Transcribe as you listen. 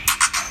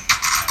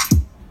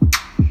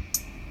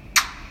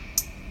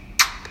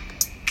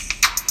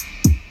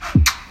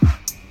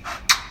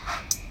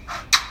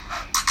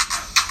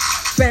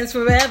Friends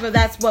forever,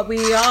 that's what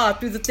we are.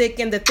 Through the thick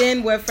and the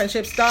thin, we're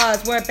friendship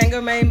stars. We're banger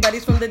main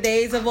buddies from the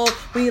days of old.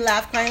 We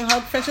laugh, cry, and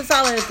hug, friendship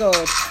solid as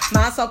gold.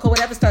 My soul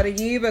whatever started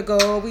a year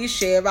ago. We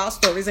share our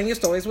stories and your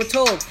stories were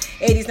told.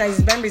 80s,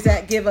 90s memories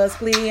that give us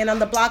glee. And on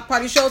the block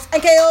party shows,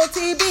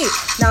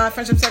 NKOTB. Now our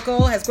friendship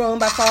circle has grown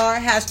by far.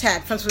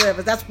 Hashtag friends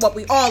forever, that's what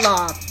we all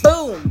are.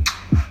 Boom.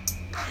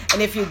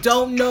 And if you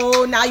don't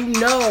know, now you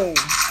know.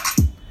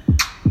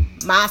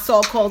 My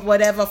so-called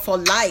whatever for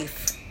life.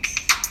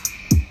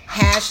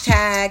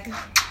 Hashtag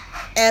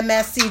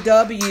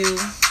MSCW.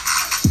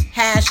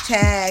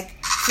 Hashtag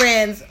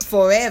friends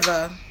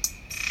forever.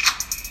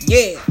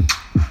 Yeah.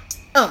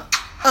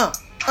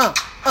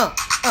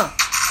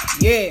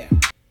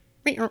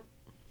 Yeah.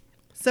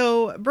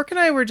 So Brooke and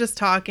I were just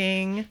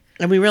talking.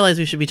 And we realized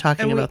we should be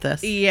talking about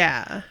this.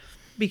 Yeah.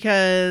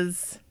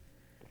 Because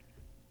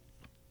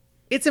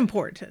it's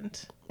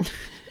important.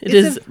 It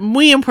is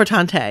muy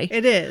importante.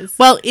 It is.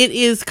 Well, it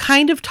is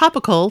kind of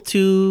topical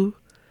to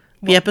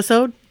the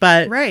episode,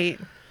 but right.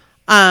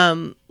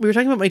 We were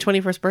talking about my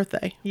 21st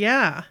birthday.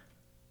 Yeah.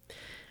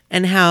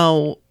 And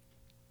how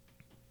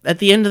at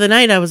the end of the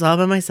night I was all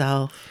by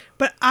myself.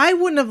 But I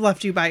wouldn't have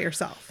left you by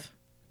yourself.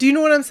 Do you know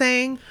what I'm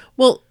saying?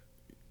 Well,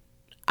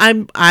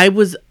 I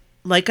was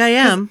like I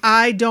am.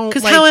 I don't.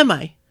 Because how am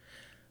I?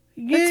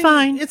 It's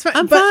fine. It's fine.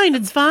 I'm fine.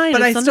 It's fine.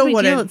 But it's I still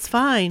wouldn't. It's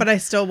fine. But I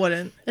still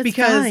wouldn't. It's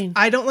because fine.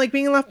 I don't like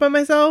being left by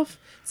myself.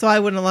 So I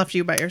wouldn't have left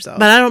you by yourself.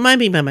 But I don't mind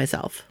being by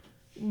myself.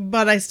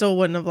 But I still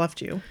wouldn't have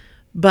left you.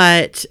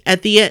 But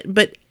at the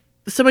end,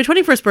 so my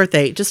 21st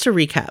birthday, just to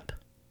recap,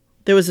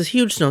 there was this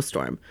huge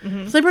snowstorm.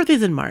 Mm-hmm. So my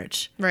birthday's in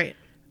March. Right.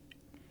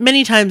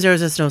 Many times there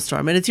was a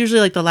snowstorm, and it's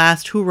usually like the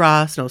last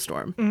hoorah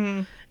snowstorm.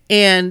 Mm-hmm.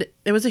 And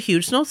it was a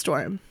huge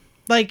snowstorm.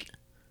 Like,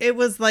 it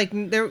was like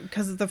there,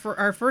 because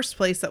our first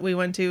place that we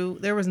went to,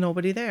 there was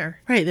nobody there.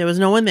 Right. There was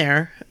no one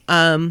there.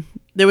 There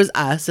was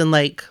us and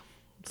like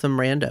some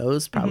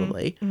randos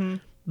probably, Mm-hmm.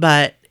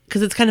 but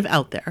because it's kind of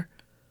out there.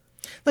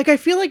 Like, I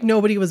feel like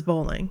nobody was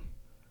bowling.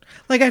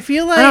 Like, I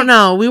feel like... I don't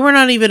know. We were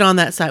not even on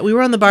that side. We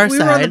were on the bar side.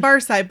 We were on the bar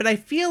side, but I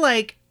feel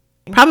like...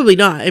 Probably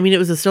not. I mean, it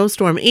was a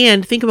snowstorm,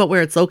 and think about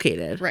where it's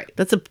located. Right.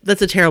 That's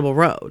a terrible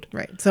road.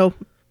 Right. So,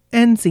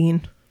 end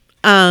scene.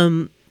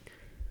 But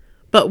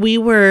we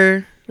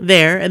were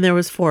there, and there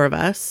was 4 of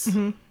us.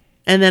 Mm-hmm.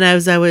 And then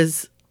as I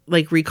was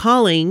like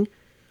recalling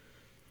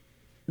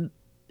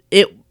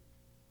it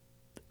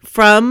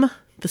from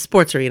the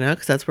sports arena,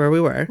 because that's where we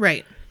were.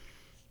 Right.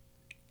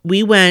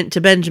 We went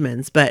to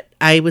Benjamin's, but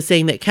I was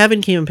saying that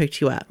Kevin came and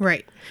picked you up.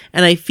 Right.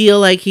 And I feel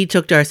like he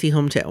took Darcy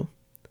home too.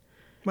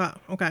 Wow.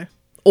 Okay.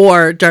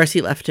 Or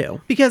Darcy left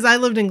too. Because I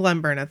lived in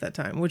Glenburn at that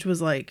time, which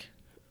was like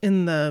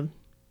there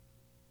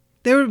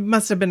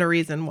must have been a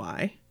reason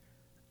why.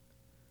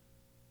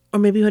 Or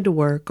maybe you had to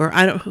work, or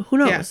who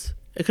knows? Yeah.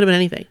 It could have been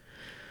anything.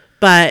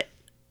 But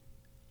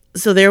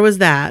so there was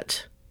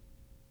that.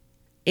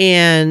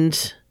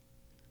 And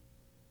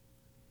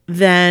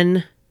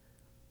then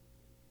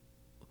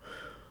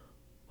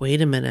wait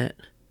a minute.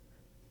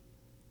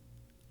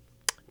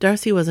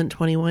 Darcy wasn't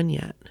 21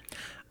 yet.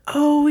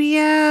 Oh,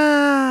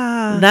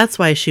 yeah. That's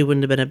why she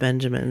wouldn't have been at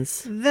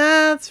Benjamin's.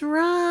 That's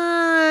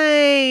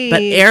right.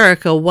 But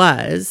Erica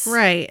was.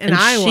 Right. And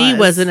she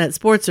wasn't at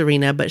Sports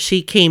Arena, but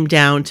she came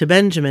down to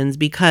Benjamin's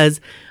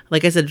because,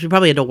 like I said, she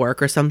probably had to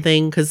work or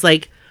something. Because,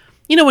 like,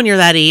 you know, when you're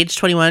that age,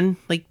 21,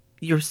 like,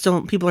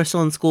 people are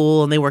still in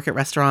school and they work at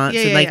restaurants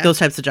and those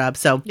types of jobs.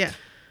 So, yeah.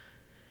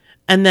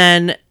 And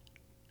then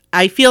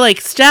I feel like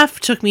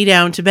Steph took me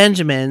down to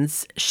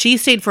Benjamin's. She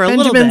stayed for a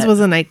little bit. Benjamin's was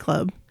a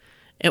nightclub.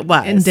 It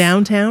was. In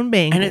downtown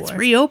Bangor. And it's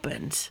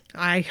reopened.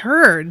 I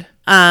heard.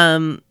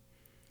 And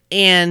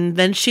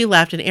then she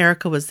left and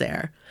Erica was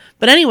there.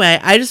 But anyway,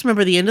 I just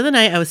remember the end of the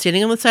night, I was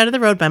standing on the side of the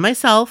road by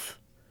myself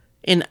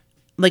in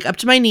like up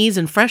to my knees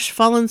in fresh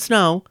fallen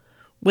snow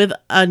with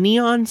a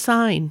neon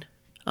sign,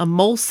 a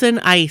Molson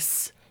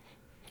Ice.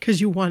 Because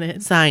you won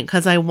it. Sign,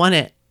 because I won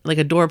it, like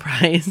a door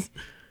prize.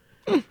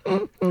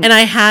 And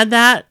I had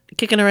that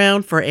kicking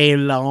around for a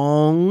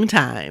long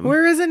time.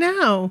 Where is it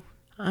now?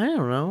 I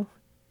don't know.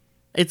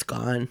 It's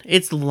gone.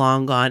 It's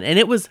long gone. And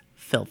it was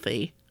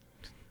filthy.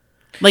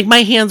 Like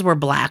my hands were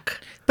black.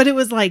 But it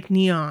was like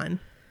neon.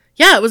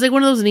 Yeah, it was like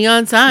one of those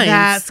neon signs.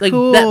 That's like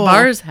cool. That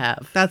bars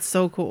have. That's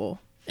so cool.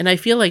 And I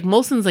feel like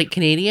Molson's like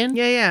Canadian.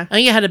 Yeah, yeah. I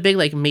think it had a big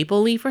like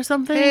maple leaf or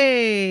something.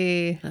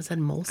 Hey. That said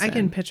Molson. I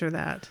can picture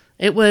that.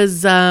 It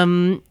was,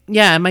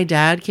 yeah, my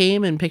dad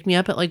came and picked me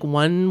up at like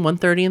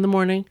 1:30 in the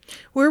morning.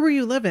 Where were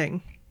you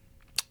living?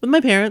 With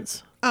my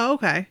parents. Oh,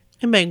 okay.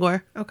 In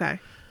Bangor.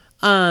 Okay.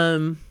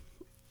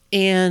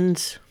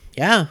 And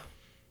yeah.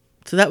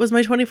 So that was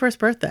my 21st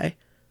birthday.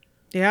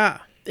 Yeah.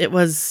 It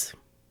was,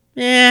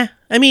 I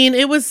mean,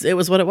 it was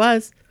what it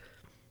was.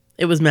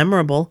 It was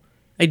memorable.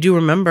 I do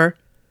remember.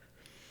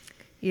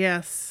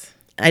 Yes.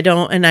 I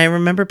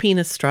remember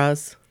penis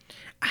straws.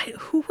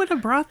 Who would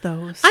have brought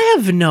those? I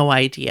have no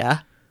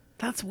idea.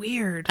 That's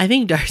weird. I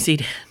think Darcy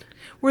did.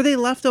 Were they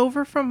left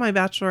over from my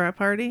bachelorette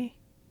party?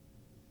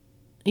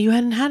 You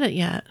hadn't had it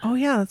yet. Oh,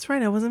 yeah, that's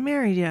right. I wasn't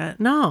married yet.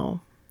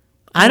 No.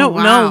 I Oh, don't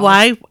know wow.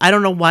 why. I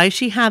don't know why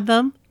she had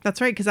them. That's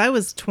right, because I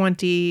was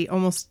 24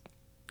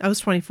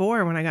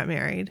 when I got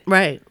married.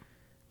 Right.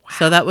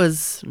 So that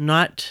was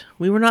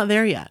we were not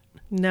there yet.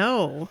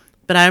 No.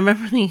 But I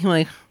remember thinking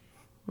like,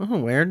 oh,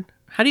 weird.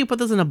 How do you put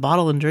this in a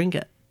bottle and drink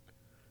it?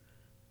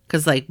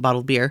 Because like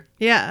bottled beer.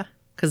 Yeah.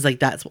 Because like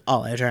that's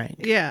all I drank.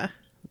 Yeah.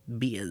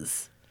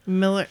 Beers.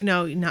 Miller.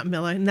 No, not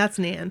Miller. That's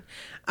Nan.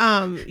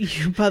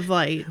 You Bud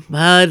Light.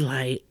 Bud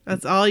Light.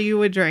 That's all you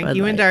would drink. Bud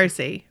you and Light.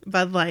 Darcy.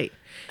 Bud Light.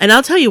 And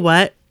I'll tell you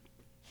what,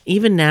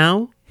 even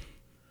now,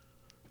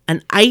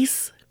 an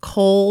ice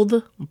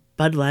cold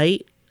Bud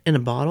Light in a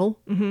bottle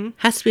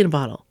has to be in a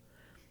bottle.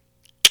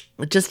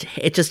 It just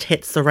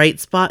hits the right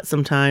spot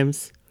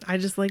sometimes. I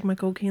just like my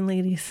cocaine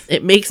ladies.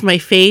 It makes my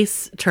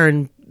face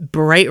turn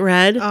bright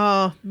red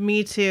Oh,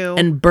 me too.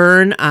 and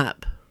burn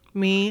up.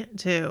 Me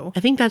too. I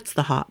think that's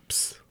the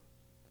hops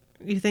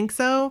You think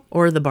so?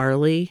 or the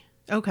barley.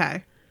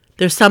 Okay.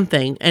 There's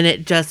something, and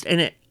it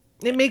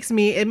It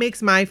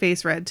makes my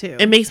face red too.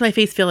 makes my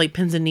face feel like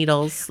pins and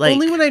needles. Like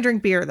Only when I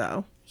drink beer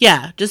though.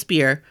 yeah, just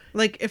beer.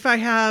 Like if I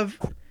have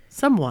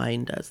Some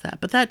wine does that,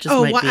 but that just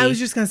Oh, might be. I was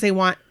just going to say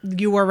wine.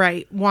 You were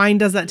right. Wine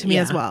does that to me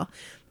Yeah. as well.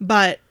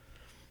 But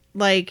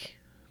like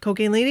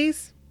cocaine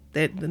ladies,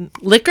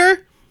 Liquor.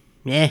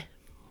 Yeah,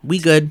 we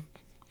good.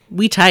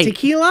 We tight.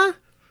 tequila,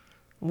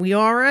 we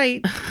all right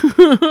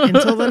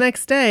until the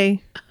next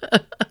day.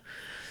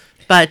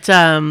 But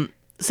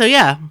so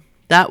yeah,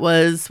 that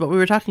was what we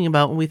were talking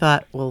about when we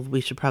thought, well, we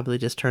should probably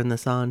just turn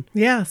this on,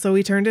 Yeah, so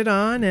we turned it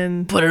on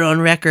and put it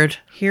on record.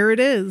 here it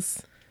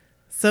is.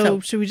 So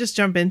should we just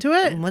jump into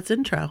it? And let's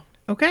intro.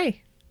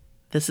 Okay.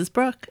 This is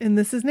Brooke, And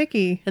this is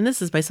Nikki. and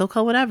this is my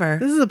so-called whatever.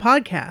 This is a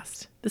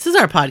podcast. This is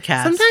our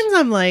podcast. Sometimes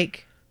I'm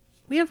like,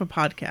 we have a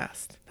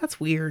podcast. That's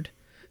weird.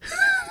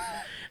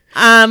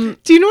 um,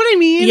 Do you know what I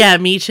mean? yeah,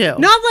 me too.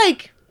 Not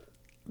like,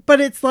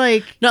 but it's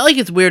like, Not like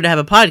it's weird to have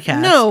a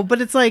podcast. no,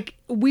 but it's like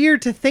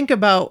weird to think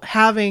about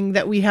having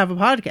that we have a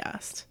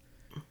podcast.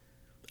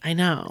 I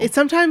know. It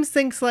sometimes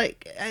thinks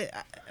like,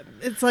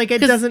 it's like it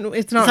 'Cause doesn't,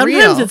 it's not Sometimes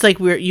real. it's like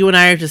you and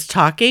I are just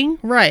talking,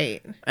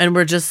 right. and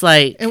we're just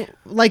like And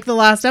like the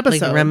last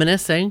episode,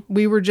 reminiscing.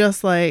 we were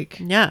just like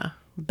Yeah,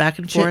 back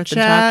and forth and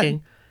Chit-chat.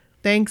 talking,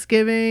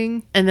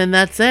 Thanksgiving. and then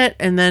that's it,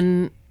 and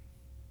then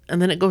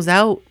it goes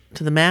out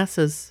to the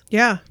masses,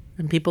 Yeah.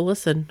 and people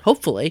listen.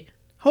 Hopefully,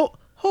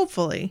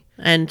 Hopefully.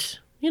 and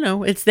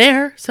it's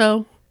there.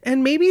 So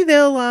And maybe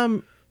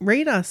they'll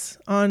rate us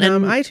on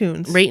And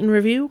iTunes. rate and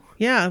review.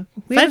 Yeah.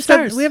 5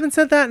 stars. We haven't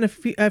said that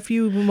in a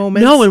few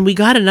moments. No, and we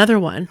got another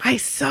one. I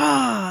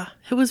saw.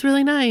 It was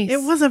really nice.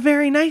 It was a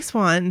very nice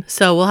one.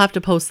 So we'll have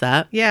to post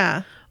that.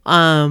 Yeah.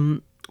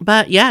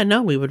 But yeah,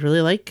 no, we would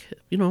really like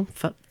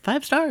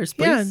 5 stars,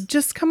 please. Yeah.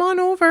 Just come on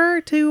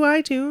over to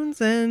iTunes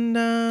and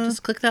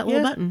Just click that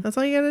little button. That's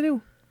all you gotta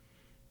do.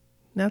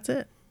 That's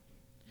it.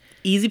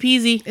 Easy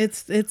peasy.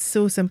 It's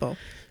so simple.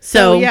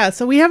 So yeah,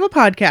 so we have a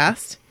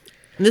podcast.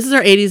 this is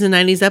our 80s and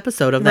 90s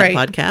episode of that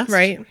podcast.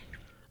 Right.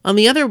 On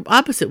the other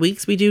opposite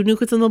weeks, we do New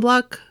Kids on the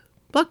Block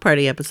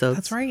Party episodes.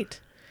 That's right.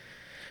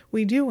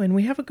 We do, and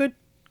we have a good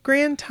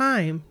grand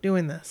time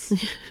doing this.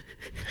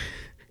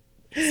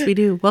 Yes, we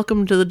do.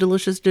 Welcome to the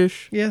delicious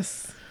dish.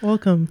 Yes.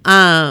 Welcome.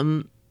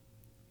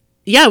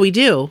 Yeah, we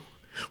do.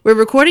 We're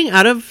recording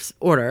out of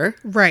order,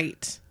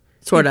 Right.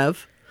 sort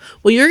of.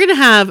 Well, you're gonna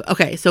have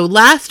so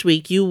last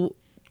week you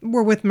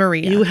We're with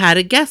Maria. had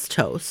a guest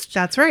host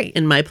That's right.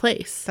 in my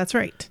place, That's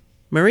right.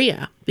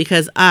 Maria,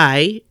 because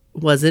I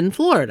was in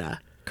Florida.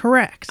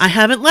 Correct. I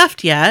haven't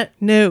left yet,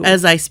 No.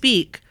 as I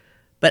speak,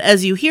 but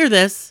as you hear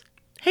this,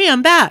 hey,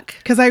 I'm back.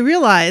 Because I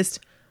realized,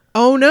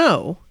 oh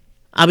no.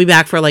 I'll be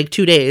back for like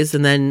 2 days,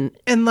 and then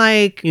And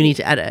like, you need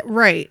to edit.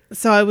 right.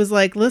 So I was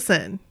like,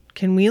 listen,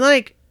 can we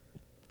like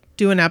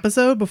do an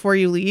episode before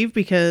you leave?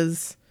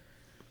 Because,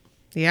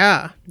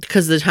 yeah,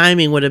 Because the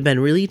timing would have been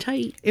really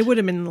tight, it would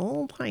have been a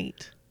little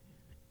tight.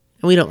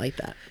 and we don't like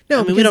that.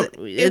 No, I mean, we because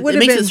don't. It would have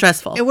makes been- it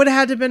stressful. It would have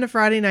had to have been a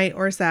Friday night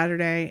or a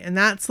Saturday. And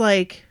that's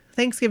like,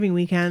 Thanksgiving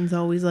weekend's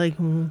always like,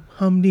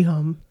 hum-de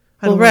hum.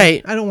 Well,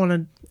 right. I don't want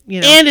to,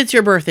 And it's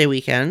your birthday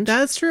weekend.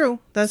 That's true.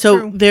 That's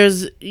so true.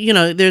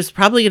 there's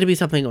probably going to be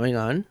something going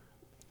on.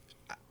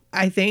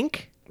 I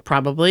think.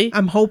 Probably.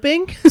 I'm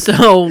hoping.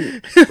 So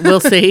we'll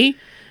see.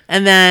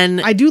 And then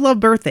I do love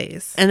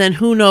birthdays.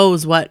 who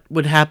knows what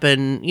would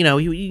happen. You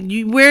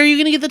where are you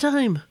going to get the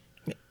time?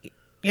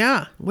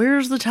 Yeah.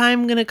 Where's the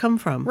time going to come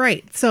from?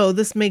 Right. So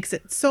this makes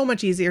it so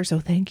much easier. So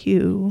thank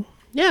you.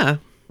 Yeah.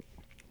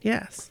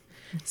 Yes.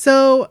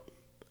 So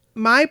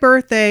my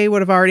birthday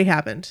would have already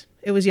happened.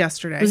 It was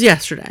yesterday. It was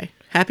yesterday.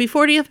 Happy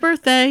 40th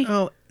birthday.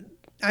 Oh,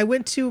 I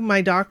went to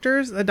a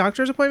doctor's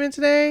appointment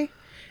today,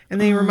 and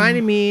they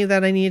reminded me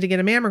that I needed to get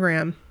a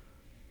mammogram.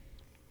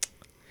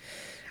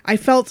 I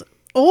felt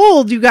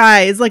old, you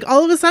guys. Like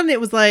all of a sudden it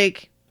was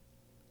like,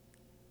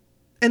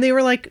 and they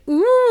were like,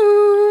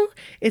 ooh,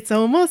 it's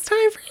almost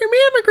time for your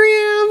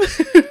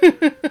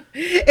mammogram.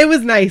 It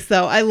was nice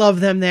though. I love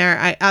them there.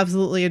 I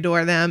absolutely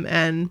adore them.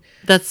 And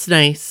That's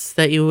nice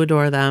that you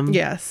adore them.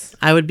 yes.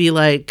 I would be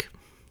like,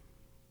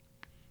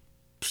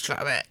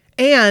 stop it.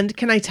 And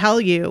can I tell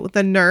you,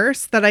 the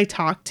nurse that I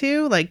talked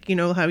to, like, you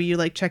know how you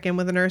like check in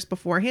with a nurse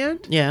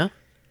beforehand? Yeah.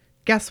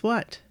 Guess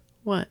what?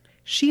 What?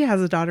 She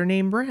has a daughter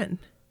named Bryn.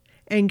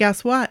 And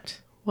guess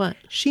what? What?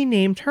 She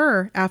named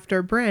her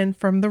after Bryn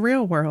from The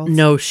Real World.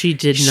 No, she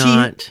did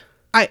not.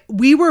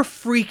 We were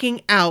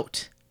freaking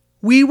out.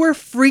 We were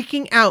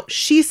freaking out.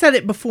 She said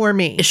it before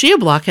me. Is she a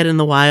blockhead in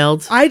the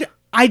wild?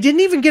 I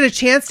didn't even get a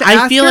chance to ask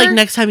I feel her, like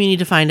next time you need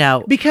to find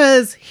out.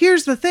 because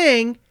here's the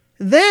thing.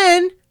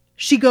 Then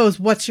she goes,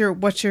 "What's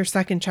your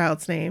second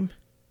child's name?"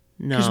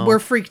 Because No. we're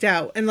freaked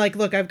out. And like,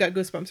 look, I've got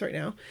goosebumps right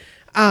now.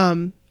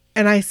 And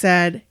I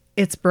said,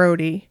 "It's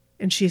Brody."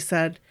 And she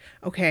said,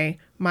 "Okay,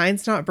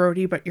 mine's not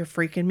Brody, but you're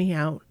freaking me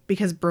out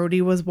because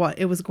Brody was what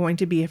it was going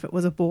to be if it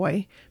was a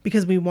boy,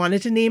 because we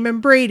wanted to name him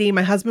Brady.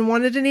 My husband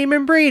wanted to name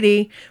him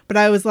Brady, but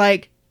I was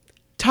like,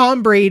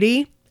 Tom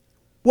Brady.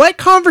 What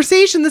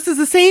conversation? This is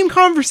the same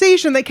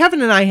conversation that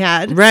Kevin and I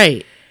had."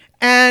 Right.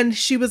 And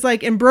she was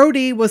like, and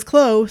Brody was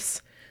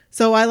close.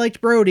 So I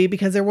liked Brody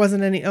because there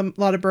wasn't a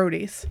lot of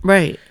Brodies.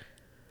 Right.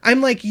 I'm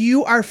like,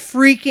 you are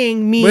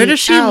freaking me out. Where does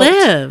she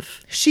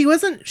live? She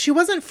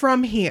wasn't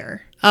from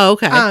here. Oh,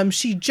 okay.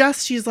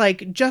 She's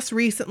like just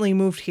recently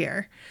moved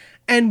here.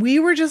 And we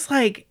were just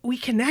like, we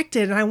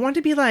connected, and I wanted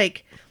to be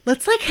like,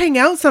 let's like hang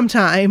out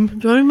sometime, Do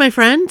you want to be my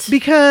friend?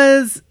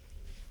 because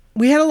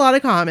we had a lot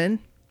of common.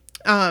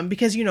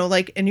 Because, you know,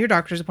 like in your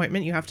doctor's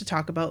appointment, you have to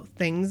talk about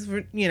things,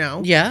 you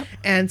know. Yeah.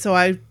 And so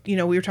we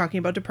were talking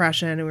about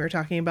depression, and we were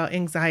talking about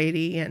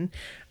anxiety, and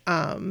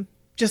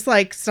just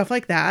like stuff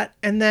like that.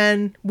 And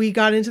then we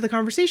got into the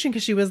conversation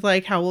because she was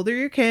like, "How old are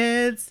your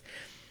kids?"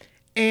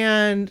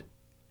 And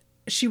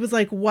she was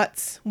like,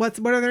 what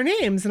are their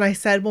names? And I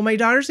said, "Well, my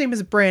daughter's name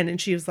is Bryn." And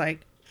she was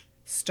like,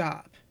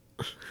 "Stop."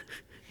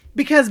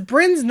 Because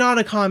Bryn's not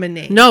a common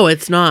name. No,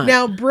 it's not.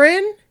 Now,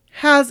 Bryn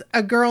has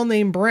a girl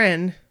named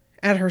Bryn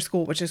at her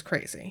school, which is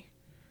crazy.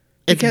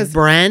 it's because-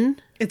 Bren.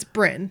 It's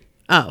Bryn.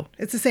 Oh.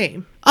 It's the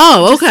same.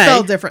 Oh, Just okay.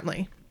 spelled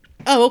differently.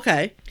 Oh,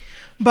 okay.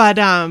 But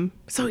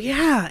so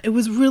yeah, it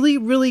was really,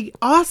 really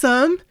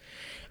awesome.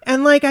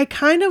 And like, I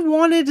kind of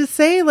wanted to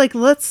say, like,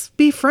 let's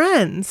be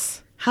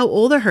friends. How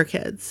old are her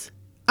kids?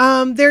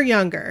 They're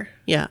younger.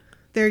 Yeah.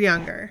 They're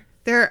younger.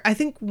 I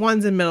think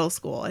one's in middle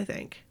school, I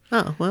think.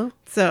 Oh, well.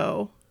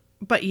 So,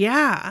 but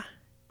yeah,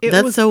 it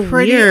That's was so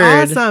pretty weird.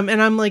 awesome.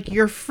 And I'm like,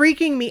 you're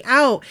freaking me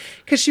out.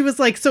 Cause she was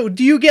like, "So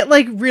do you get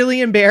like really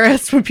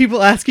embarrassed when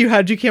people ask you,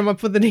 how'd you come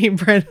up with the name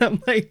Brent?"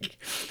 I'm like,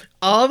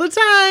 all the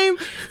time.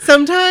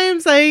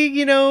 Sometimes I,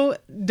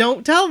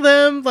 don't tell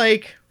them.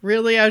 Like,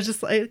 really, I was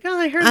just like, "Oh,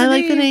 I heard I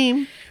like the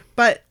name.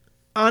 But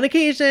on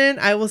occasion,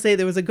 I will say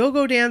there was a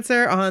go-go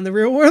dancer on The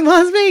Real World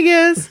Las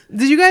Vegas.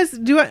 Did you guys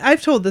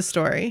I've told this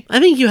story. I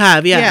think you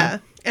have, yeah.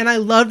 And I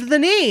loved the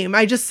name.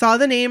 I just saw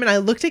the name and I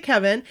looked at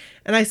Kevin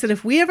and I said,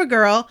 if we have a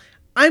girl,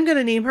 I'm going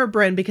to name her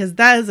Bryn because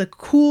that is a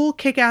cool,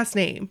 kick-ass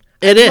name.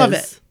 It I is. love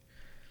it.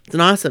 It's an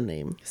awesome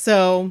name.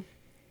 So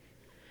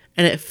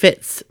And it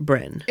fits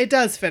Bryn. it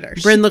does fit her.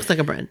 Bryn looks like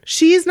a Bryn.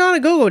 She's not a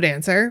go-go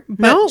dancer, but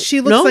No, she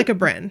looks no. like a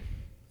Bryn.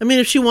 I mean,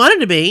 if she wanted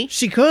to be,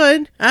 She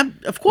could.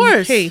 of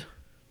course. Hey,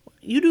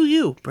 You do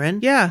you, Bryn.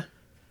 yeah.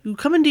 You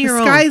come into The your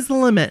own. sky's the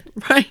limit.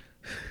 Right.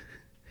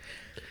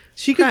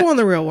 She could Correct. go in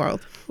the real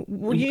world.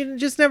 You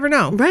just never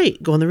know.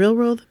 Right. Go in the real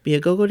world. Be a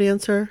go-go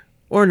dancer.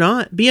 Or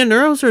not. Be a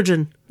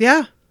neurosurgeon.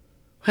 Yeah.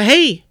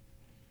 Hey.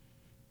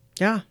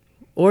 Yeah.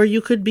 Or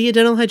you could be a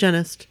dental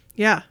hygienist.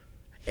 Yeah.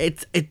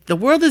 The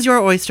world is your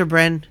oyster,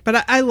 Bryn.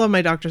 But I love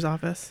my doctor's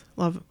office.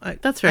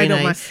 That's very I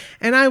don't nice. mind.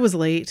 And I was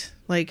late,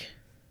 like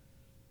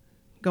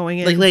going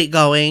in. Like late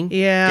going.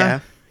 Yeah.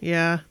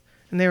 Yeah.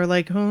 And they were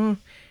like, "Oh,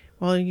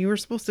 well, you were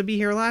supposed to be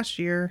here last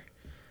year."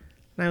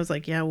 And I was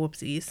like, "Yeah,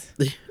 whoopsies."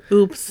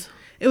 Oops.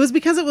 It was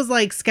because it was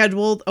like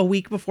scheduled a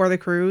week before the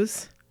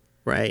cruise.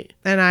 Right.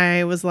 And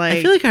I was like,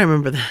 I feel like I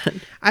remember that.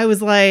 I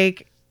was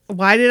like,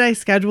 why did I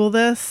schedule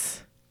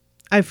this?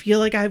 I feel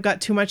like I've got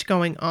too much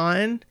going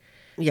on.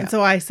 Yeah. And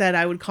so I said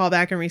I would call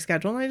back and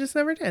reschedule, and I just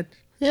never did.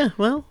 Yeah,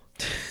 well,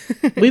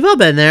 we've all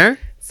been there.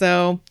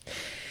 So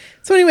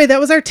anyway, that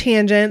was our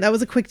tangent. That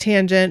was a quick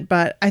tangent,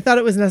 but I thought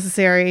it was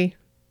necessary.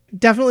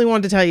 Definitely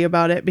wanted to tell you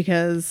about it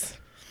because,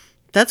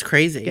 That's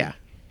crazy. yeah.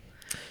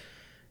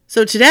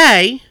 So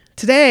today,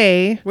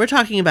 Today, we're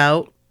talking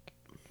about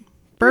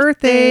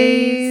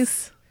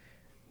birthdays.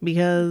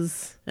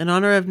 Because in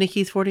honor of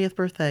Nikki's 40th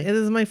birthday it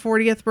is my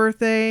 40th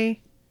birthday.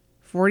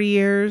 40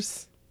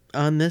 years.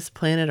 on this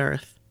planet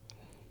Earth.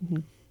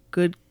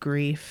 Good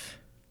grief.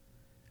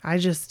 I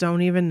just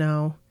don't even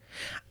know.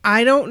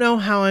 I don't know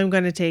how I'm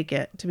going to take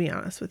it, to be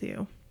honest with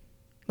you.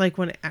 Like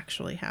when it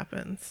actually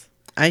happens.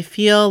 I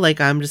feel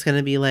like I'm just going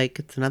to be like,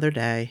 it's another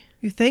day.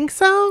 You think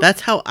so?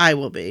 That's how I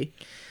will be.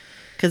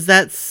 Because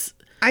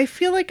I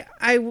feel like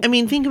I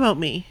mean, think about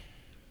me.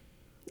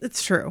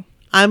 it's true.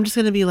 I'm just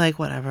going to be like,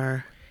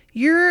 whatever.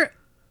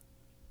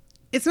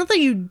 It's not that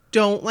you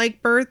don't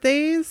like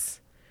birthdays,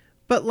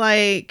 but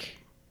like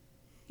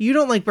you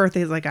don't like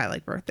birthdays like I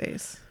like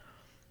birthdays.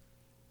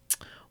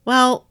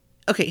 Well,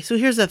 okay, so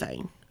here's the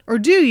thing. Or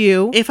do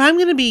you? If I'm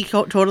going to be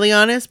totally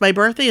honest, my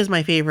birthday is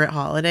my favorite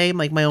holiday,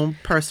 like my own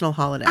personal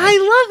holiday.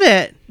 I love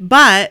it.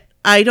 But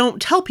I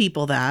don't tell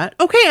people that.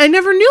 Okay, I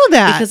never knew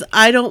that. Because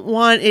I don't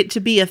want it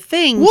to be a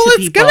thing well, to it's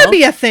people. going to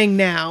be a thing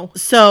now.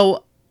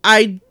 So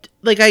I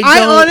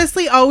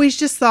honestly always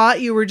just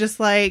thought you were just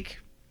like,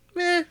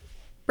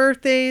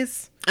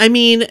 birthdays. I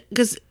mean,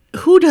 because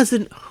who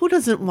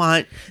doesn't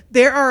want...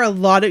 There are a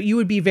lot of, you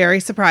would be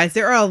very surprised.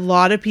 There are a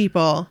lot of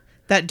people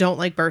that don't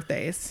like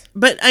birthdays.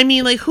 But I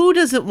mean, like, who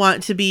doesn't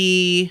want to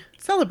be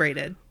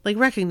celebrated, like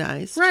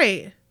recognized?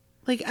 Right.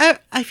 Like,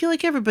 I feel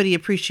like everybody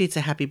appreciates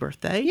a happy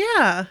birthday.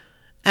 Yeah.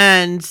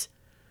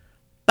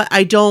 But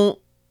I don't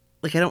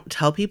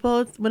tell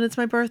people when it's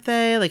my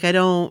birthday. Like, I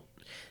don't.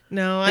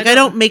 No, I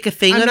don't make a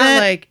thing I'm of not it.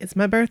 Like, it's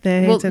my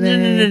birthday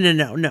today.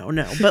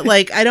 No. But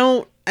like, I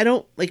don't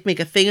like make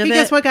a thing of it.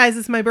 Guess what, guys?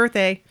 It's my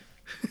birthday.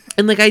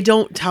 And like, I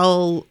don't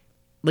tell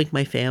like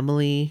my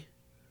family.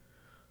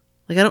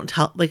 Like, I don't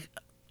tell, like,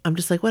 I'm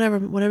just like,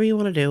 whatever you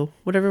want to do,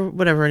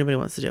 whatever anybody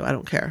wants to do. I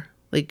don't care.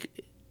 Like,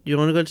 you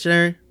want to go to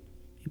dinner?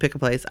 You pick a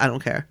place. I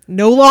don't care.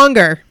 No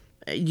longer.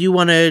 You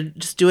want to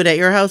just do it at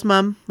your house,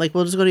 Mom? Like,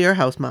 we'll just go to your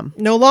house, Mom.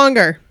 No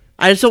longer.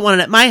 I just don't want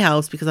it at my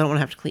house because I don't want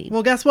to have to clean.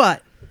 Well, guess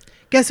what?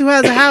 Guess who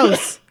has a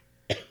house?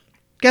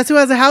 Guess who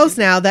has a house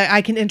now that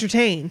I can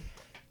entertain?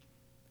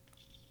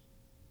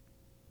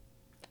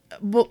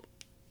 Well,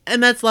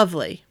 and that's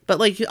lovely. But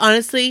like,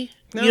 honestly,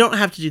 No. you don't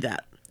have to do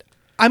that.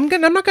 I'm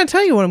not going to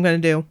tell you what I'm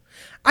going to do.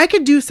 I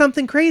could do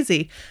something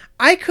crazy.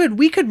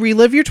 We could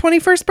relive your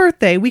 21st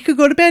birthday. We could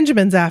go to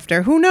Benjamin's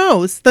after. Who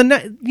knows?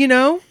 You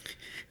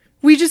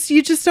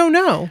just don't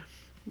know.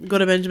 Go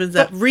to Benjamin's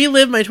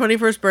relive my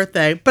 21st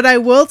birthday. But I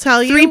will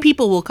tell you, 3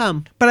 people will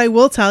come. But I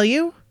will tell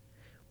you,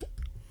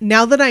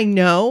 now that I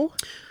know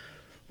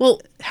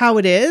how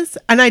it is,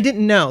 and I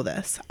didn't know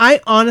this, I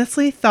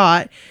honestly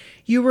thought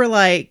you were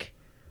like,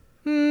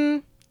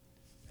 I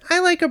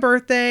like a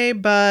birthday,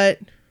 but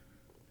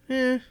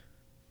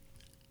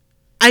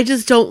I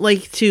just don't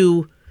like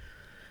to,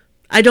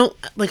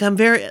 I'm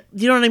very,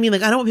 you know what I mean?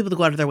 Like, I don't want people to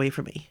go out of their way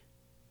for me.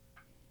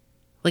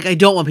 Like, I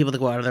don't want people to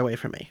go out of their way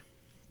for me.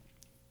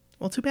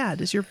 Well, too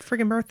bad. It's your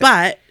friggin' birthday.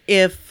 But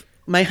if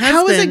my husband...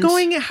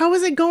 How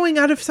is it going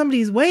out of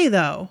somebody's way,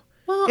 though?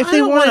 Well, if I they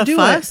don't want to want do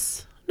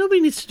fuss.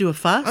 Nobody needs to do a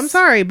fuss. I'm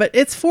sorry, but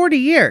it's 40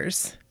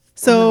 years.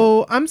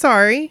 So, I'm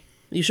sorry.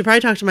 You should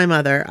probably talk to my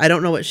mother. I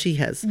don't know what she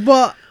has.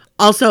 Well...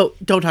 Also,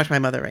 don't talk to my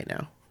mother right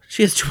now.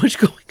 She has too much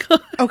going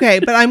on. Okay,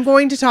 but I'm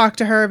going to talk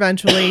to her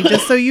eventually.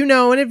 Just so you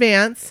know in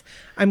advance,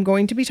 I'm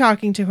going to be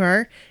talking to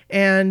her,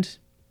 and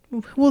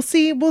we'll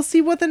see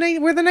where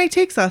the night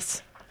takes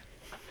us.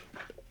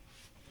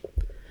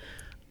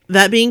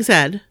 That being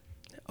said,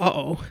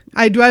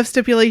 I do have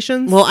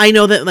stipulations. well, I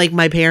know that like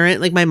my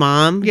parent, like my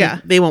mom,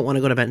 Yeah. they won't want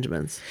to go to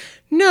Benjamin's.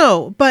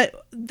 No,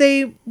 but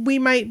we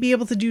might be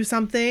able to do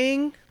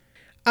something.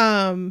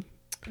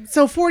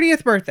 So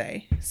 40th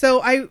birthday.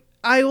 So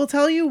I will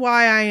tell you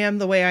why I am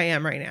the way I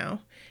am right now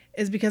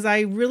is because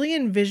I really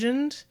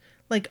envisioned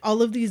like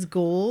all of these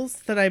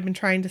goals that I've been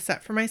trying to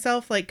set for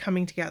myself, like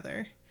coming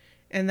together,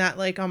 and that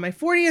like on my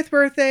 40th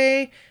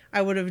birthday,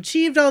 I would have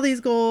achieved all these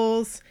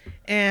goals,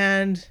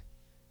 and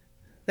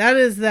that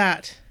is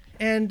that.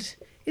 And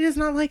it is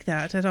not like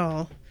that at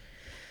all.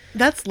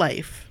 That's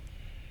life.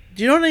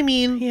 Do you know what I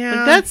mean? Yeah.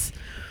 Like that's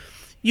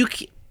you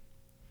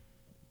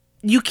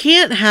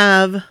can't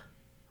have.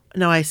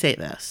 No, I say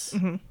this.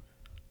 Mm-hmm.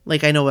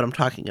 Like I know what I'm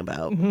talking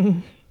about,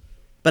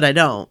 but I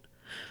don't.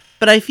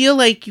 But I feel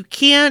like you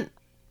can't.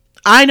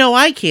 I know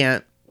I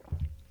can't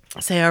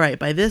say, all right,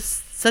 by this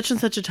such and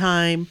such a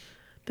time,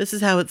 this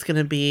is how it's going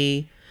to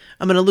be.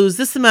 I'm going to lose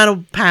this amount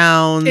of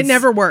pounds. It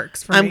never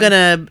works for me. I'm going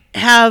to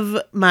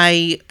have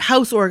my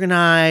house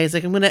organized.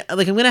 I'm going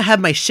to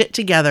have my shit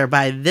together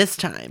by this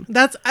time.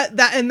 That's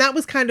that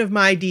was kind of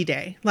my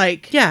D-Day.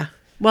 Like, Yeah.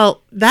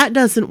 Well, that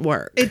doesn't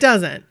work. It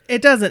doesn't.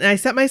 I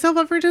set myself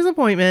up for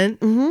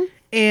disappointment. Mm-hmm.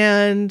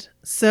 And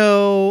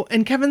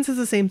Kevin says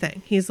the same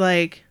thing. He's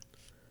like,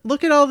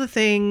 look at all the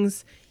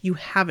things you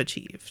have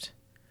achieved.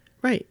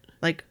 Right.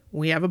 Like,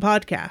 we have a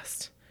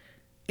podcast.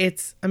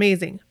 It's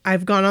amazing.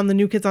 I've gone on the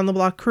New Kids on the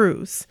Block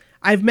cruise.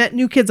 I've met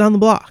new kids on the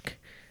block.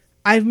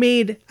 I've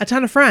made a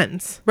ton of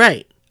friends.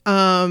 Right.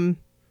 That's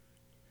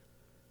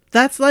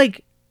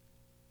like,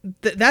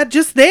 that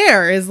just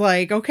there is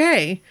like,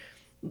 okay,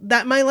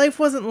 that my life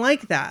wasn't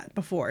like that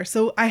before.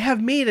 So I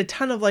have made a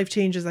ton of life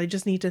changes. I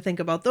just need to think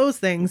about those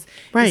things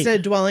instead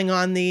of dwelling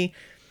on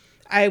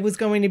I was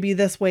going to be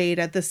this weight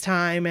at this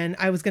time, and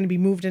I was going to be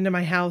moved into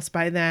my house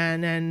by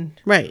then,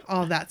 and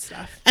all that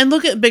stuff. And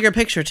look at bigger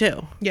picture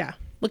too. Yeah.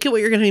 Look at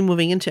what you're going to be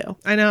moving into.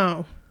 I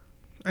know.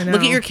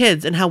 Look at your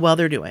kids and how well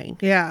they're doing.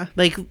 Yeah.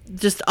 Like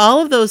just all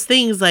of those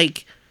things.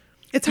 Like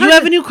it's hard you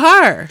have a new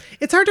car.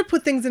 It's hard to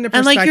put things into and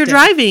perspective. like you're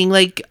driving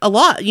like a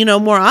lot,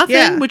 more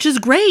often, which is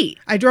great.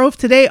 I drove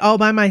today all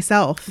by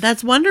myself.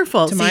 That's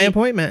wonderful. To my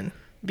appointment.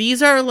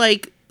 These are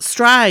like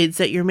strides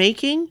that you're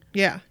making.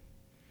 Yeah.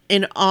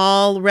 In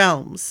all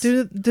realms.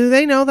 Do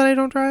they know that I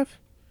don't drive?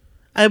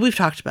 We've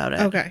talked about it.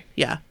 Okay.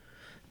 Yeah.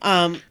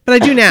 But I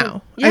do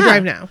now. Yeah. I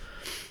drive now.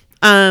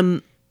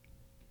 So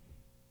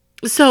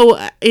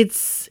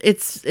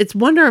it's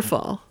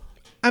wonderful.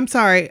 I'm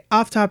sorry,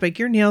 off topic.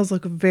 Your nails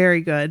look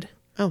very good.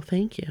 Oh,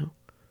 thank you.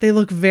 They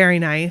look very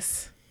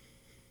nice.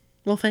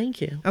 Well,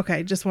 thank you.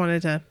 Okay, just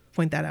wanted to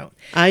point that out.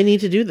 I need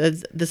to do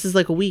this. This is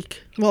like a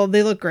week. Well,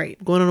 they look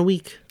great. Going on a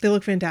week. They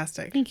look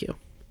fantastic. Thank you.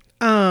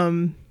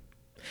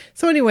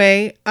 So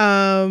anyway,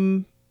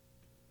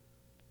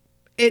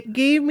 it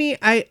gave me,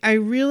 I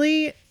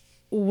really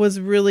was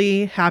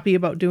really happy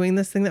about doing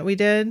this thing that we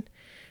did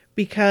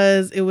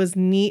because it was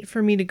neat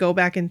for me to go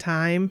back in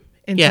time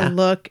and Yeah. to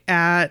look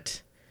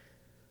at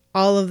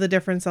all of the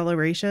different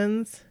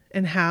celebrations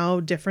and how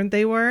different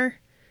they were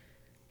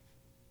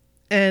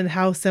and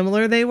how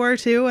similar they were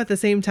too at the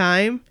same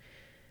time.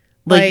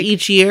 Like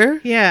each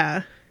year?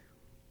 Yeah.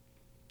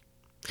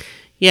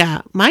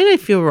 Yeah. Mine, I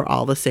feel, were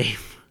all the same.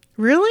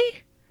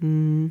 Really?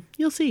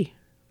 You'll see.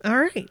 All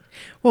right.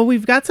 Well,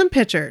 we've got some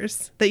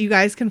pictures that you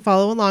guys can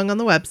follow along on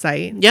the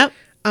website. Yep.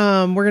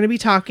 We're going to be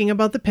talking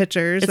about the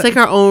pictures. It's like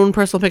our own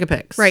personal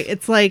pick-a-picks. Right.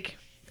 It's like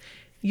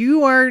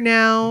you are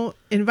now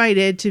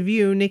invited to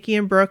view Nikki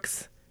and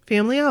Brooke's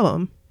family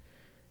album.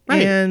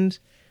 Right. And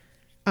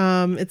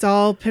it's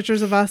all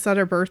pictures of us at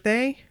our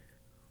birthday,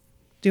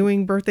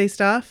 doing birthday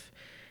stuff.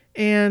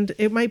 And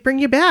it might bring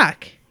you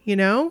back, you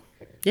know?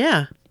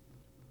 Yeah.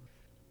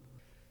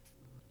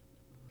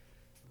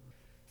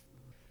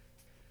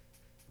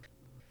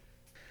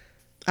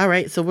 All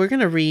right, so we're going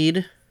to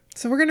read.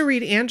 So we're going to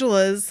read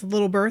Angela's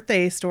little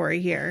birthday story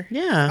here.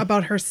 Yeah.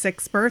 About her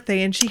 6th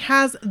birthday. And she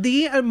has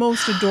the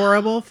most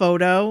adorable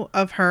photo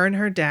of her and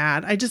her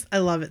dad. I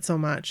love it so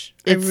much.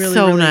 It's I really,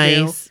 so really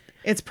nice. do.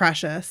 It's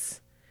precious.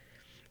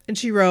 And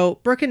she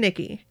wrote, Brooke and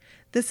Nikki,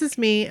 this is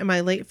me and my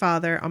late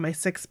father on my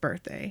 6th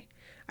birthday.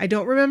 I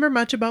don't remember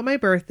much about my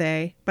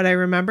birthday, but I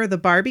remember the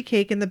Barbie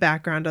cake in the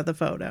background of the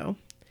photo.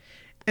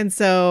 And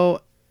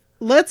so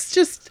let's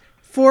just,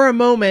 for a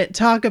moment,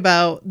 talk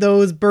about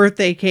those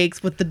birthday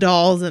cakes with the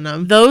dolls in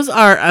them. Those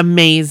are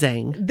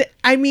amazing.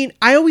 I mean,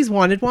 I always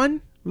wanted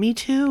one. Me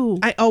too.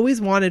 I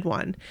always wanted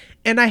one.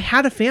 And I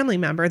had a family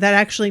member that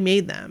actually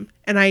made them.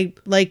 And I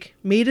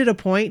made it a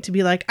point to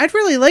be like, I'd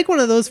really like one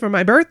of those for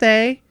my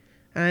birthday.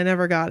 And I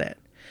never got it.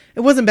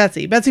 It wasn't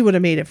Betsy. Betsy would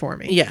have made it for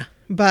me. Yeah.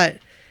 But,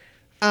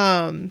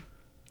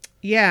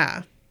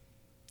 yeah.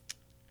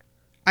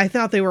 I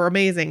thought they were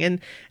amazing. And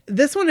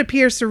this one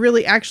appears to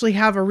really actually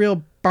have a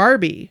real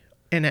Barbie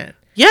in it.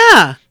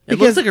 Yeah. It Because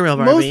looks like a real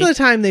Barbie. most of the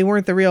time they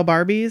weren't the real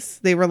Barbies.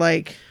 They were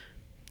like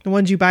the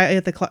ones you buy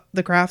at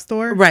the craft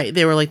store. Right.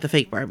 They were like the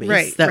fake Barbies.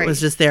 Right, That right.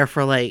 was just there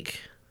for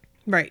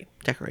Right.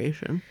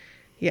 decoration.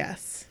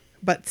 Yes.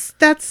 But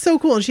that's so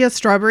cool. And she has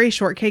strawberry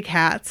shortcake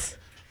hats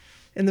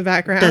in the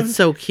background. That's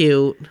so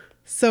cute.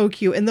 so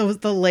cute. And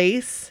the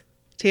lace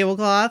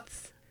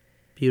tablecloths.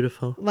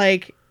 Beautiful.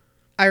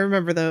 I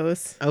remember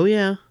those. Oh,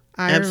 yeah.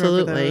 I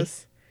Absolutely. remember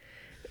those.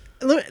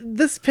 Look,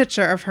 this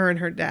picture of her and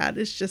her dad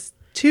is just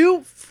too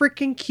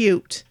freaking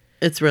cute.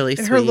 It's really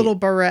And sweet. her little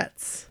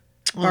barrettes.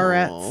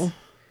 Aw.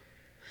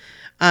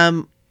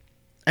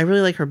 I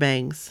really like her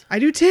bangs. I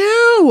do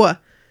too.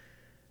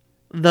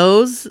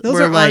 Those Those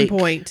were are on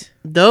point.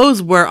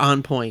 Those were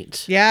on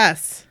point.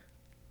 Yes.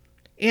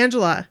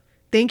 Angela,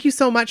 thank you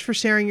so much for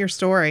sharing your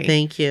story.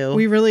 Thank you.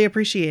 We really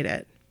appreciate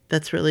it.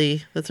 That's a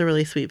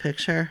really sweet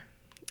picture.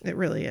 It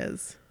really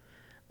is.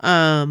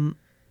 All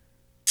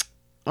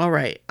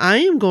right. I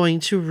am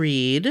going to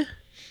read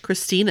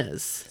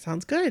Christina's.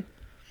 Sounds good.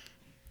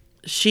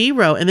 She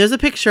wrote, and there's a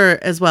picture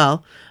as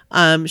well.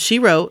 She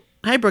wrote,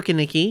 "Hi, Brooke and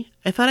Nikki.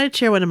 I thought I'd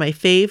share one of my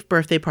fave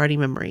birthday party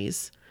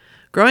memories.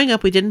 Growing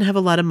up, we didn't have a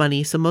lot of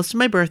money, so most of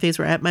my birthdays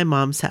were at my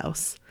mom's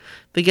house.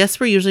 The guests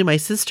were usually my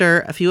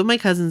sister, a few of my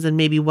cousins, and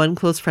maybe one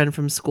close friend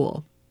from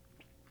school.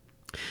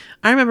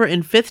 I remember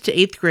in 5th to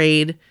 8th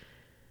grade,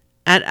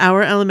 at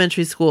our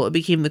elementary school, it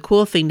became the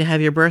cool thing to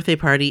have your birthday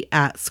party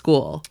at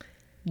school."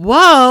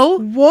 Whoa!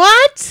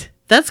 What?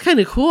 That's kind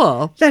of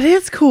cool. That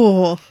is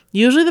cool.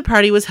 Usually the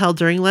party was held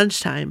during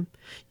lunchtime.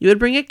 You would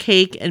bring a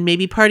cake and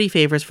maybe party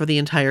favors for the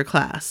entire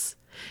class.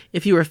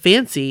 If you were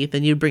fancy,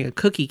 then you'd bring a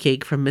cookie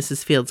cake from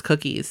Mrs. Fields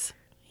Cookies.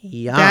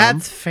 Yum.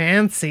 That's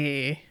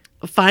fancy.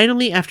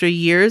 Finally, after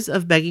years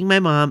of begging my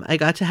mom, I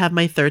got to have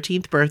my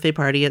 13th birthday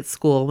party at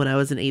school when I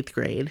was in 8th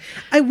grade.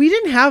 We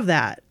didn't have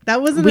that.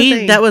 That wasn't a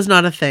thing. That was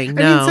not a thing,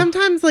 no. I mean,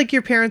 sometimes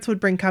your parents would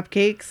bring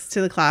cupcakes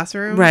to the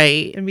classroom.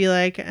 Right. And be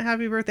like,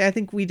 happy birthday. I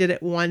think we did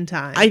it one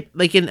time.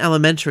 In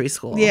elementary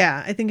school.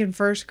 Yeah. I think in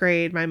 1st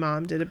grade, my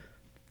mom did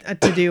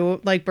to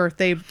do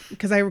birthday,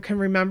 because I can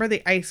remember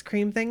the ice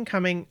cream thing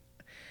coming.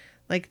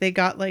 They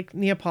got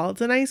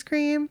Neapolitan ice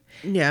cream.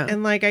 Yeah.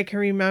 And I can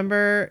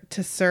remember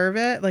to serve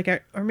it.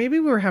 Or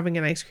maybe we were having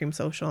an ice cream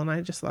social and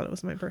I just thought it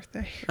was my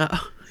birthday.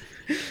 Oh.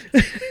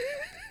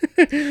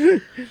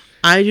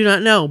 I do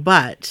not know,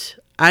 but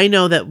I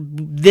know that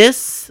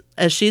this,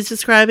 as she's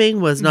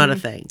describing, was not a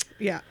thing.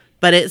 Yeah.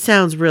 But it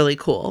sounds really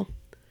cool.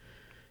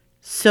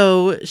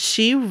 So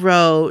she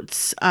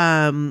wrote,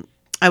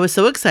 I was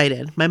so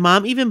excited. My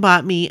mom even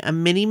bought me a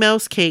Minnie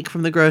Mouse cake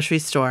from the grocery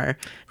store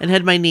and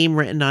had my name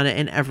written on it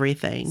and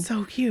everything.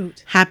 So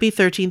cute. Happy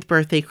 13th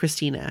birthday,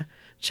 Christina.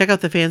 Check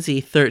out the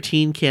fancy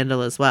 13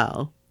 candle as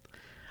well.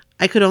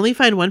 I could only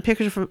find one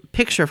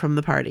picture from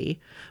the party.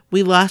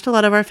 We lost a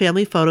lot of our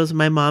family photos when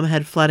my mom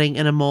had flooding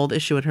and a mold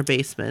issue in her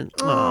basement.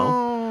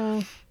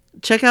 Oh.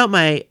 Check out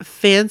my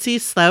fancy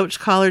slouch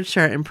collared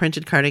shirt and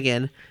printed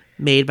cardigan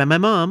made by my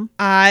mom.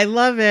 I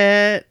love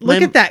it.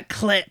 Look at that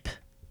clip.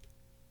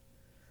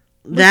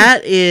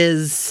 That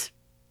is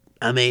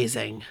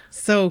amazing.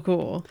 So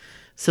cool.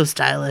 So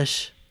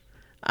stylish.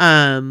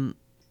 My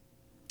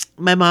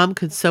mom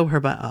could sew her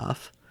butt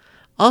off.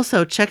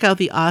 Also, check out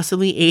the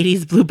awesomely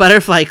 80s blue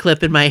butterfly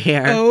clip in my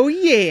hair. Oh,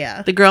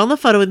 yeah. The girl in the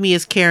photo with me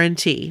is Karen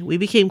T. We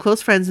became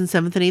close friends in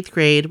 7th and 8th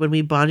grade when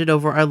we bonded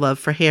over our love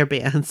for hair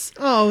bands.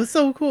 Oh,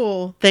 so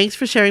cool. Thanks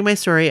for sharing my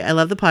story. I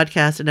love the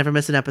podcast and never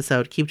miss an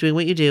episode. Keep doing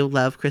what you do.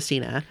 Love,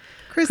 Christina.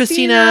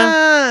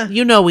 Christina,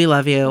 you know we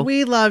love you.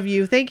 We love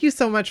you. Thank you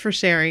so much for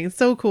sharing.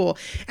 So cool.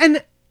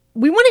 And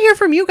we want to hear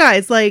from you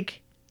guys.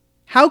 Like,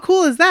 how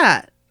cool is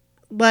that?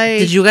 Like,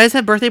 did you guys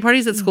have birthday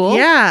parties at school?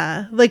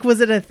 Yeah. Like, was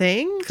it a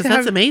thing? Because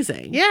that's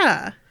amazing.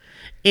 Yeah.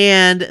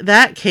 And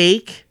that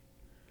cake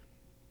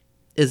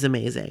is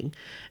amazing.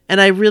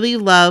 And I really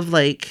love,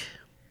 like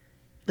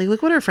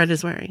look what our friend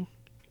is wearing.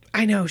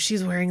 I know.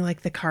 She's wearing,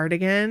 like, the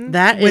cardigan.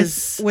 That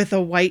is... With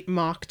a white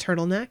mock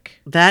turtleneck.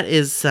 That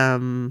is,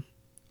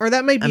 or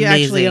that might be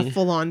actually a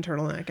full-on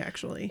turtleneck,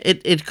 actually.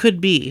 It could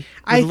be.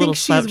 I think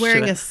she's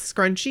wearing a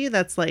scrunchie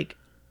that's, like,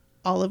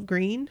 olive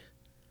green.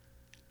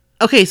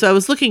 Okay, so I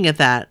was looking at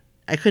that.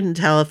 I couldn't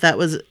tell if that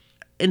was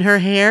in her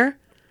hair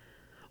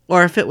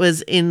or if it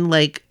was in,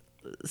 like,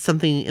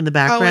 something in the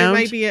background. Oh, it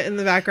might be in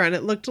the background.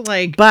 It looked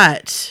like...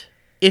 But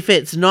if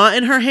it's not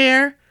in her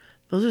hair,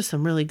 those are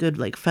some really good,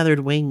 like, feathered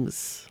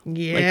wings.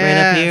 Yeah. Like, right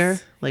up here.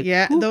 Like,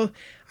 yeah, though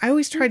I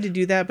always tried to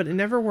do that, but it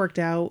never worked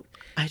out.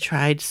 I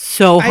tried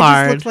so hard.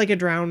 I just looked like a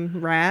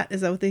drowned rat. Is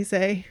that what they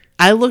say?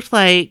 I looked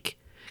like...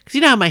 Because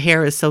you know how my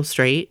hair is so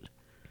straight?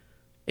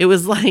 It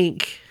was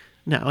like...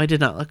 No, I did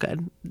not look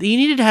good. You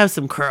needed to have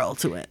some curl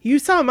to it. You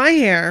saw my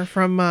hair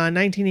from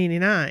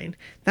 1989.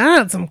 That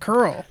had some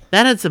curl.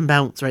 That had some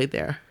bounce right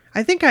there.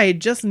 I think I had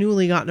just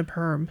newly gotten a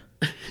perm.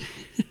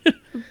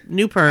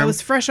 New perm. I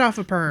was fresh off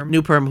a perm.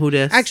 New perm, who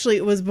dis? Actually,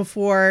 it was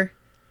before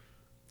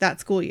that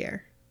school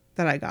year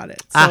that I got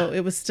it. So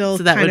it was still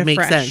so that kind would of make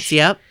fresh. Sense.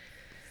 Yep.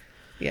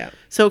 Yeah.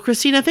 So,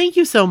 Christina, thank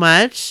you so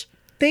much.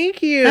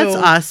 Thank you. That's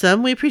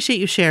awesome. We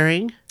appreciate you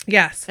sharing.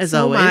 Yes. As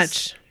so always.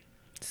 Much.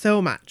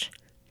 So much.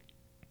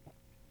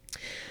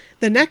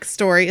 The next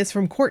story is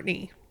from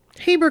Courtney.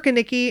 Hey, Brooke and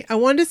Nikki. I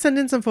wanted to send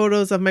in some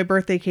photos of my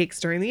birthday cakes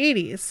during the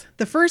 80s.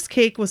 The first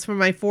cake was for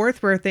my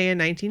 4th birthday in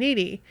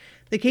 1980.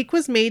 The cake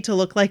was made to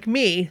look like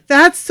me.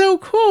 That's so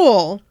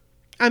cool.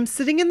 I'm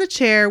sitting in the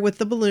chair with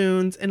the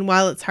balloons, and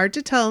while it's hard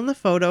to tell in the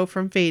photo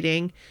from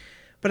fading,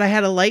 but I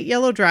had a light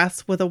yellow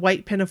dress with a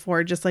white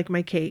pinafore just like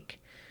my cake.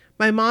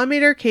 My mom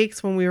made our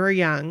cakes when we were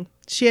young.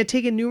 She had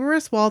taken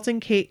numerous Walton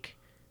cake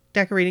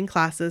decorating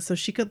classes so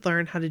she could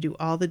learn how to do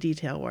all the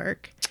detail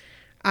work.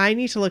 I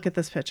need to look at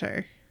this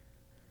picture.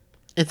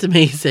 It's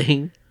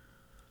amazing.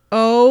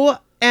 OMG.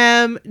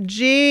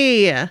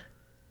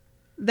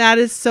 That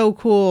is so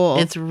cool.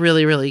 It's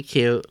really, really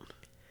cute.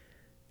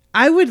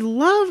 I would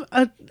love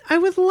a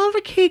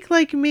cake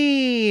like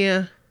me.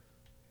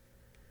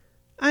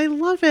 I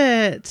love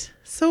it.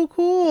 So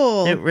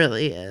cool. It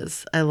really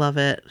is. I love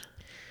it.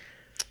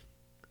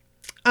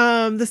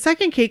 The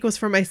second cake was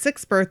for my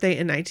 6th birthday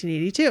in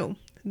 1982.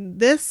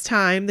 This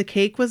time, the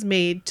cake was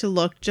made to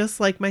look just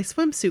like my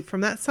swimsuit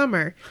from that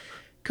summer,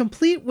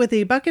 complete with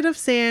a bucket of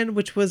sand,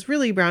 which was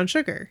really brown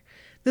sugar.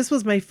 This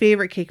was my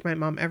favorite cake my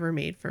mom ever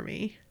made for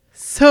me.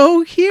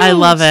 So cute. I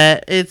love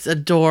it. It's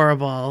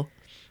adorable.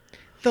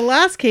 The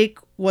last cake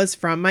was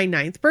from my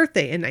 9th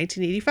birthday in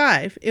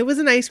 1985. It was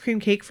an ice cream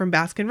cake from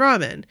Baskin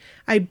Robbins.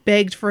 I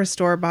begged for a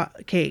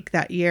store-bought cake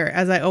that year,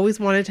 as I always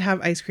wanted to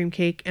have ice cream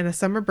cake, and a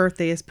summer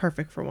birthday is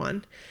perfect for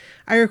one.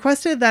 I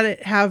requested that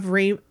it have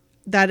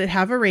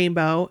a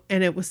rainbow,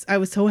 and I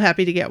was so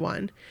happy to get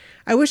one.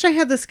 I wish I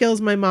had the skills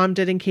my mom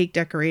did in cake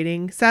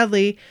decorating.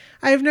 Sadly,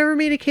 I have never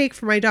made a cake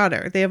for my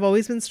daughter. They have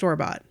always been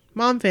store-bought.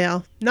 Mom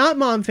fail. Not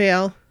mom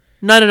fail.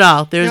 Not at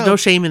all. There's no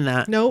shame in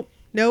that. Nope.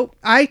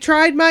 I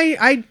tried my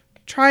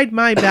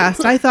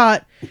best. I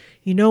thought,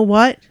 you know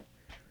what?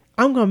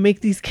 I'm going to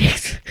make these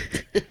cakes.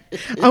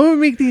 I'm going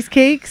to make these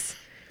cakes.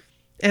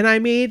 And I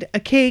made a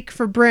cake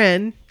for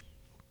Bryn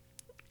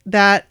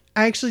that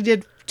I actually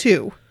did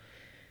 2.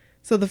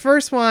 So the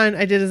first one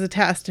I did as a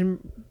test,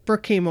 and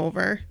Brooke came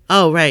over.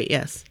 Oh, right.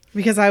 Yes.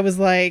 Because I was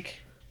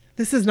like,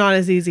 this is not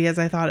as easy as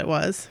I thought it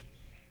was.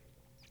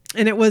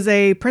 And it was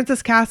a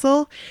Princess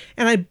Castle.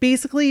 And I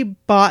basically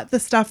bought the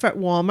stuff at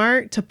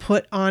Walmart to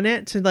put on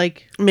it to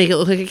like... make it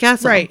look like a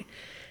castle. Right.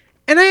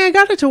 And I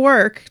got it to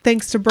work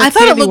thanks to Brooke's I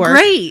thought it looked handiwork.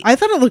 great. I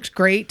thought it looked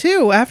great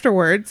too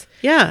afterwards.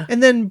 Yeah.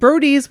 And then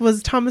Brody's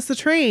was Thomas the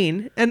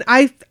Train. And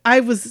I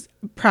was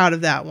proud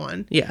of that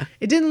one. Yeah.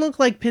 It didn't look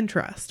like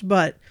Pinterest,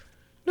 but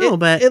No,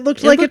 but it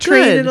looked like a looked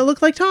train good. and it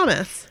looked like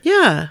Thomas.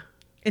 Yeah.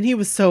 And he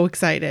was so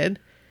excited.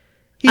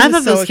 I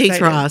thought those cakes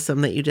were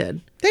awesome that you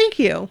did. Thank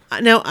you.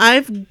 Now,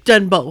 I've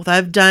done both.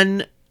 I've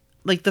done,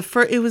 like, the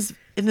first, it was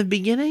in the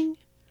beginning.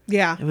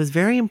 Yeah. It was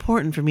very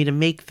important for me to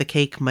make the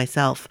cake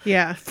myself.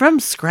 Yeah. From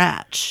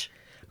scratch.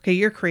 Okay,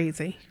 you're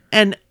crazy.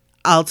 And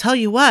I'll tell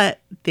you what,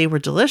 they were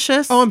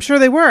delicious. Oh, I'm sure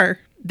they were.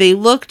 They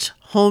looked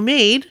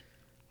homemade.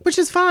 Which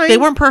is fine. They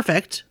weren't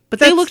perfect, but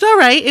they looked all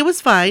right. It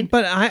was fine.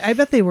 But I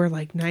bet they were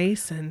like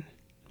nice and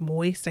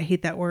moist. I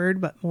hate that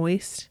word, but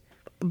moist.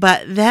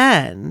 But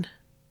then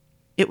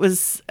it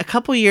was a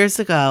couple years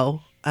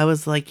ago. I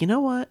was like, you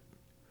know what?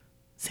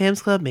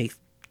 Sam's Club makes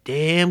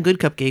damn good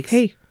cupcakes.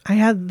 Hey, I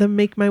had them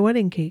make my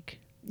wedding cake.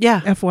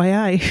 Yeah.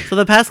 FYI. So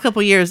the past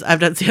couple years,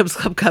 I've done Sam's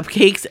Club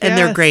cupcakes, and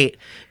they're Yes. great.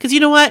 Because you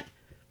know what?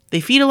 They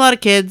feed a lot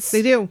of kids.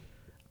 They do.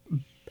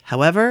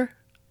 However,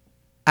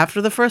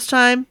 after the first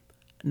time,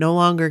 no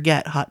longer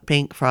get hot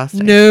pink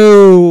frosting.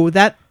 No,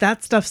 that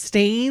stuff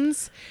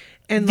stains.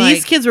 And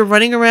These kids were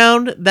running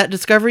around that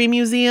Discovery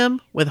Museum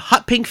with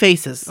hot pink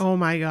faces oh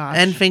my gosh.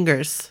 and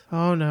fingers.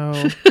 oh no.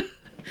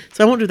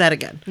 So I won't do that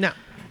again. No.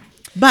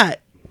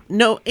 But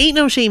no, ain't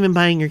no shame in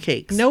buying your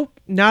cakes. Nope,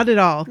 not at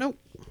all. Nope.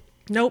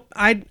 Nope.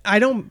 I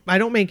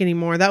don't make any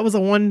more. That was a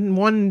one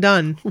and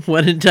done.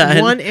 One and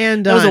done. One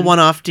and That was a done.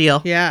 one-off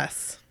deal.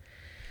 Yes.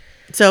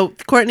 So,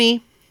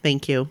 Courtney,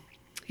 thank you.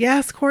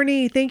 Yes,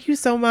 Courtney, thank you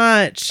so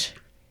much.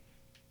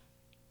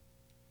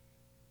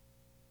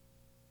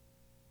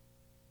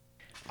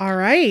 All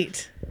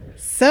right.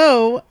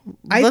 So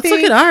Let's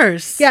look at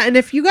ours. Yeah, and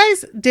if you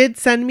guys did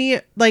send me,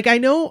 like, I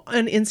know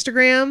on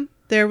Instagram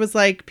there was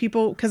like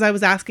people, because I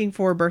was asking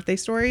for birthday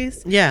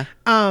stories. Yeah.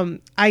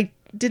 I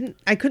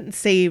couldn't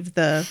save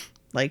the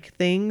like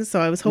things, so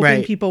I was hoping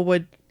Right. people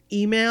would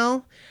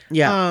email.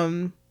 Yeah.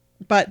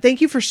 But thank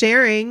you for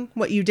sharing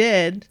what you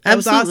did. That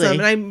Absolutely. was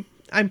awesome, and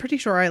I'm pretty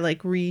sure I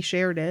like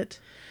reshared it.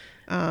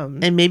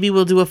 And maybe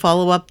we'll do a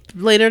follow-up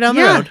later down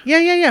the road.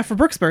 Yeah, for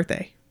Brooke's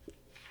birthday.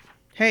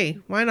 Hey,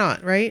 why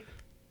not, right?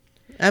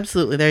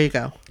 Absolutely. There you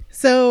go.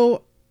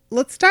 So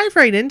let's dive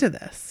right into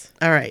this.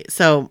 All right.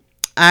 So,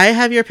 I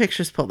have your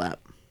pictures pulled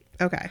up.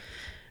 Okay.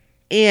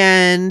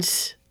 And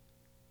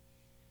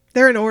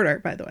They're in order,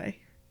 by the way.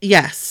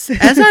 yes,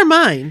 as are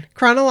mine.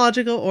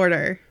 Chronological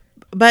order.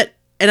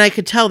 And I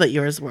could tell that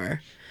yours were.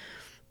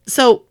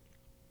 So,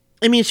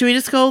 I mean, should we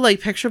just go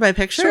like picture by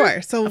picture?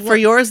 Sure. So for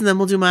yours, and then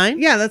we'll do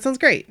mine? Yeah, that sounds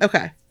great.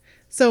 Okay.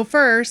 So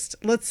first,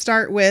 let's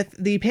start with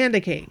the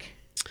panda cake.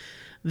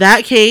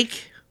 That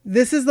cake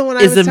This is the one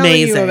I is was telling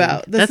you amazing.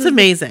 about. That's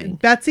amazing.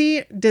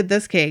 Betsy did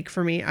this cake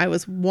for me. I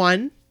was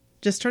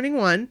just turning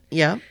 1.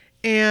 Yeah.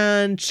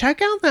 And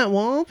check out that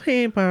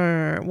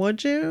wallpaper,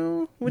 would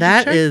you? Would That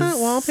you check is that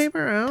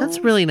wallpaper out? That's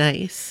really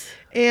nice.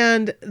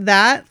 And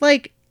that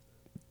like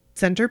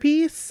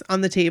centerpiece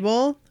on the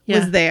table Yeah.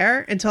 was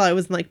there until I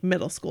was in like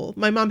middle school.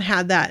 My mom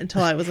had that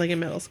until I was like in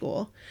middle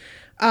school.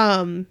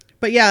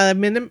 But yeah,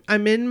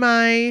 I'm in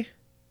my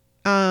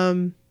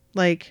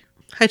like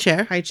High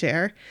chair. high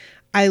chair.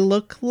 I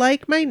look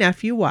like my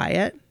nephew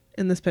Wyatt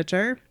in this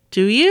picture.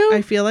 Do you?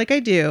 I feel like I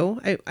do.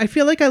 I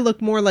feel like I look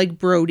more like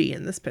Brody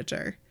in this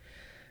picture.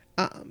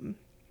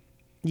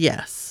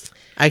 Yes.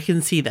 I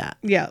can see that.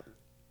 Yeah.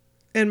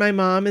 And my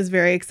mom is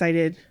very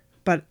excited,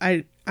 but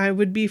I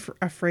would be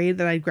afraid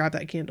that I'd grab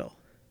that candle.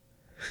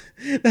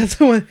 That's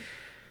the one.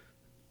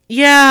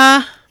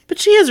 Yeah. But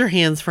she has her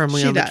hands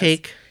firmly She on the does.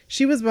 cake.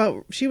 She was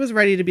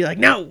ready to be like,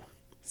 no.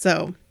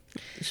 So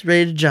She's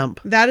ready to jump.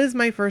 that is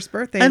my first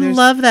birthday. I and there's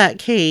love that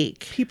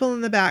cake. people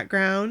in the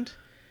background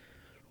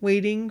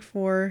waiting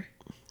for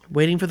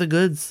Waiting for the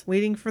goods.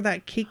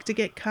 that cake to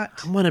get cut.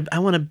 I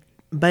want to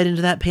bite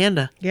into that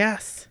panda.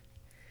 Yes.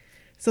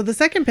 So the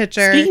second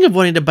picture. Speaking of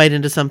wanting to bite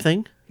into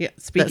something, Yeah.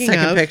 that Speaking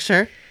second of,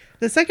 picture.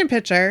 the second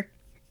picture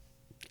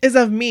is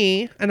of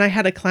me, and I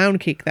had a clown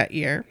cake that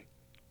year.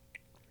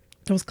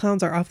 Those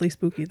clowns are awfully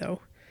spooky, though.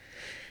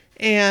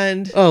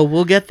 And Oh,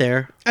 we'll get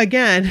there.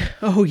 again,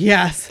 oh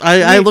yes,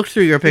 I looked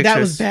through your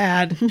pictures.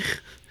 that was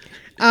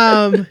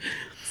bad.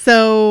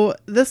 So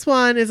this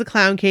one is a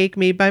clown cake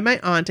made by my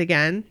aunt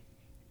again.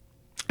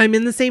 I'm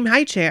in the same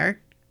high chair,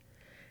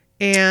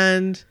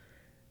 and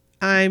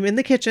I'm in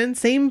the kitchen,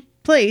 same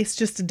place,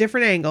 just a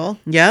different angle.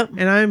 Yep.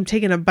 And I'm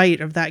taking a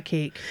bite of that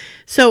cake.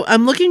 So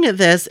I'm looking at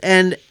this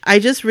and I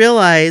just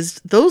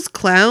realized those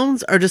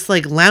clowns are just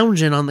like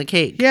lounging on the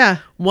cake. Yeah,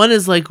 One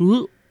is like,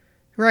 "Ooh."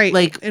 right.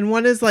 Like, and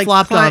one is like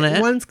flopped on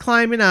it. One's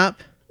climbing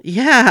up.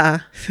 Yeah.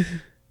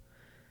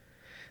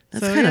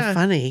 That's So, kind of yeah.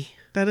 funny.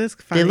 That is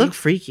funny. They look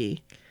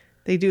freaky.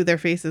 They do. Their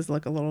faces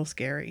look a little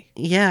scary.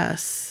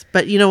 Yes.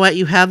 But you know what?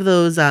 You have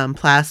those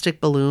plastic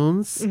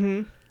balloons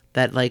Mm-hmm.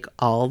 that like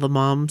all the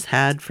moms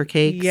had for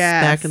cakes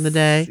Yes. back in the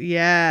day.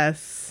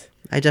 Yes.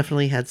 I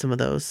definitely had some of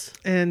those.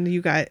 And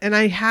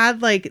I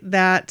had like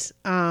that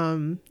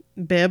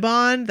bib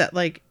on that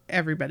like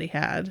everybody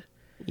had.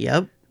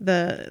 Yep.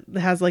 It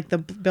has like the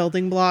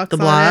building blocks. The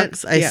on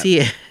blocks. it. I Yeah.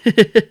 see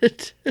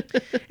it.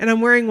 And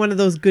I'm wearing one of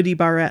those goodie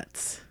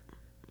barrettes.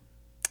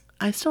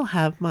 I still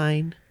have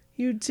mine.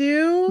 You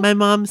do? My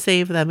mom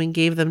saved them and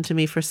gave them to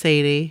me for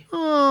Sadie.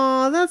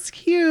 Oh, that's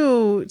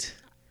cute.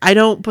 I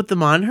don't put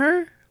them on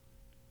her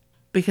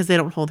because they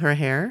don't hold her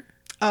hair,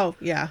 Oh,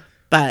 yeah.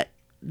 but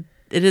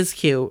it is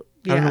cute.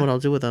 I don't Yeah. know what I'll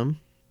do with them.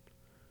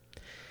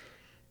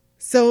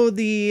 So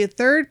the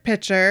third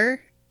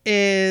picture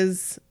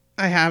is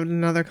I have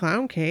another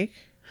clown cake.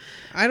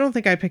 I don't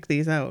think I picked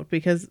these out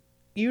because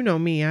you know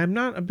me, I'm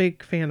not a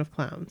big fan of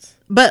clowns.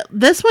 But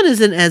this one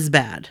isn't as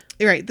bad.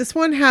 You're right. This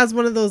one has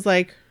one of those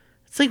like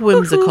It's like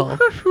whimsical.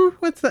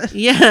 What's that?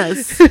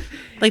 Yes.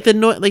 Like the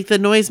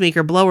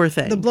noisemaker blower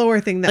thing. The blower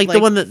thing that Like the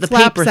one that the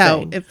flaps paper out.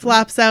 thing. It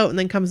flaps out and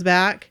then comes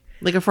back.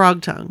 Like a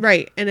frog tongue.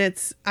 Right. And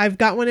I've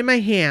got one in my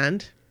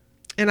hand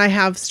and I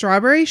have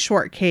strawberry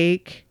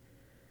shortcake.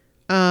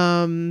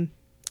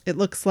 It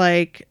looks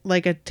like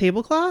a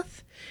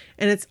tablecloth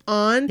and it's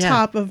on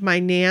top of my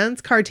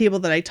Nan's card table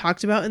that I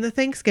talked about in the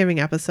Thanksgiving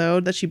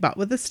episode that she bought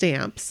with the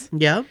stamps.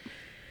 Yep.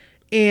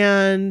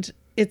 And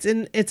it's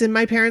in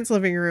my parents'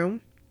 living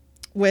room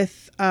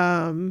with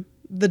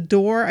the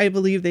door I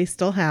believe they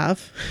still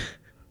have.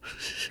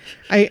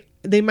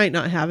 They might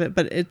not have it,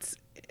 but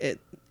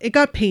it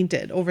got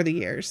painted over the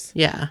years.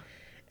 Yeah.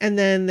 And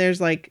then there's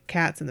like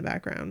cats in the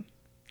background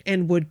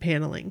and wood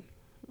paneling.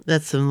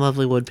 That's some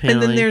lovely wood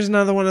paneling. And then there's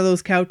another one of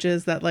those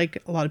couches that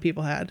like a lot of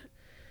people had.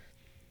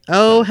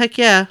 Oh, heck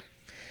yeah.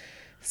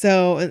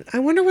 So I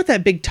wonder what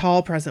that big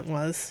tall present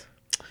was.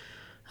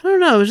 I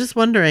don't know. I was just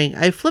wondering.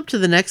 I flipped to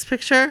the next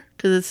picture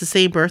because it's the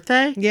same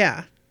birthday.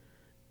 Yeah.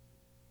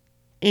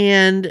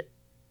 And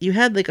you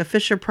had like a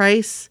Fisher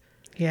Price.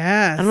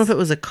 Yes. I don't know if it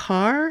was a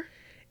car.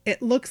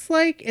 It looks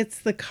like it's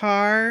the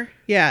car.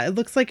 Yeah, it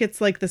looks like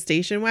it's like the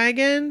station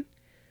wagon.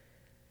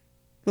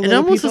 The It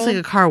little almost people. looks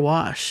like a car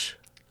wash.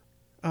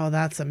 Oh,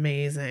 that's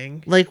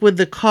amazing. Like with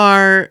the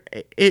car,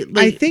 it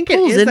like I think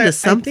pulls it is into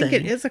something. I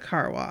think it is a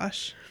car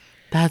wash.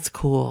 That's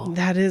cool.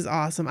 That is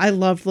awesome. I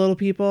loved Little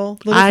People.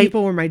 Little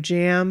People were my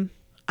jam.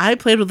 I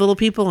played with little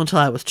people until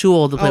I was too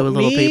old to play with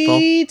little people.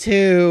 Me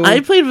too. I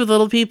played with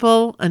little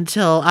people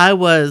until I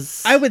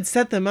was. I would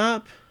set them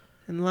up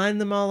and line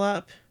them all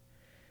up,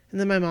 and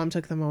then my mom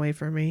took them away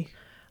from me.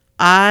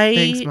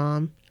 Thanks,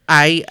 Mom.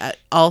 I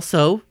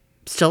also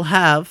still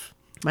have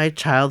my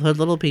childhood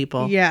little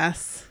people.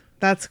 Yes,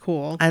 that's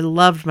cool. I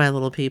loved my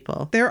little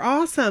people. They're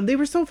awesome. They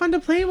were so fun to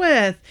play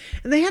with,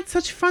 and they had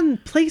such fun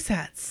play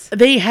sets.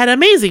 They had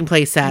amazing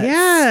play sets.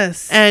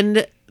 Yes,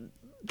 and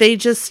they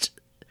just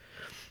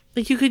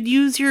like you could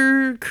use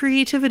your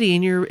creativity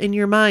in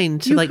your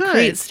mind to You like could.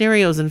 create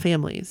scenarios and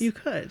families. you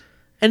could.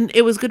 And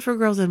it was good for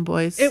girls and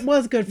boys. It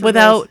was good for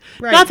without girls.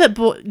 Right. not that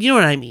you know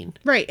what I mean.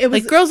 Right. It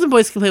was Like girls and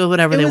boys can play with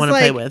whatever it they was want to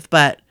play like- with,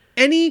 but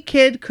any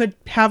kid could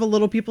have a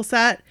Little People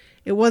set.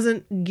 It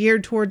wasn't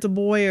geared towards a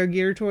boy or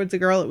geared towards a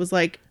girl. It was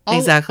like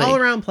Exactly. all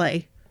around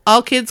play.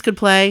 all kids could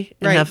play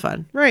and Right. have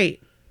fun. Right.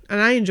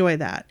 And I enjoy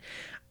that.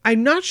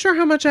 I'm not sure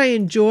how much I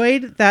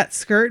enjoyed that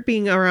skirt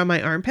being around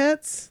my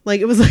armpits. Like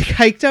it was like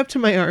hiked up to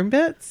my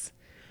armpits.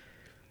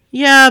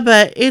 Yeah,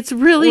 but it's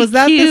really Was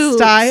that cute. the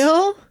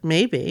style?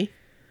 Maybe.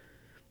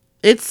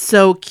 It's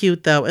so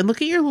cute though. And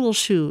look at your little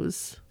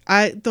shoes.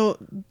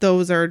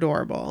 Those are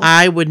adorable.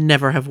 I would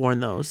never have worn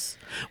those.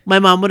 My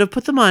mom would have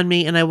put them on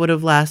me and I would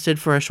have lasted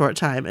for a short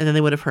time and then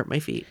they would have hurt my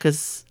feet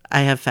because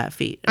I have fat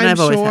feet. And I'm I've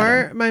always had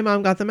sure them. my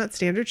mom got them at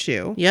Standard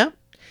Shoe. Yep.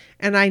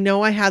 And I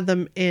know I had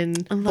them in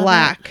love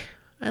black.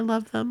 I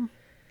love them.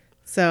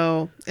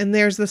 So, and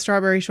there's the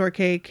strawberry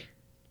shortcake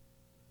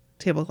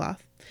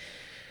tablecloth.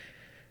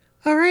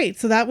 All right,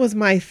 so that was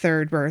my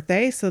third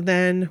birthday. So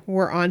then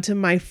we're on to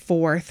my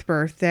fourth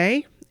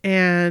birthday.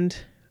 And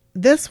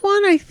this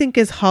one I think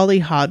is Holly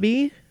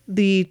Hobby,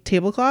 the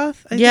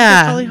tablecloth. I think it's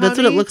Yeah, Holly that's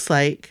what it Hobby. looks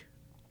like.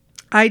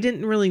 I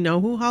didn't really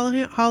know who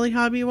Holly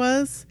Hobby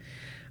was.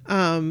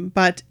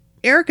 But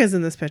Erica's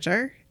in this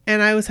picture.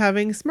 And I was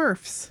having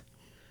Smurfs.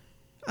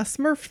 A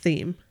Smurf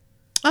theme.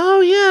 Oh,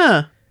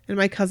 yeah. And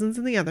my cousin's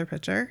in the other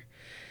picture.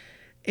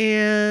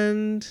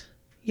 And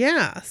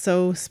yeah,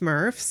 so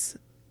Smurfs.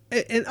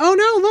 And oh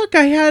no, look,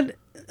 I had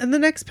in the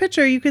next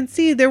picture, you can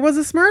see there was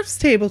a Smurfs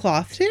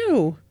tablecloth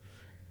too.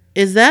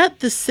 Is that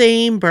the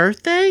same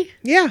birthday?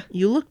 Yeah,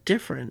 You look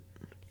different.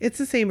 it's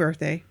the same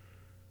birthday.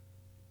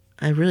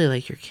 I really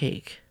like your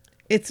cake.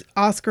 It's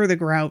Oscar the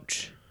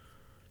Grouch.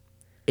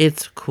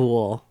 It's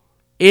cool.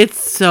 It's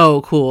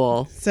so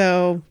cool.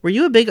 So, Were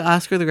you a big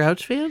Oscar the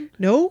Grouch fan?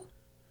 no,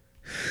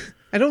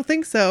 I don't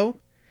think so.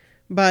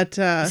 But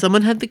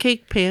Someone had the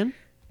cake pan.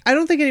 I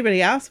don't think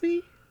anybody asked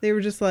me. They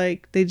were just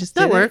like, they just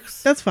That did it.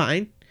 works. That's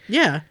fine.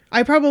 Yeah.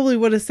 I probably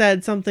would have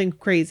said something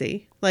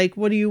crazy. Like,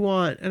 what do you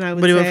want? And I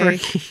would What do you say, want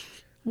for a cake?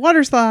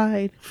 water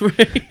slide.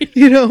 Right.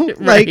 You know?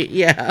 Right. Like,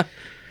 Yeah.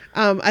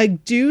 I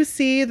do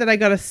see that I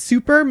got a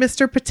super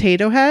Mr.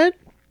 Potato Head.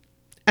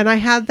 And I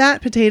had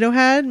that potato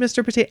head,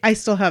 Mr. Potato. I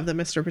still have the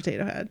Mr.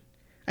 Potato Head.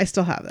 I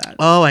still have that.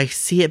 Oh, I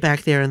see it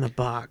back there in the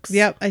box.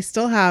 Yep, I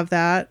still have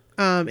that.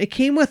 It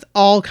came with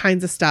all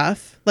kinds of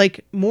stuff,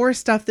 like more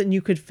stuff than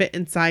you could fit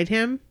inside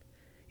him.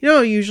 You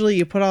know, usually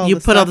you put all You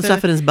the put all the stuff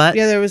stuff in his butt?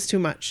 Yeah, there was too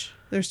much.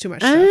 There's too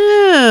much stuff.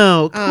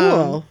 Oh,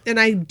 cool. And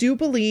I do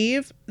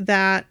believe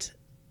that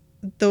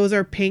those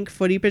are pink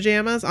footy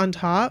pajamas on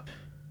top.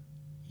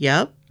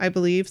 Yep. I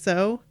believe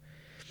so.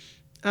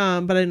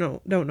 But I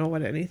don't know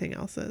what anything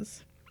else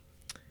is.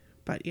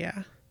 But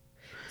yeah.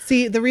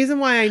 See, the reason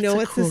why I know That's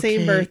a it's cool the same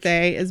cake.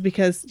 birthday is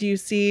because do you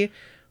see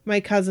my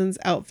cousin's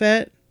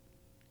outfit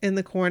in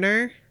the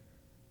corner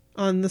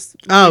on this?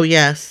 Oh,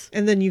 yes.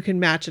 And then you can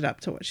match it up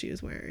to what she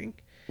was wearing.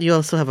 You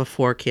also have a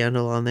 4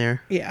 candle on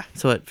there, Yeah.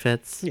 so it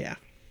fits. Yeah.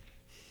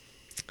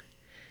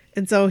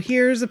 And so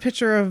here's a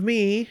picture of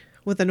me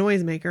with a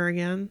noisemaker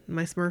again,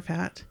 my Smurf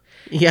hat.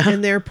 Yeah.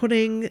 And they're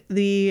putting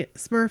the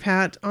Smurf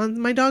hat on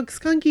my dog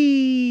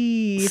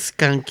Skunky.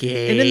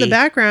 Skunky. And in the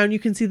background, you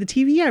can see the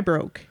TV I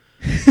broke.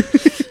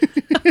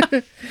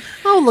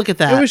 Oh, look at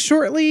that. It was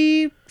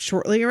shortly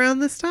around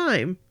this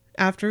time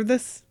after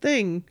this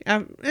thing.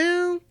 Yeah,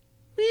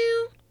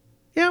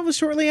 it was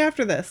shortly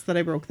after this that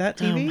I broke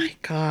that Oh TV. my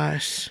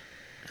gosh.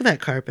 Look at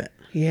that carpet.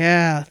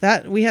 Yeah,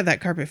 we had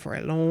that carpet for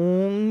a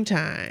long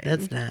time.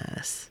 That's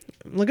nice.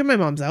 Look at my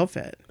mom's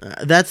outfit.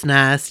 That's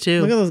nice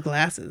too. Look at those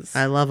glasses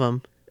I love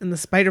them. and the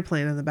spider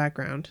plane in the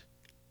background.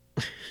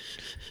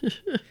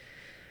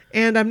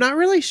 And I'm not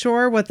really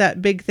sure what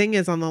that big thing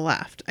is on the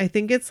left. I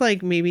think it's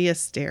like maybe a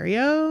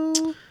stereo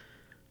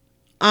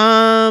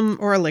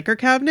or a liquor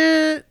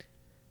cabinet.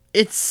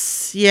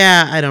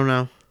 I don't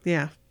know.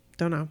 Yeah,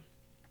 don't know.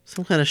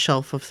 Some kind of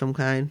shelf of some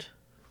kind.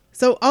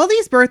 So all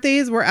these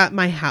birthdays were at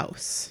my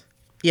house.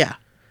 Yeah.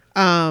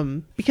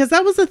 Because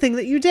that was the thing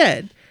that you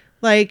did.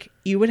 Like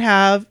you would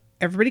have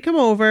everybody come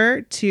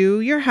over to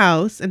your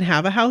house and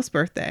have a house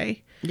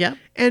birthday. Yep.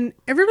 And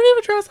everybody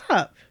would dress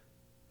up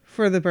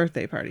for the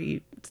birthday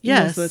party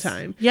Yes. most of the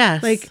time.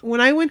 Yes. Like when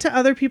I went to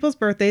other people's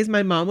birthdays,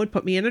 my mom would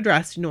put me in a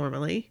dress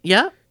normally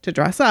Yep. to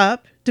dress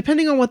up,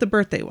 depending on what the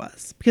birthday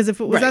was. Because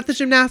if it was Right. at the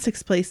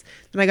gymnastics place,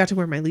 then I got to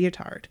wear my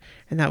leotard.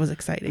 And that was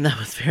exciting. That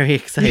was very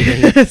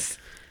exciting. Yes.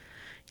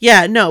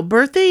 Yeah, no,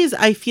 birthdays,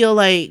 I feel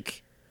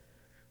like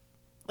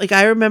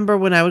I remember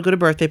when I would go to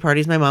birthday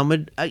parties, my mom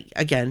would,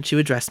 again, she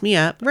would dress me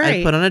up. Right.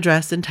 I'd put on a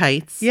dress and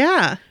tights.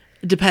 Yeah.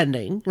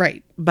 Depending.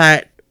 Right.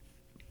 But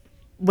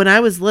when I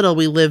was little,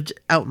 we lived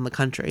out in the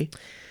country.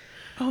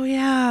 Oh,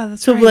 yeah.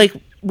 That's So, right. like,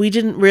 we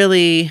didn't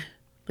really,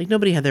 like,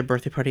 nobody had their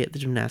birthday party at the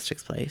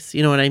gymnastics place.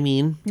 You know what I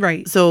mean?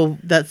 Right. So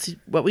that's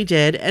what we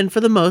did. And for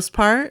the most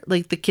part,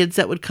 like, the kids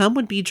that would come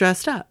would be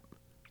dressed up.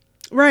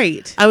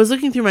 Right. I was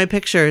looking through my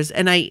pictures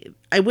and I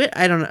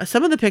don't know.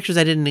 Some of the pictures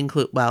I didn't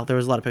include. Well, there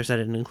was a lot of pictures I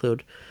didn't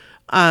include.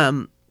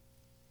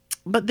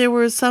 But there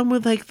were some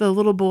with like the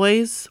little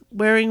boys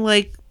wearing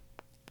like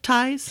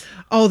ties,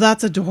 Oh,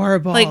 that's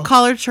adorable. like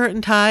collared shirt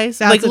and ties,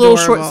 That's like little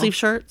short adorable. sleeve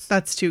shirts.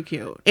 That's too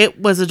cute. It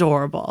was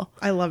adorable.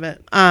 I love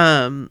it.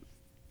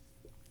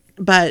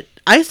 But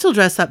I still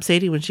dress up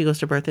Sadie when she goes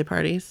to birthday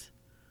parties.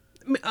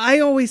 I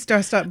always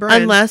dressed up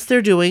Bryn. Unless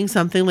they're doing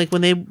something like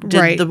when they did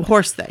Right. the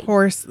horse thing.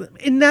 Horse.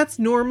 And that's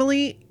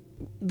normally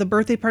the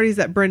birthday parties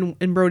that Bryn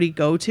and Brody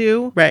go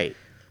to. Right.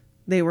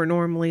 They were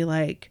normally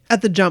like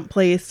at the jump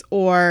place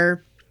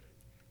or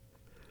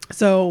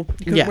so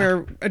you could Yeah.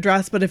 wear a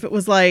dress. But if it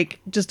was like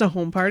just a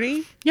home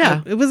party,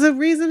 Yeah. it was a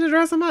reason to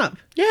dress them up.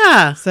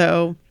 Yeah.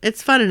 So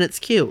It's fun and it's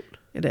cute.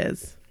 it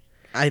is.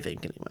 I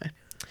think anyway.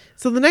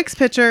 So the next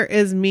picture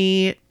is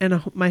me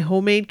and my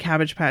homemade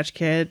Cabbage Patch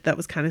Kid. That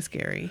was kind of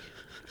scary.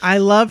 I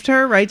loved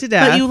her right to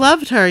death. But you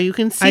loved her. You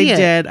can see I it.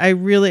 did.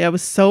 I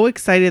was so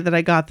excited that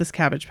I got this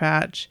Cabbage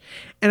Patch.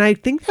 And I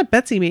think that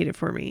Betsy made it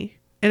for me.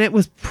 And it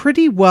was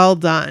pretty well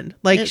done.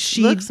 Like It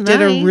she looks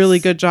did a nice. really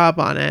good job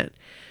on it.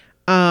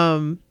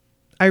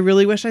 I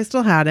really wish I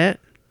still had it.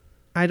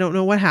 I don't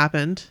know what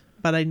happened,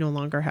 but I no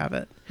longer have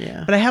it.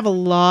 Yeah. But I have a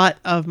lot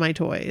of my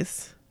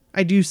toys.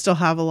 I do still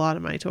have a lot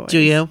of my toys. Do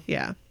you?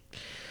 Yeah.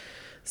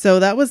 So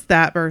that was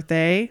that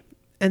birthday.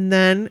 And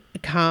then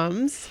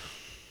comes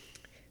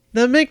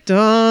the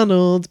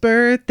McDonald's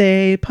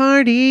birthday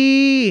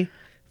party.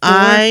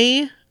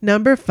 I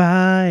Number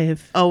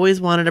 5. always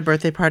wanted a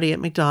birthday party at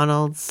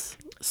McDonald's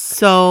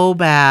so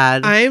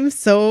bad. I was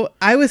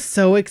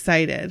so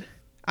excited.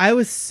 I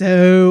was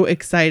so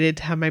excited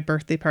to have my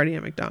birthday party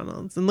at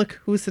McDonald's. And look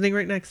who's sitting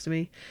right next to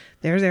me.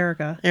 There's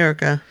Erica.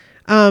 Erica.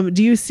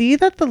 Do you see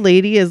that the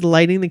lady is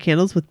lighting the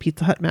candles with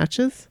Pizza Hut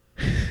matches?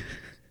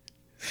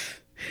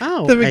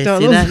 Oh, The I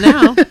see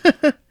McDonald's.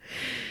 that now.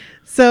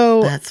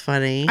 So That's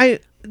funny.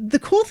 the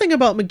cool thing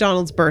about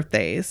McDonald's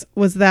birthdays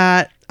was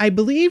that I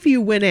believe you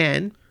went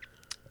in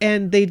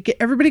and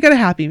everybody got a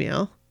Happy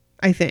Meal,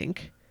 I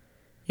think.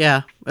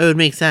 Yeah, it would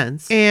make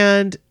sense.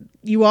 And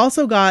you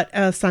also got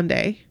a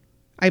sundae,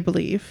 I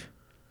believe.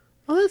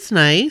 Oh, that's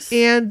nice.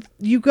 And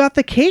you got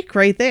the cake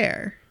right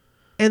there.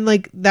 And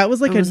like that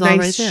was like It a was all nice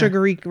right there.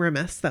 sugary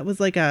grimace. That was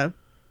like a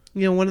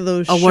one of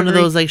those one of sugary-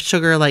 those like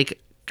sugar like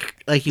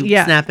you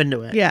Yeah. snap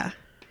into it. Yeah.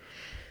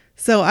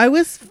 So it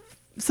was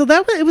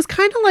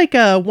kind of like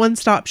a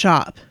one-stop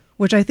shop,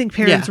 which I think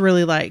parents Yeah.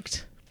 really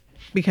liked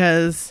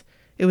because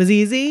it was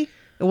easy.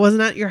 It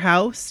wasn't at your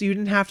house. You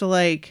didn't have to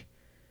like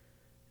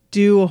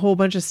do a whole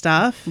bunch of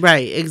stuff.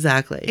 Right,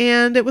 exactly.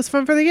 And it was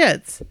fun for the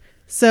kids.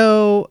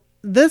 So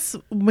this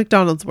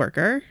McDonald's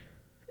worker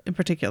in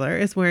particular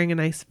is wearing a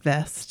nice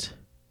vest,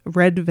 a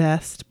red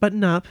vest,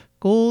 button up,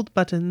 gold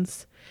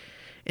buttons.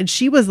 And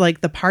she was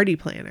like the party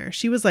planner.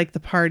 She was like the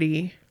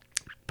party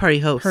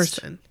host.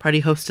 person. Party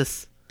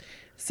hostess.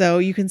 So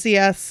you can see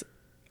us.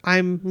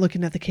 I'm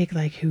looking at the cake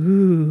like,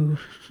 ooh.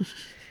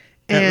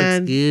 That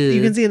and looks good.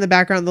 you can see in the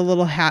background the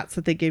little hats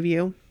that they give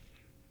you.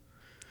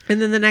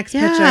 And then the next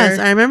Yes,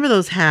 picture. I remember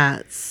those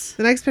hats.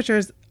 The next picture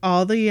is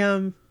all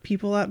the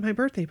people at my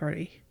birthday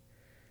party.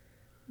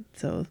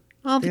 So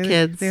All the there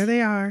kids. There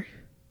they are.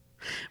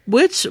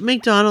 Which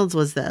McDonald's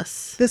was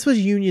this? This was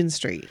Union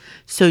Street.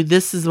 So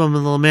this is the one with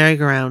the little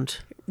merry-go-round.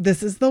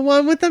 This is the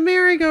one with the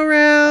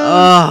merry-go-round.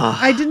 Oh,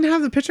 I didn't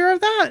have the picture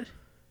of that.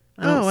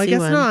 I guess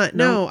one. not.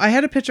 No, I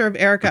had a picture of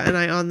Erica and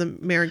I on the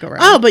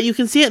merry-go-round. Oh, but you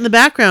can see it in the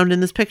background in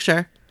this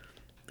picture.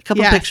 A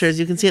couple Yes. pictures.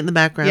 You can see it in the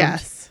background.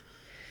 Yes.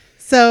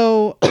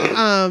 So,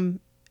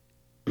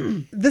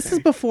 this is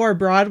before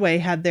Broadway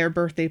had their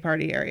birthday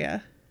party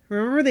area.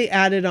 Remember they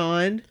added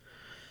on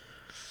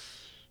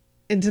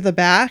into the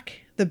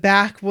back? The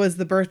back was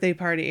the birthday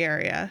party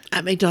area.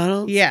 At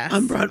McDonald's? Yes.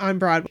 On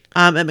Broadway.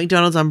 At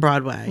McDonald's on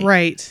Broadway.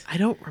 Right. I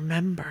don't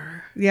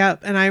remember.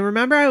 Yep. And I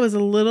remember I was a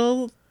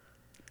little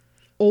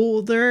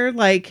older,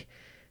 like,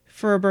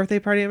 for a birthday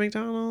party at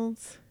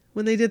McDonald's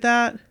when they did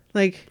that.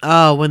 Like,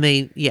 Oh, when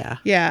they, yeah.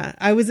 yeah,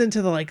 I was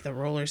into the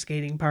roller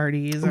skating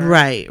parties.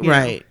 Right.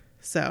 know.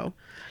 So,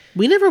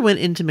 We never went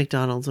into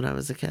McDonald's when I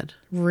was a kid.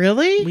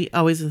 really? We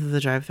always went through the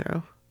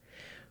drive-thru.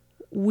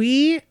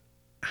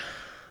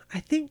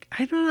 I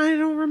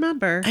don't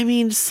remember. I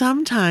mean,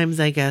 sometimes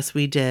I guess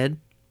we did.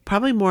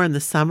 Probably more in the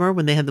summer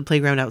when they had the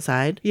playground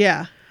outside.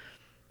 Yeah.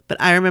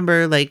 But I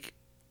remember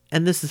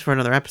and this is for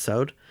another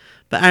episode,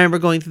 but I remember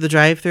going through the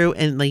drive-thru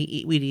and we'd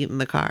eat in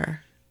the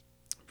car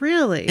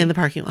Really? in the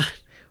parking lot.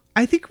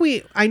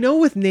 I know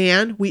with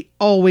Nan, we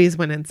always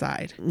went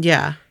inside.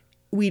 Yeah.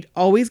 We'd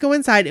always go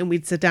inside and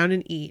we'd sit down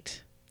and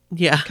eat.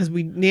 Yeah. Because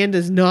Nan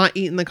does not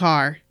eat in the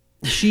car.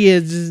 She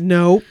is just,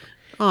 nope.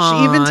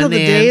 Aw, Even till the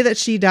Nan. day that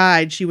she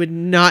died, she would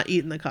not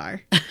eat in the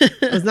car.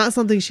 It was not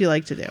something she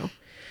liked to do.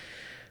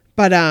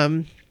 But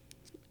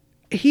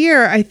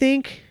here, I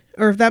think,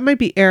 or that might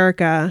be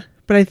Erica,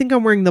 but I think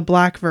I'm wearing the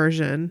black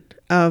version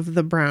of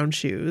the brown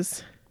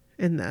shoes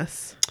in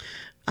this.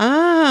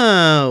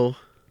 Oh.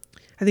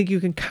 I think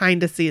you can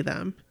kind of see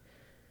them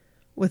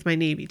with my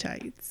navy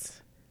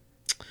tights.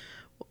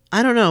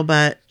 I don't know,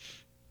 but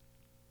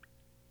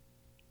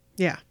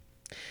Yeah.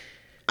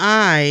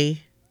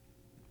 I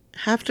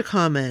have to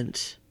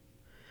comment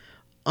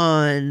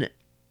on,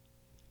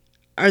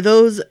 are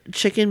those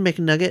chicken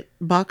McNugget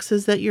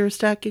boxes that you're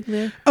stacking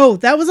there? Oh,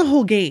 that was a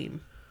whole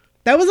game.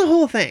 That was a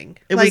whole thing.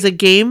 It was a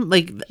game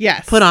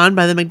yes. put on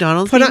by the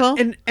McDonald's people?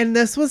 And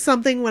this was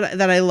something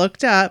that I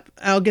looked up.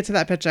 I'll get to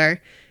that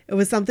picture. It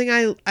was something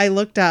I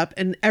looked up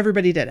and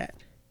everybody did it.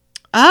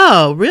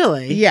 Oh,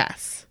 really?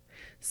 Yes.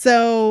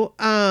 So,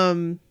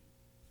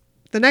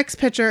 the next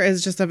picture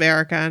is just of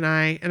Erica and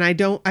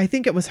I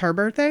think it was her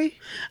birthday.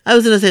 I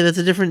was going to say that's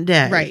a different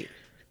day. Right.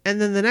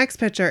 And then the next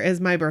picture is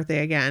my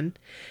birthday again.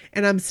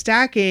 And I'm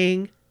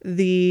stacking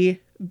the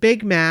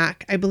Big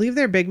Mac. I believe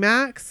they're Big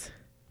Macs.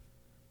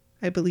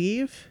 I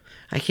believe.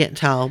 I can't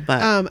tell,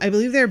 but I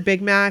believe they're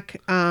Big Mac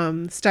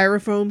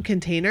styrofoam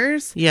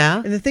containers. yeah.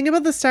 And the thing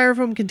about the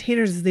styrofoam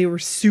containers is they were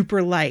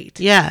super light.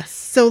 Yes.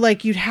 So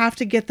you'd have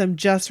to get them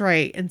just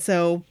right. And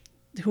so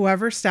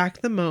whoever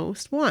stacked the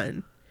most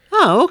won.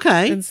 Oh,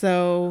 okay. And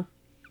so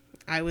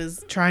I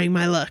was trying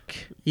my luck.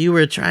 You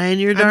were trying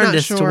your I'm not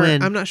darndest sure. to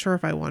win. I'm not sure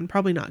if I won.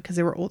 Probably not because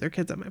there were older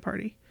kids at my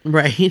party.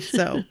 Right.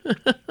 So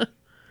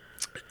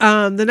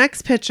the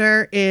next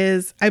picture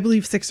is, I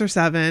believe, 6 or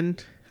 7.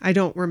 I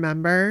don't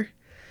remember.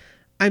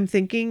 I'm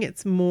thinking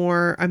it's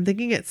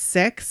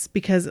 6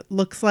 because it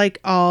looks like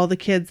all the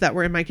kids that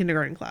were in my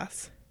kindergarten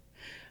class.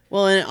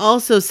 Well, and it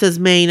also says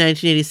May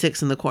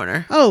 1986 in the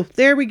corner. Oh,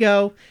 there we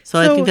go. So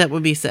I think that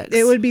would be 6.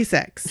 It would be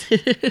 6.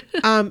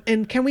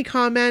 And can we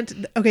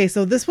comment? Okay,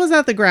 so this was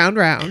at the Ground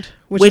Round,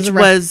 which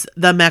was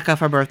the Mecca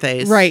for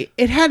birthdays. right.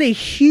 It had a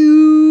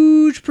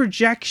huge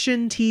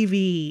projection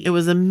TV. It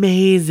was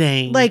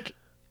amazing.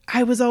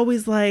 I was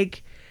always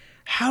like,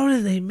 how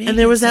do they make it? And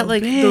there was so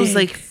that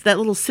big? that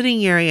little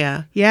sitting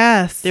area.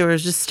 Yes. There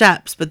was just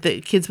steps, but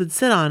the kids would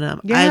sit on them.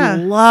 Yeah. I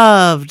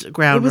loved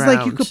Ground It was Round.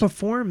 like you could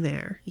perform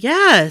there.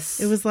 Yes.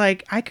 It was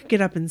like I could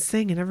get up and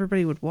sing and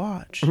everybody would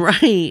watch.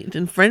 right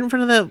in front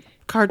of the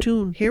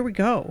cartoon. Here we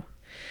go.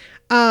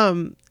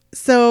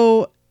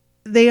 So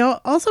they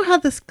also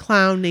had this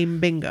clown named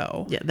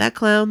Bingo. Yeah, that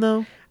clown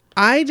though.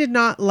 I did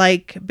not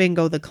like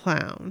Bingo the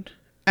clown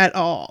at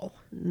all.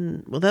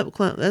 Well, that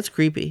clown, that's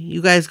creepy.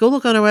 You guys go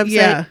look on our website.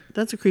 Yeah.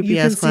 That's a creepy You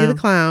can ass clown. see the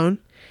clown.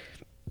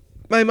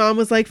 My mom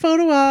was like,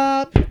 photo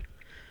op.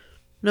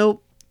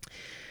 Nope.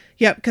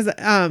 Yep, because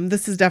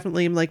this is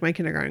definitely like my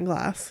kindergarten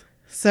class.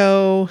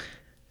 So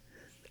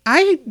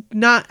I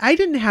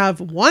didn't have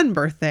one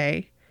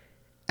birthday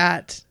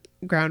at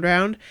Ground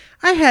Round.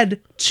 I had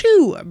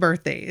 2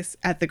 birthdays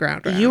at the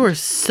Ground Round. You were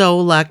so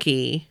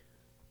lucky.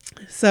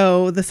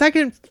 So the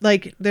second,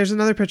 like, there's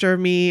another picture of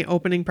me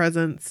opening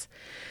presents.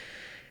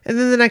 And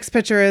then the next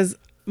picture is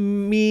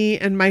me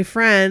and my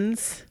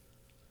friends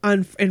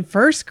in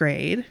first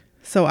grade.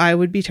 So I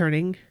would be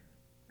turning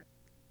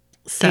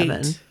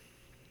 7. 8.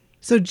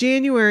 So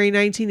January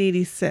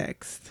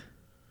 1986.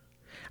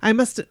 I'm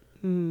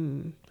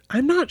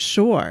not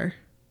sure.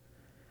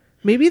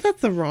 Maybe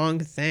that's the wrong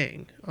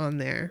thing on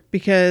there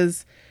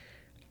because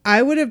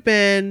I would have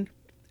been,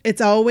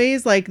 it's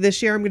always like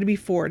this year I'm going to be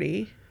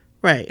 40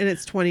 Right. and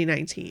it's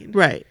 2019.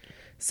 Right.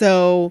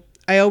 So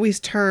I always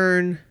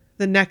turn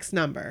the next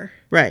number.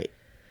 Right.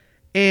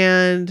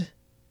 And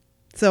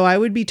so I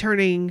would be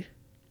turning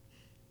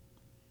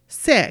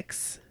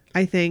 6,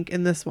 I think,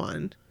 in this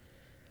one.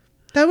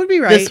 That would be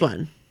right. This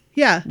one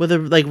Yeah. with a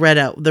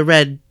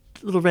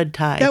little red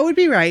tie. That would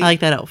be right. I like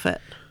that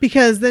outfit.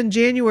 Because then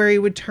January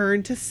would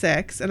turn to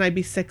 6 and I'd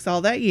be 6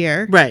 all that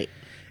year. Right.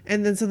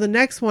 And then so the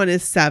next one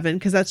is 7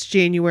 because that's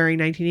January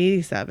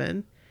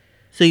 1987.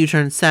 So you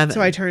turned 7.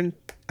 So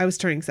I was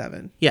turning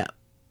 7. Yeah.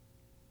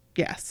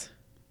 Yes.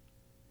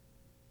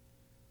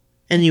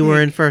 And you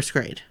were in first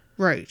grade.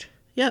 Right.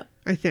 Yep.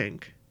 I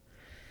think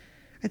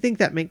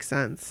that makes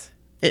sense.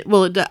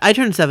 I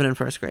turned 7 in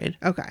first grade.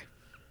 Okay.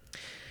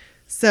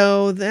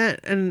 So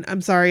and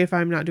I'm sorry if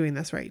I'm not doing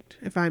this right,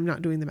 if I'm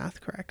not doing the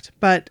math correct,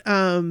 but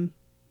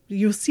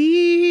you'll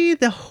see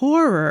the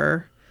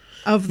horror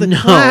of the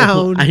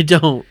clown I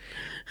don't.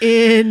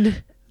 in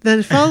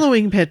the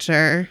following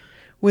picture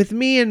with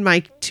me and my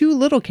 2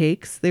 little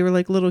cakes. They were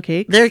like little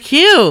cakes. They're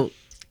cute.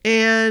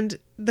 And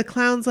the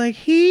clown's like,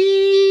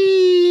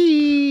 he.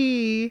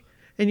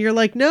 And you're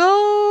like,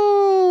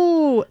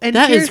 no. And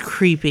That is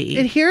creepy.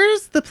 And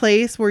here's the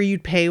place where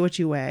you'd pay what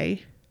you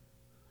weigh.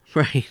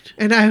 Right.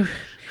 And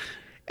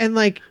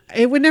like,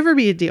 it would never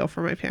be a deal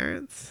for my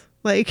parents.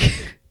 Like,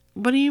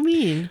 What do you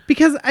mean?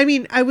 because I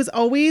mean, I was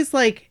always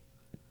like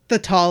the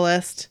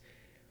tallest,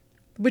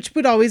 which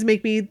would always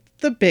make me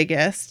the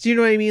biggest. Do you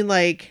know what I mean?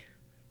 Like,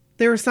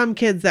 there were some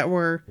kids that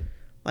were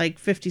like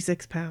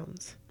 56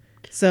 pounds.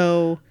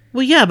 So,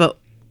 Well, yeah, but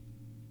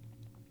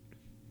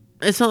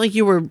it's not like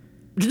you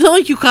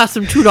cost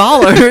them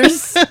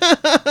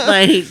 $2.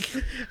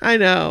 Like, I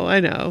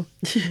know.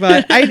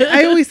 But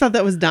I always thought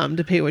that was dumb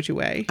to pay what you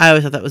weigh. I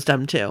always thought that was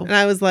dumb too. And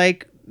I was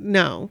like,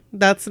 no,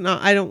 that's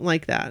not, I don't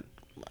like that.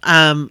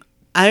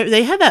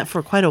 They had that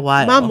for quite a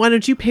while. Mom, why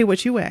don't you pay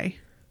what you weigh?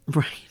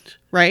 Right.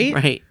 Right?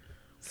 Right.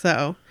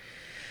 So,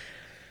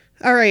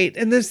 all right.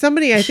 And there's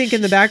somebody, I think,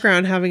 in the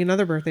background having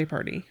another birthday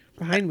party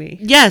behind me.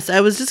 Yes, I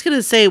was just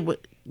gonna say,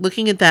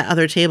 looking at that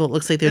other table, it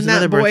looks like there's And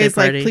another that boy birthday is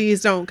party. like,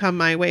 please don't come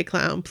my way,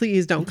 clown.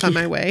 Please don't come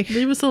my way.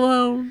 Leave us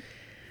alone.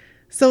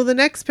 So the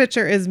next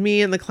picture is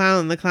me and the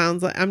clown. The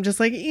clown's like, I'm just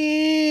like, What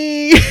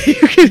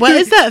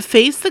is that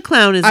face the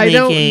clown is making? I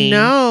don't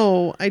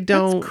know. I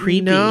don't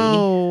creepy.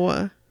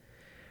 know.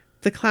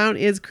 The clown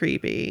is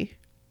creepy.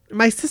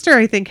 My sister,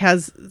 I think,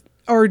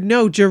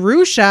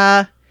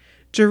 Jerusha.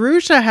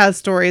 Jerusha has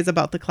stories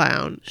about the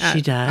clown.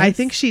 She does? I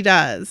think she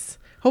does.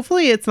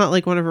 Hopefully it's not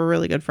like one of her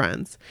really good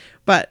friends.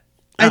 But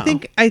I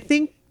think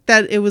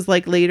that it was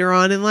like later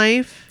on in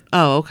life.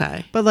 Oh,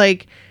 okay. But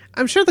like,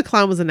 I'm sure the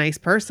clown was a nice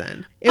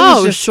person.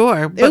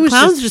 Sure. But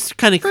clowns just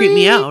kind of creep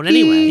me out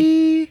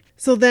anyway.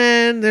 So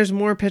then there's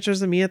more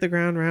pictures of me at the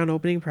ground round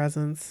opening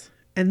presents.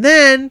 And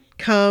then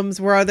comes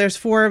where there's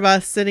 4 of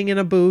us sitting in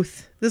a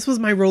booth. This was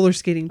my roller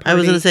skating party. I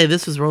was going to say,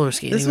 this was roller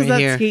skating. This was right that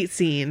here. skate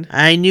scene.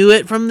 I knew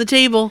it from the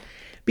table.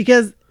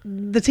 Because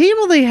the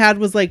table they had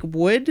was like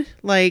wood,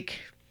 like...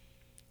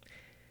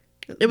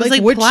 It was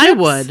like wood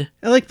plywood. chips.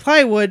 Like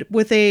plywood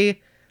with a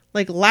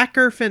like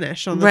lacquer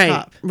finish on the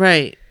top.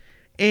 Right.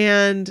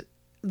 And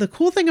the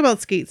cool thing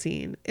about skate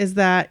scene is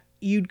that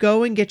you'd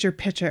go and get your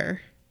picture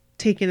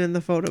taken in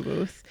the photo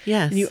booth.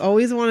 Yes. And you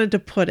always wanted to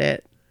put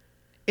it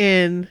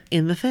in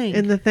the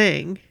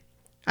thing.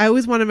 I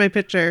always wanted my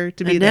picture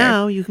to be and there.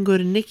 now you can go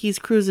to Nikki's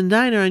Cruise and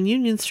Diner on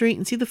Union Street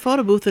and see the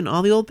photo booth and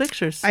all the old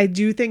pictures. I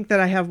do think that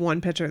I have one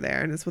picture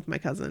there, and it's with my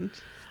cousin.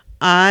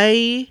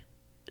 I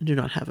do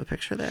not have a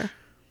picture there.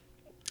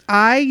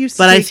 I used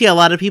to But I see a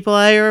lot of people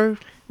I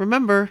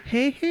remember.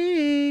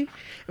 Hey.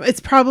 It's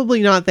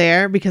probably not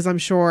there because I'm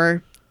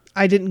sure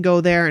I didn't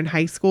go there in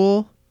high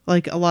school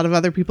like a lot of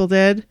other people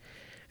did.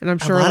 And I'm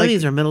sure a lot like, of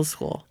these are middle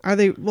school. Are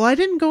they? Well, I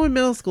didn't go in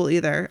middle school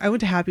either. I went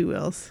to Happy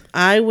Wheels.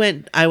 I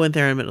went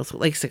there in middle school,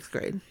 like 6th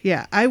grade.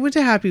 Yeah, I went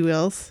to Happy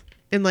Wheels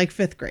in like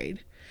 5th grade.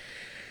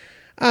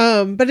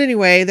 But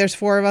anyway, there's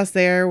 4 of us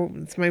there.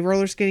 It's my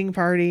roller skating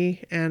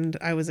party, and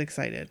I was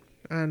excited.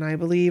 And I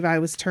believe I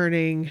was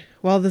turning.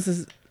 Well, this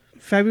is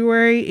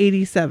February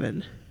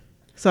 '87,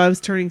 so I was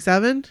turning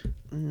 7.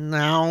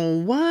 Now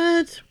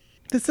what?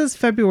 This is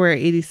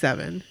February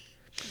 '87.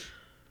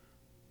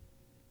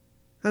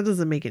 That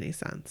doesn't make any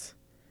sense.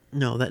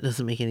 No, that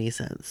doesn't make any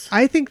sense.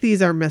 I think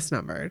these are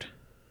misnumbered.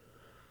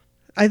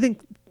 I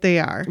think they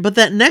are. But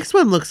that next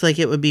one looks like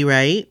it would be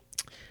right.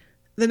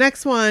 The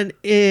next one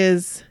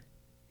is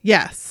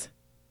yes,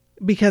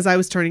 because I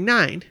was turning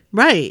 9.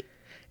 Right.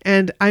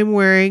 And I'm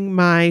wearing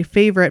my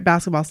favorite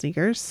basketball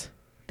sneakers.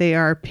 They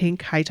are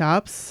pink high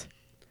tops.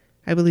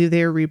 I believe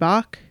they were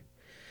Reebok.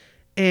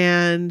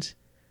 And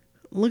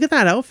look at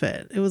that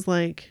outfit. It was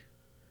like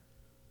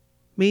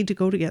made to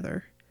go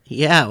together.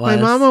 Yeah, it was.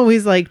 My mom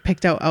always like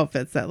picked out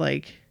outfits that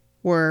like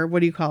were, what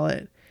do you call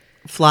it?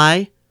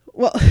 Fly?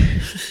 Well,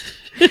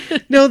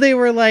 no, they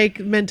were like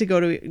meant to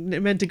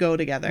go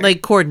together.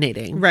 Like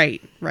coordinating.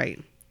 Right.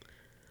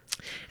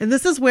 And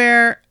this is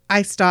where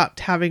I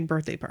stopped having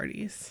birthday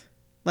parties.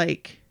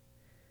 Like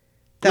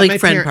Like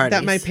friend parties.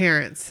 that my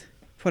parents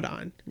put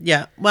on.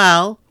 Yeah.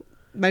 Well.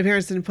 My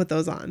parents didn't put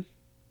those on.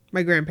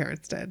 My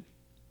grandparents did.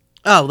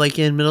 Oh, like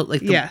in middle,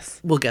 like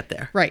Yes. We'll get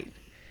there. Right.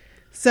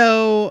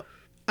 So,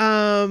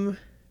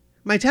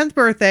 my 10th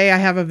birthday, I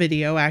have a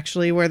video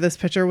actually where this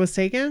picture was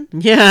taken.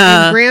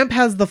 Yeah. And Gramp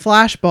has the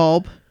flash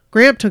bulb.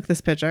 Gramp took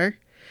this picture.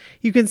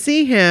 You can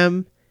see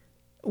him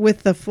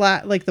with the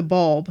flat, like the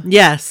bulb.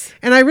 Yes.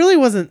 And I really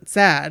wasn't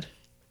sad.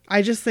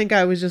 I just think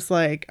I was just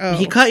like, oh.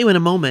 He caught you in a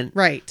moment.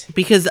 Right.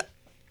 Because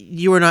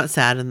you were not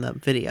sad in the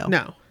video.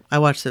 No. I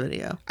watched the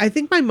video. I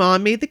think my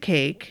mom made the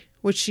cake,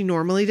 which she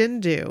normally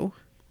didn't do.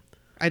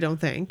 I don't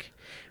think.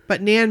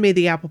 But Nan made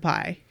the apple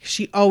pie.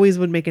 She always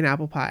would make an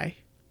apple pie.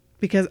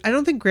 Because I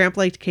don't think Gramp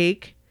liked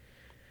cake.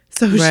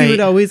 So she Right. would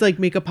always like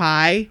make a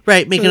pie.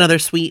 Right. Make so another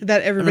sweet.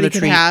 that everybody another could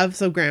treat. have.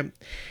 So Gramp.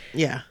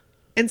 Yeah.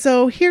 And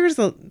so here's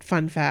a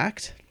fun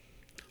fact.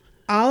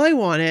 All I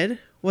wanted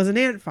was an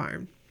ant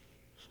farm.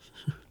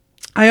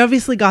 I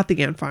obviously got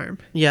the ant farm.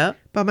 Yep.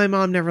 But my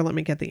mom never let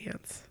me get the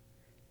ants.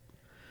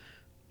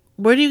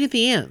 Where do you get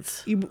the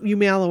ants? You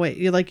mail away.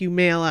 You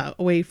mail out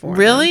away for them.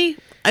 Really?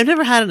 I've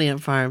never had an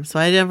ant farm, so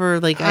I never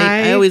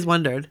I always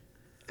wondered.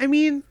 I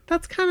mean,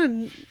 that's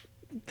kind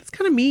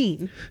of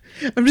mean.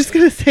 I'm just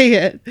gonna say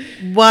it.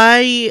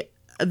 Why?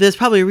 There's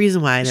probably a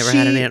reason why I never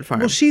had an ant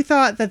farm. Well, she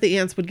thought that the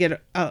ants would get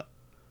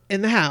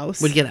in the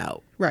house. Would get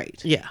out. Right.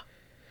 Yeah.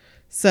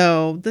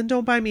 So then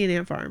don't buy me an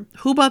ant farm.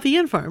 Who bought the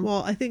ant farm?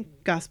 Well, I think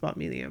Gus bought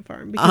me the ant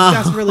farm because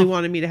Gus really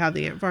wanted me to have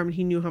the ant farm and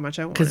he knew how much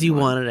I wanted. Because you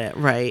one. wanted it,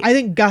 right? I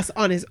think Gus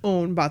on his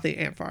own bought the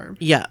ant farm.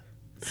 Yeah.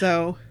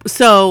 So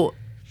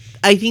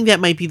I think that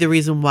might be the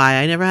reason why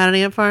I never had an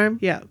ant farm.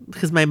 yeah.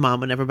 Because my mom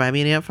would never buy me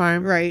an ant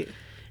farm. Right.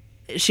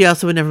 She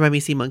also would never buy me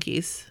sea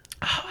monkeys.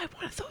 Oh, I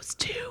wanted those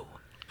too.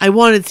 I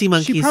wanted sea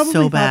monkeys She probably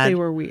so thought bad. they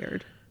were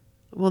weird.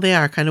 Well, they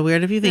are kind of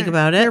weird if you think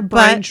about it. They're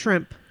brine but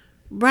shrimp.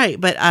 right,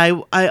 but I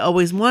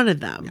always wanted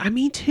them.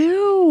 Me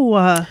too.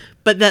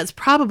 But that's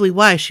probably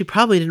why she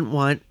probably didn't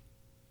want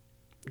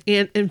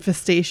Ant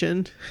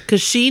infestation.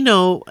 because kids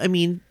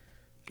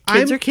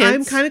are kids.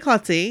 I'm kind of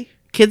klutzy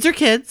Kids are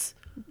kids.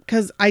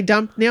 because I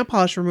dumped nail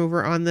polish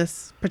remover on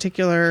this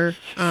particular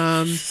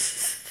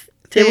Tablecloth?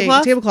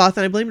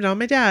 and I blamed it on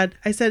my dad.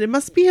 I said it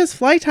must be his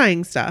fly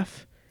tying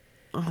stuff.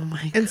 Oh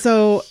my god. And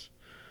so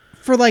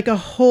for like a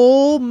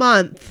whole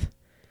month,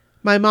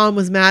 my mom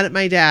was mad at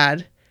my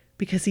dad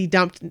because he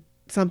dumped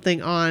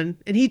something on,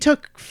 and he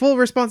took full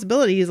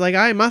responsibility. He's like,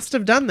 I must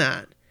have done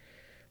that.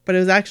 But it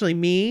was actually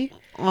me.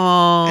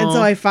 Oh. And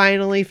so I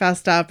finally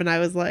fessed up and I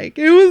was like,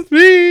 it was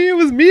me. It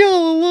was me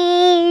all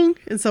along.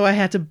 And so I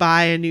had to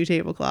buy a new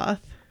tablecloth.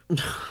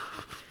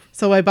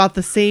 So I bought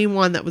the same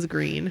one that was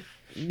green.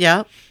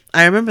 Yeah.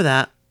 I remember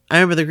that. I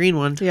remember the green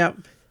one. Yep.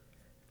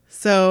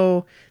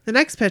 So the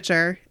next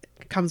picture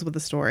comes with a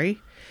story.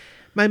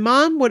 My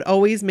mom would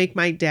always make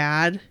my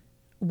dad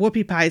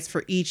whoopie pies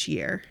for each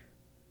year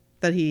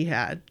that he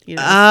had.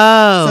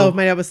 Oh. So if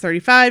my dad was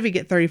 35, he'd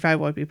get 35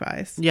 whoopie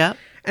pies. Yep.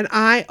 And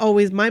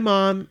my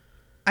mom,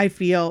 I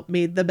feel,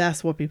 made the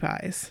best whoopie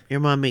pies.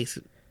 Your mom makes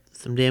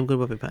some damn good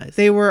whoopie pies.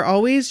 They were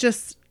always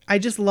I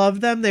just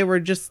loved them. They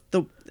were just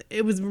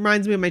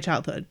reminds me of my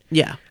childhood.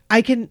 Yeah.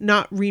 I can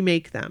not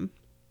remake them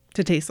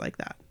to taste like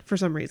that for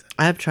some reason.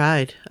 I've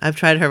tried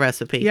her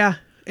recipe. Yeah.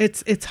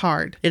 It's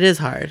hard. It is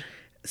hard.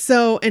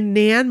 So, and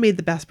Nan made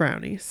the best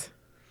brownies.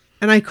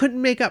 And I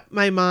couldn't make up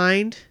my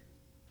mind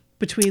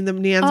between the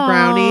Nan's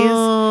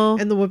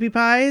brownies and the whoopie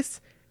pies.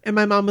 And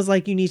my mom was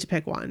like, you need to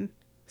pick one.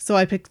 So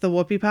I picked the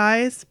whoopie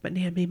pies, but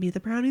Nan made me the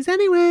brownies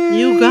anyway.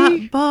 You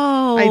got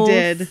both.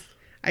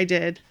 I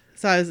did.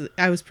 So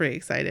I was pretty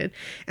excited.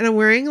 And I'm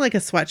wearing like a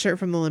sweatshirt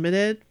from the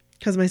Limited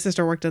because my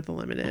sister worked at the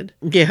Limited.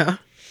 Yeah.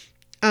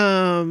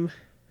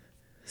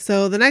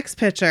 So the next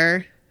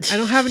picture, I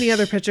don't have any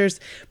other pictures.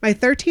 My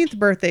 13th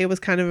birthday was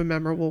kind of a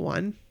memorable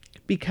one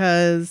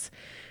because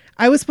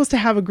I was supposed to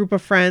have a group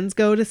of friends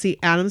go to see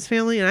Addams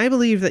Family, and I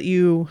believe that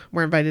you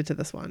were invited to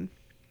this one.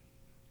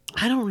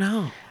 I don't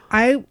know.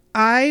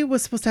 I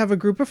was supposed to have a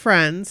group of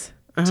friends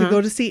to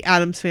go to see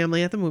Addams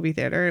Family at the movie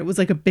theater. It was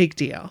like a big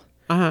deal.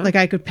 Like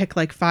I could pick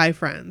like 5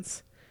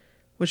 friends,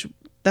 which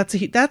that's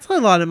a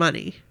lot of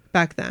money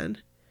back then.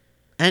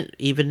 And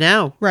even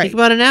now. Right. Think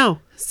about it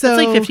now. So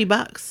it's like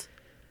 $50.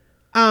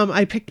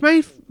 I picked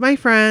my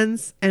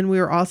friends and we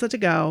were all set to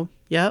go.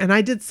 Yep. And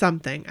I did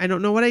something. I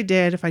don't know what I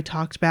did, if I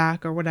talked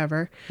back or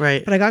whatever.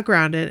 Right. But I got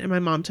grounded and my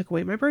mom took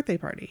away my birthday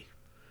party.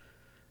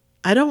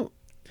 I don't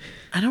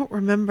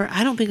remember.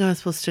 I don't think I was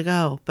supposed to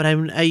go, but I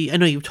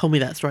know you've told me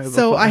that story before.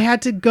 So I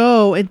had to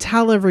go and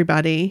tell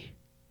everybody.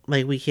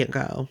 Like, we can't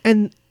go.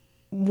 And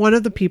one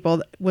of the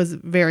people was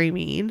very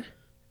mean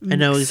I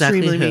know exactly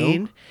extremely who.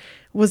 mean,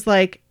 was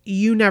like,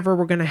 you never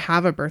were going to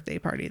have a birthday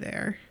party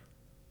there.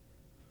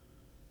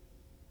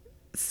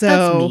 So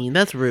That's mean.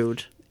 That's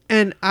rude.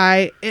 And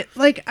I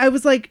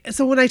was like,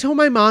 so when I told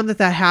my mom that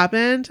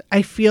happened,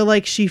 I feel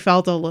like she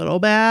felt a little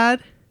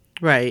bad,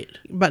 Right.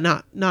 but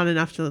not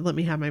enough to let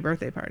me have my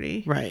birthday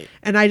party. Right.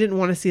 And I didn't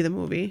want to see the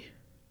movie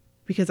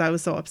because I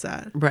was so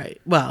upset.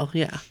 Right. Well,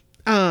 yeah.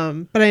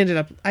 But I ended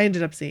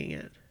up seeing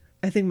it.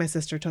 I think my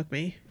sister took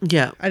me.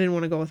 Yeah. I didn't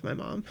want to go with my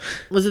mom.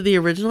 Was it the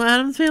original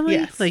Addams Family?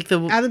 Yes. Like the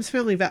Addams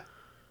Family.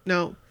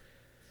 No.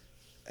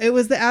 It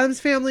was the Addams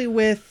Family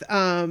with,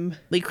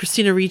 like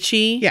Christina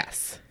Ricci?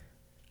 yes.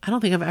 I don't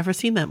think I've ever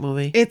seen that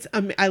movie. It's,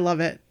 I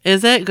love it.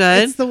 Is it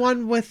good? It's the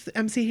one with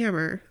MC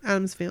Hammer,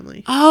 Addams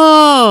Family.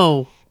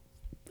 Oh.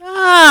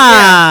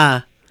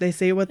 Ah. They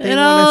say what they It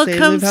all want to say,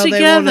 comes live how they want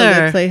to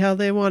together. live, play how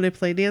they want to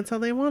play, dance how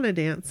they want to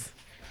dance.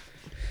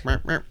 Yeah.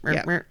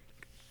 Yeah.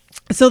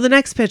 So the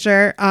next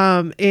picture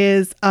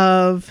is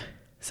of,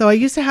 so I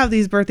used to have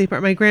these birthday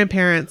parties. My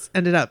grandparents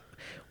ended up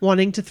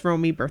wanting to throw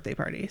me birthday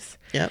parties.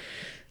 Yep.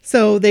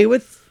 So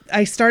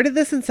I started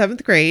this in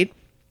 7th grade,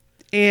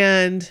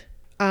 and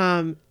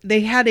they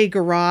had a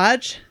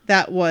garage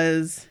that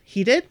was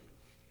heated.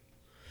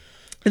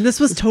 And this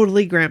was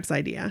totally Gramps'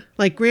 idea.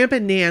 Like, Gramp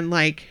and Nan,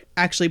 like,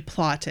 actually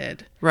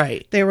plotted.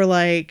 Right. They were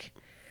like,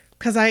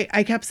 because I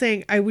kept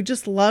saying, I would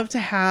just love to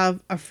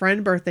have a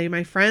friend birthday.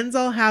 My friends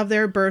all have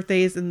their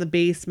birthdays in the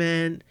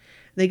basement.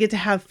 They get to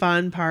have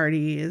fun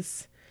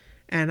parties,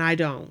 and I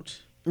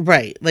don't.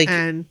 Right. Like,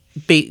 And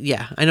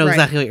yeah, I know right.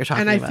 exactly what you're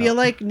talking about. And I feel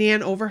like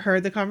Nan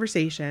overheard the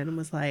conversation and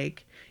was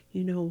like,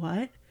 you know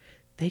what?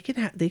 They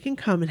can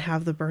come and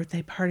have the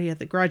birthday party at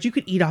the garage. You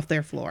could eat off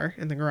their floor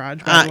in the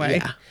garage, by the way.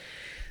 Yeah.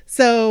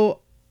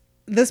 So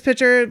this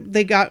picture,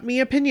 they got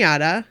me a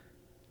piñata.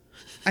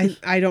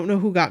 I don't know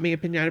who got me a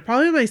piñata.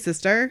 Probably my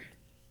sister.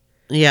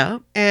 Yeah.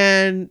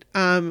 And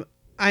I'm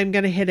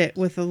going to hit it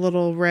with a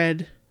little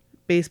red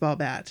baseball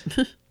bat,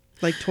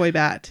 like toy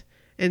bat.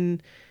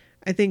 And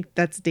I think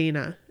that's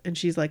Dana. And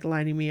she's like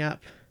lining me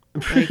up.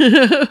 Like,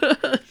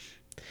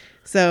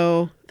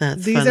 so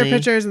these funny. are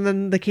pictures, and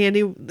then the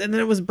candy, and then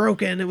it was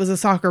broken. It was a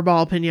soccer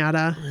ball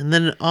piñata. And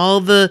then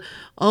all the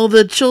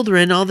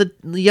children, all the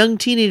young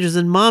teenagers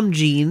in mom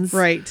jeans,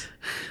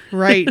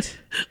 Right.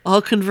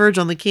 all converge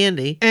on the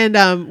candy.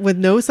 And with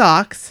no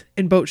socks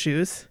and boat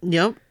shoes.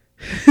 Yep.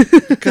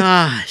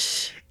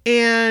 Gosh.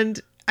 And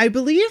I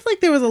believe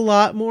like there was a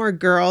lot more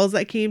girls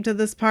that came to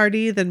this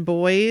party than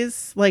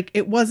boys. Like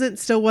it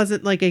still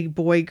wasn't like a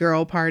boy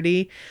girl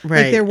party.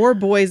 Right. Like there were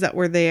boys that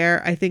were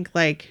there. I think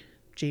like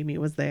Jamie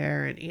was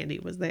there and Andy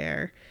was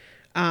there.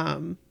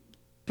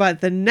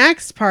 But the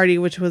next party,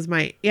 which was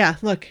they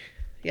were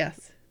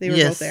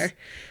both there.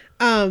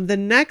 The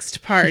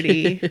next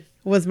party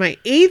was my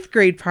 8th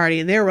grade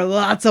party, and there were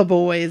lots of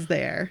boys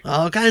there.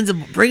 All kinds of,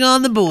 bring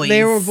on the boys.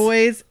 There were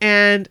boys,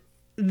 and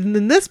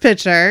in this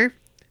picture,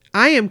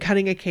 I am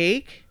cutting a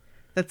cake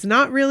that's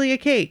not really a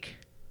cake.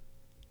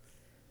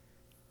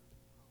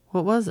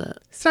 What was it?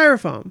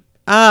 Styrofoam.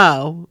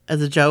 Oh,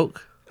 as a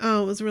joke.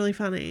 Oh, it was really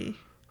funny.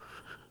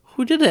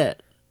 Who did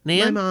it?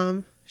 Nan? My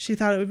mom. She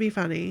thought it would be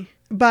funny.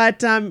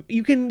 But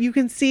you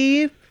can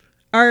see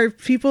our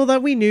people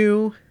that we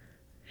knew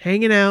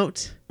hanging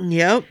out.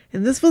 Yep.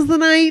 And this was the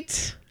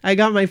night I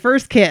got my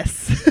first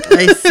kiss.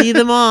 I see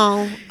them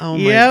all. Oh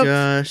my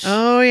gosh.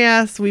 Oh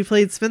yes, we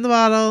played Spin the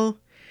Bottle,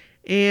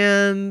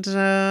 and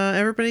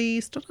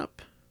everybody stood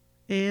up,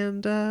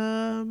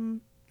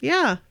 and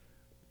yeah.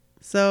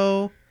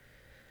 So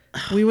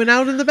we went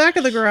out in the back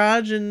of the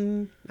garage,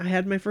 and I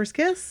had my first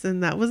kiss,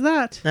 and that was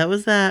that. That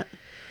was that.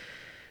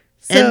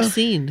 So, End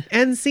scene.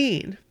 End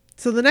scene.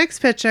 So the next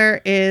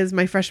picture is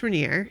my freshman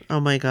year. Oh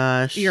my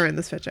gosh. You're in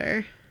this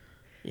picture.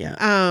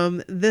 Yeah.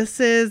 This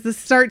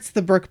starts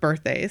the Brooke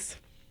birthdays.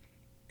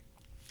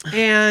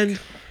 And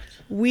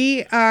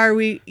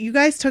you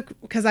guys took,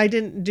 because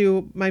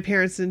my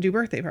parents didn't do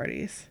birthday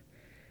parties.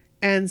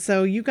 And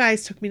so you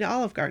guys took me to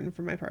Olive Garden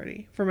for my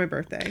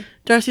birthday.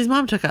 Darcy's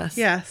mom took us.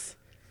 Yes.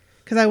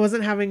 Because I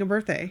wasn't having a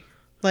birthday.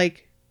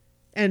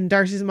 And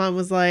Darcy's mom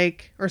was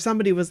like, or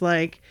somebody was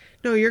like,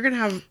 no, we're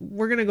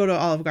going to go to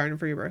Olive Garden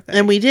for your birthday.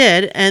 And we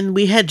did. And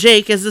we had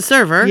Jake as the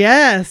server.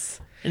 Yes.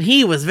 And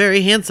he was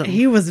very handsome.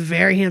 He was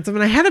very handsome.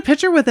 And I had a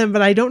picture with him,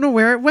 but I don't know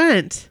where it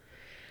went.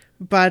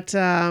 But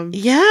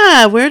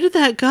yeah, where did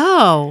that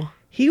go?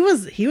 he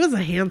was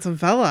a handsome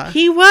fella.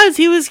 He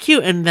was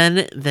cute. And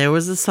then there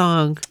was a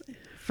song.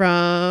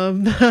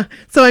 So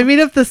I made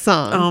up the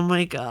song. Oh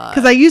my god.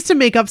 Because I used to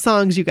make up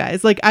songs, you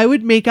guys. Like I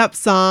would make up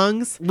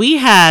songs. We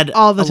had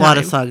all the a lot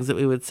of time. songs that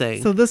we would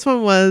sing. So this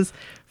one was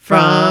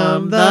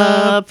From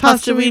the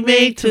pasta we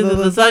make to the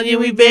lasagna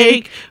we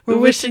bake, we're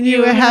wishing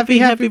you a happy,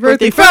 happy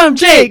birthday from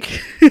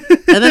Jake.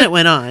 And then it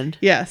went on.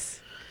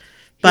 Yes.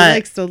 But he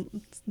likes to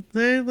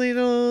learn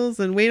ladles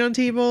and wait on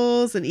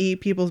tables and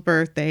eat people's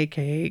birthday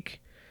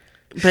cake.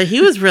 But he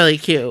was really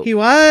cute. He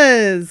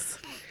was.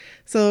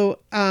 So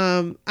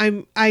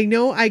I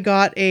know I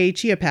got a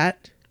Chia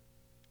Pet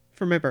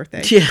for my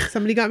birthday. Yeah.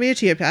 Somebody got me a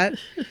Chia Pet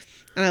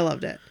and I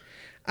loved it.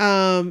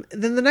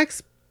 Then the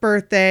next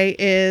birthday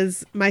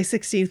is my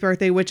 16th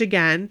birthday, which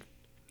again,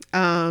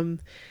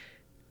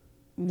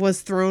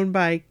 was thrown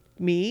by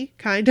me,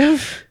 kind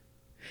of.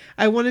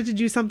 I wanted to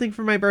do something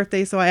for my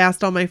birthday, so I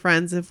asked all my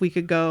friends if we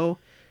could go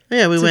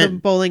Yeah, we to went. the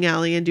bowling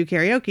alley and do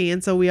karaoke,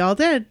 and so we all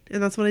did,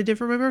 and that's what I did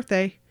for my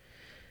birthday,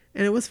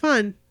 and it was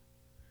fun.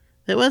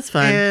 It was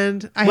fun.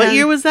 And what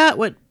year was that?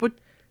 What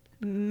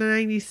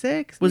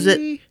 96? Was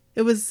maybe?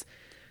 It was.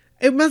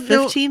 It must.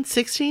 No, 15,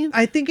 16?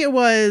 I think it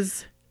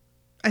was.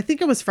 I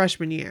think it was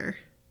freshman year.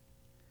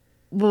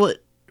 Well,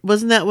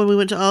 wasn't that when we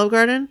went to Olive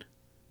Garden?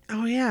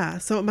 Oh yeah,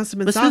 so it must have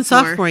been Must have been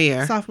sophomore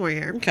year. Sophomore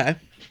year. Okay.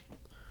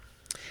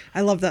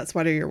 I love that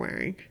sweater you're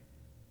wearing.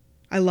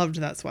 I loved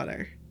that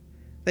sweater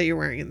that you're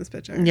wearing in this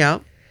picture. Yeah.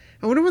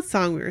 I wonder what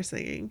song we were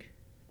singing.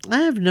 I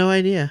have no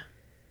idea.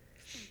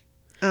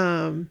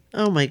 Oh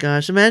my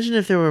gosh. Imagine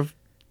if there were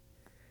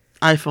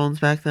iPhones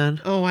back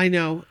then. Oh, I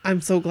know.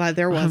 I'm so glad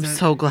there wasn't. I'm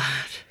so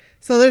glad.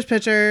 So there's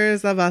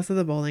pictures of us at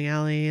the bowling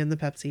alley and the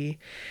Pepsi.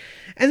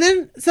 And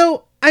then,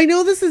 so I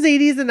know this is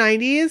 80s and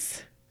 90s.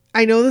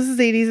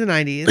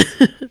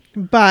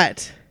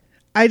 But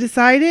I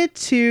decided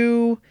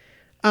to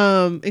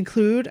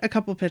include a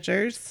couple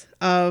pictures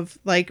of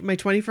like my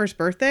 21st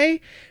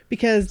birthday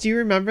because do you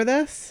remember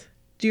this?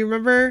 Do you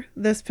remember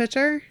this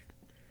picture?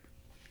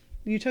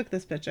 You took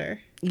this picture.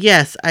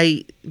 Yes,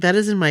 that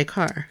is in my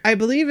car. I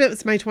believe it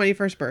was my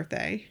 21st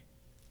birthday.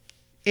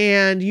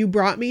 And you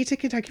brought me to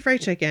Kentucky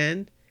Fried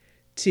Chicken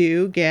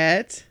to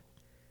get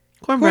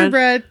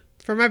cornbread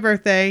for my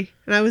birthday.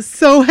 And I was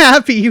so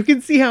happy. You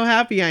can see how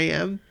happy I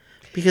am.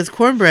 Because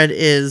cornbread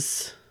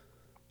is...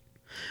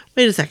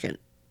 Wait a second.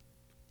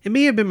 It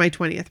may have been my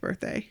 20th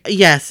birthday.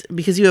 Yes,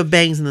 because you have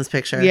bangs in this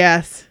picture.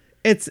 Yes.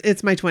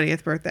 It's my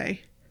 20th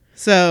birthday.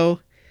 So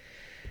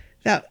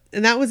that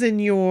was in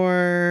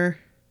your...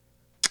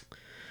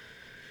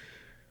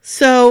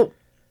 So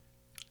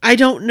I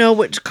don't know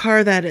which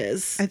car that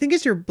is. I think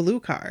it's your blue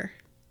car.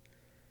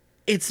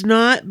 It's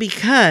not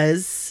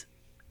because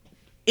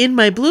in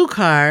my blue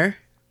car,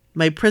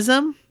 my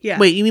Prism. Yeah.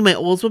 Wait, you mean my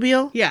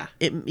Oldsmobile? Yeah.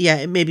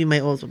 It may be my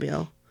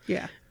Oldsmobile.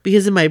 Yeah.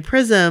 Because in my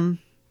Prism,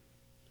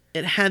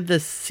 it had the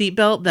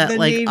seatbelt that The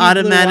like navy blue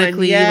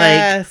automatically one.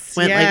 Yes,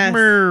 like went yes.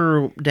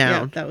 like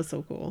down. Yeah, that was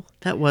so cool.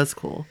 That was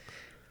cool.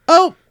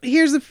 Oh,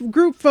 here's a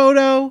group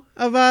photo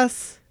of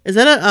us. Is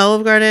that at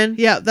Olive Garden?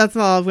 Yeah, that's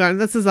all I've got.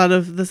 This is out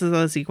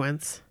of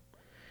sequence.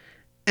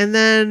 And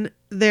then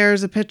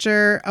there's a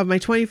picture of my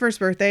 21st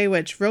birthday,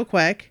 which real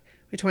quick,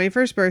 my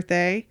 21st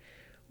birthday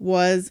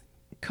was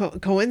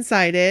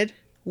coincided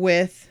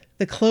with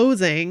the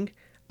closing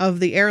of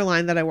the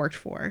airline that I worked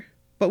for.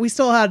 But we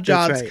still had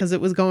jobs right. because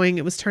it was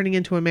turning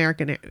into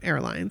American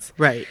Airlines.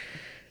 Right.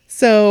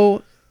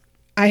 So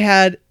I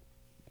had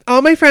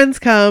all my friends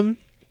come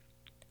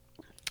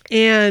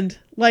and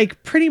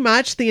like pretty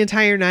much the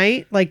entire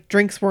night, like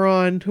drinks were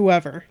on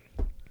whoever.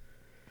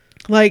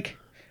 Like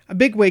a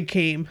bigwig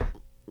came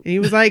and he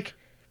was like,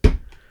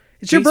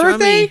 "It's your Drinks are on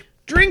birthday? me."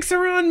 Drinks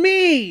are on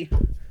me.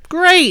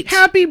 Great.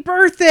 Happy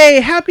birthday.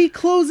 Happy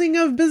closing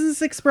of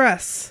Business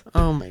Express."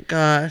 Oh my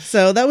gosh.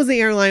 So that was the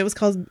airline. It was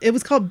called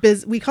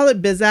we call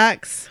it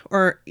BizX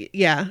or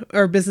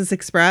Business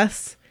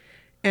Express.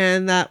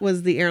 And that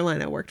was the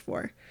airline I worked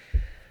for.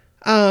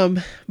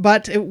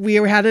 But we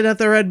had it at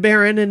the Red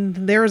Baron and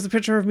there was a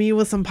picture of me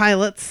with some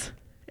pilots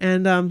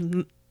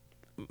and,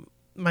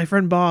 my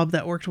friend Bob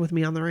that worked with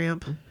me on the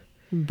ramp.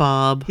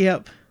 Bob.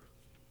 Yep.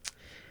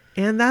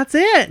 And that's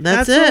it.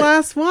 That's the it.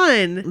 last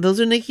one. Those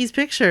are Nikki's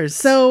pictures.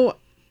 So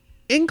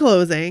in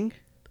closing,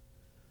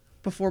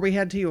 before we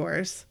head to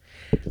yours,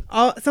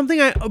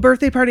 a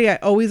birthday party I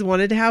always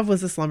wanted to have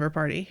was a slumber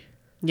party.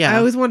 yeah. I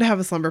always wanted to have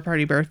a slumber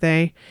party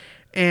birthday,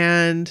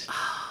 and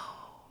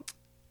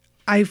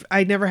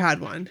I never had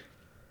one.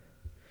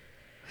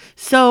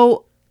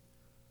 So,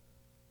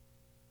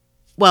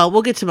 well,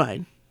 we'll get to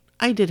mine.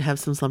 I did have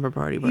some slumber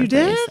party birthdays.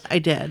 did? I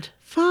did.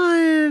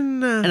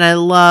 Fun. And I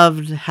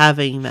loved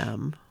having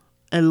them.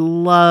 I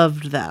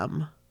loved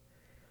them.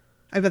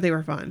 I bet they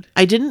were fun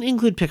I didn't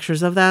include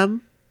pictures of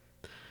them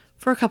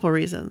for a couple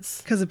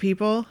reasons. because of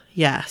people.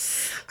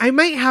 Yes. I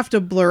might have to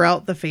blur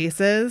out the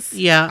faces.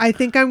 Yeah. I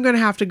think I'm gonna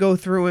have to go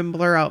through and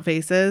blur out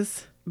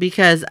faces.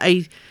 Because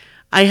I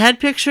had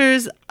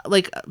pictures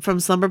like from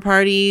slumber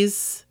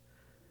parties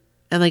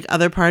and like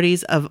other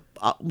parties of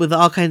with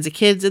all kinds of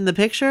kids in the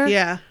picture.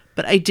 Yeah.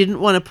 But I didn't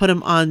want to put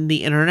them on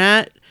the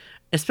internet,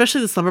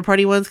 especially the slumber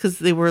party ones because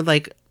they were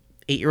like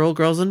 8-year-old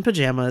girls in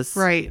pajamas.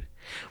 Right.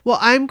 Well,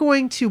 I'm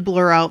going to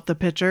blur out the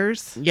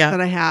pictures Yeah. that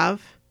I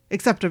have,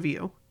 except of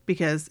you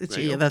because it's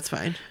you. Yeah, that's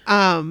fine.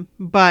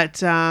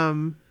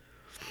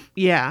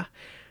 Yeah.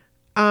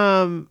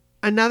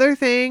 Another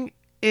thing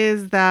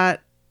is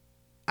that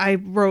I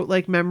wrote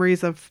like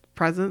memories of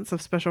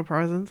special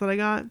presents that I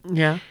got.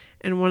 Yeah.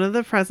 And one of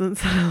the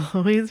presents that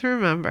I'll always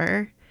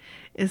remember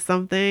is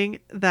something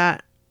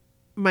that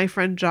my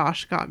friend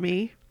Josh got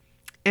me,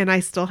 and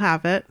I still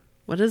have it.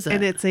 What is it?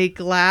 And it's a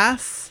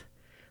glass,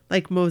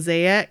 like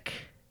mosaic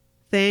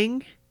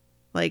thing,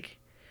 like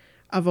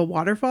of a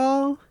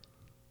waterfall.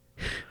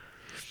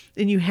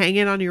 and you hang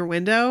it on your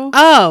window.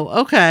 Oh,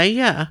 okay.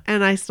 Yeah.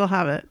 And I still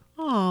have it.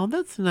 Oh,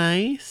 that's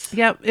nice.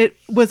 Yep. It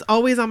was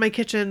always on my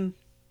kitchen.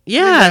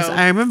 Yes,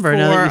 window I remember for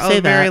now that you say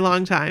a very that.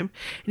 long time.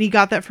 And he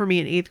got that for me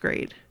in 8th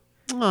grade.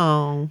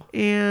 Oh.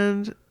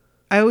 And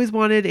I always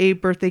wanted a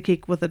birthday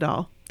cake with a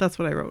doll. That's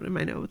what I wrote in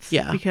my notes.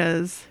 Yeah.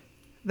 Because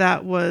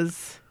that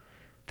was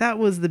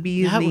the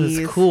bee's That knees.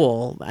 was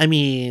cool. I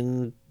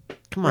mean,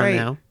 come on Right.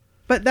 now.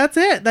 But that's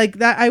it. Like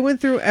that, I went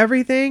through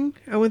everything.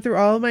 I went through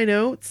all of my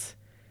notes,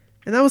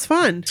 and that was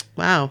fun.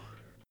 Wow.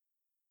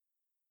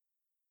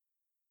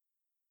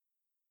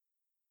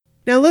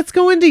 Now let's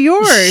go into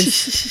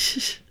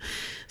yours.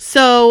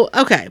 So,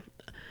 okay.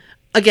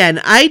 Again,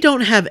 I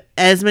don't have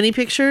as many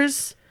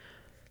pictures.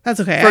 That's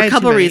okay. For I a had too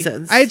couple many.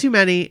 reasons. I had too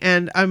many,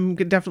 and I'm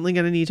definitely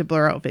going to need to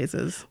blur out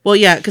faces. Well,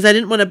 yeah, because I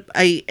didn't want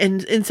to.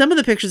 And in some of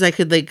the pictures, I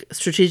could like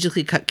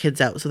strategically cut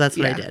kids out, so that's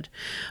what I Yeah. did.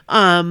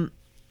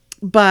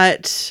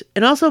 But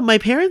and also my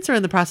parents are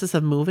in the process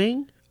of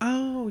moving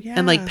Oh yeah.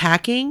 and like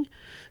packing,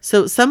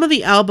 so some of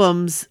the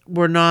albums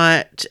were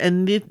not,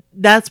 and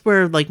that's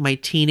where like my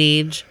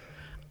teenage.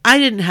 I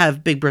didn't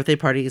have big birthday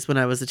parties when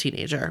I was a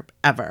teenager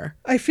ever.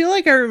 I feel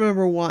like I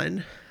remember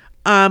one.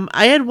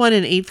 I had one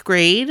in 8th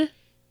grade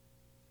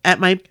at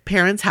my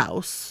parents'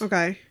 house,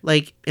 Okay.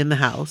 like in the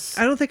house.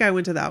 I don't think I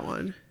went to that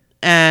one.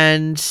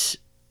 And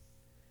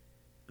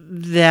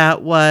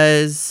that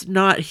was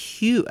not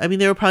huge. I mean,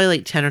 there were probably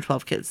like 10 or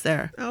 12 kids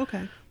there. Oh,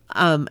 okay.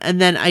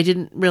 And then I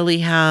didn't really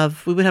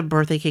have, we would have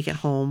birthday cake at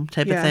home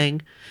type of Yeah.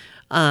 thing.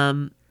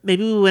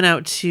 Maybe we went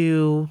out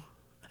to,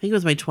 I think it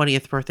was my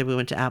 20th birthday. We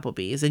went to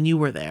Applebee's and you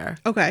were there,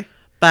 Okay.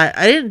 but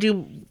I didn't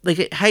do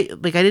I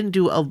didn't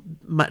do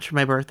much for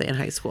my birthday in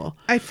high school.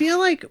 I feel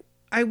like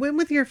I went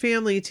with your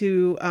family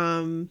to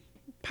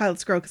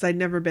Pilot's Grove because I'd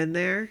never been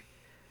there.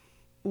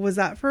 Was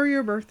that for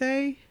your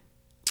birthday?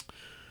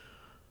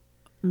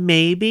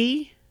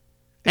 Maybe.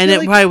 I And feel it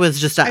like- probably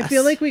was just us. I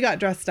feel like we got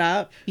dressed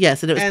up.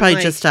 yes. And it was and, probably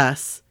like- just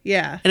us.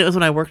 Yeah. And it was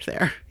when I worked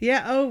there.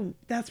 Yeah. Oh,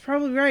 that's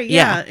probably right.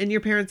 Yeah. Yeah. And your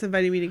parents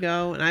invited me to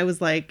go, and I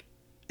was like,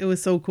 it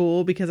was so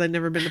cool because I'd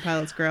never been to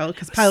Pilot's Grove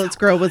because Pilot's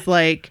Grove was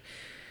like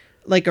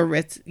a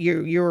rich.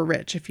 You were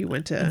rich if you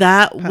went to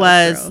That Pilot's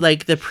was Grove.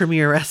 like the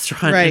premier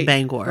restaurant in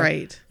Bangor.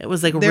 Right. It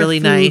was like Their really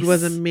food nice.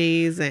 was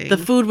amazing. The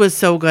food was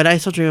so good. I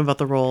still dream about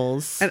the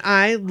rolls. And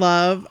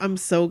I'm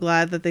so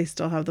glad that they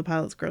still have the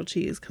Pilot's grilled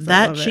cheese because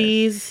That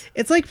cheese,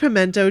 It's like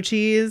pimento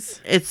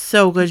cheese, it's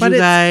so good, but you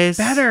guys.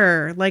 it's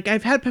better. Like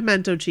I've had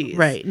pimento cheese.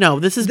 Right. No,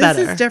 this is This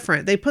better. is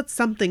different. They put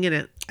something in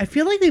it. I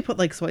feel like they put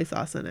like soy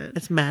sauce in it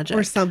It's magic.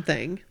 or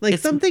something. Like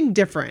It's- something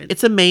different.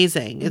 It's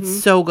amazing.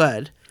 It's so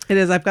good. It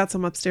is. I've got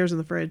some upstairs in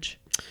the fridge.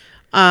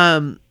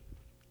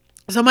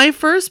 So my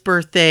first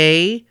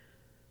birthday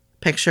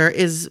picture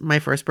is my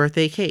first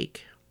birthday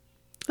cake.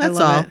 That's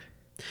I love all. it.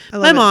 I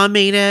love My it. mom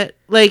made it.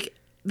 Like,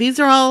 these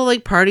are all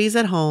like parties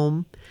at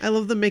home. I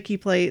love the Mickey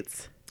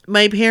plates.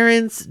 My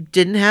parents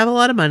didn't have a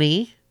lot of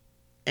money,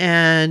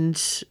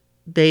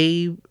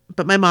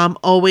 but my mom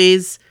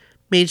always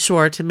made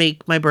sure to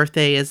make my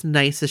birthday as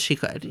nice as she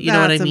could. You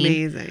know what I That's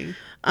mean? amazing.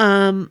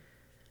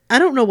 I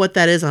don't know what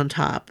that is on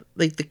top.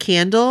 Like the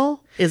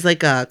candle is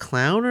like a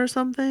clown or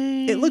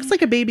something. It looks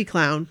like a baby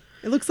clown.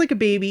 It looks like a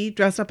baby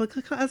dressed up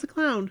as a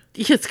clown.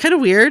 Yeah, it's kind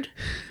of weird.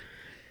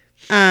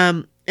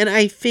 And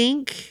I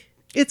think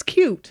It's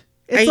cute.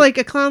 It's like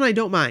a clown I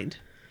don't mind.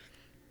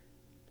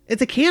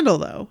 It's a candle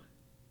though.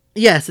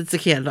 yes, it's a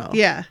candle.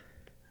 Yeah.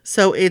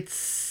 So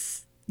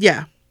it's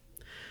yeah.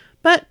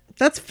 But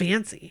That's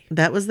fancy.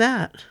 that was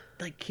that.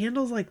 Like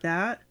candles like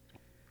that,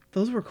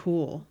 those were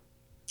cool.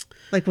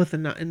 Like with the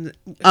nut.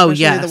 Oh, especially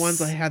yes. the ones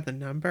that had the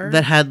number.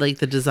 That had like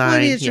the design. Well,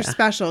 I mean, it's yeah. your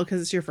special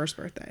because it's your first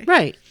birthday.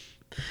 Right.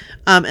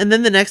 And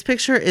then the next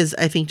picture is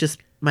I think just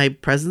my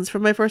presents for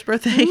my first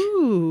birthday.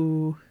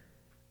 Ooh.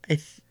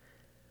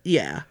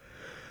 Yeah.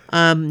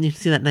 You can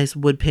see that nice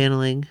wood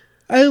paneling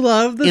I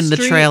love the in the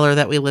trailer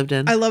that we lived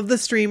in. I love the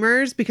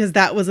streamers because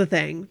that was a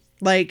thing.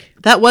 Like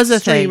That was a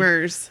thing.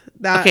 streamers.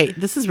 That Okay,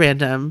 this is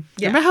random.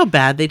 Yeah. Remember how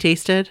bad they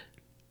tasted?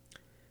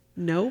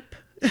 Nope.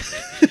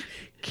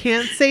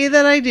 Can't say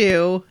that I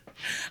do.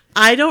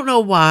 I don't know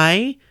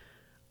why.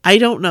 I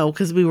don't know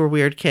because we were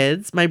weird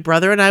kids. My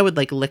brother and I would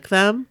like lick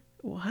them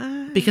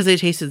What? because they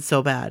tasted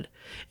so bad.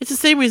 It's the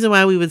same reason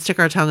why we would stick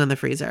our tongue in the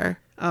freezer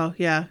Oh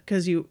yeah,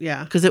 because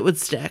because it would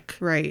stick.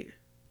 right.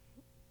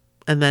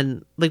 And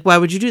then, like, why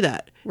would you do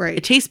that? Right.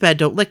 It tastes bad.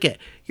 Don't lick it.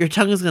 Your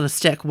tongue is going to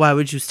stick. Why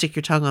would you stick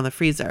your tongue on the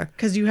freezer?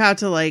 Because you have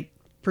to like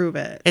prove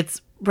it.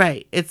 It's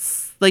right.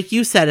 It's like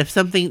you said. If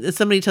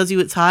somebody tells you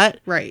it's hot,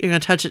 Right. you're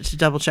going to touch it to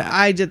double check.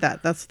 I did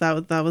that.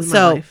 That was my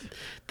So life.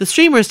 the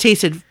streamers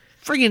tasted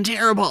friggin'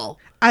 terrible.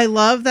 I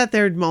love that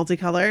they're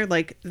multicolor,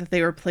 like that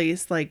they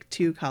replaced like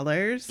two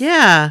colors.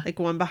 Yeah. Like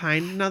one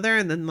behind another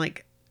and then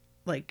like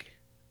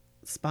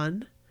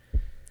spun.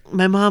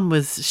 My mom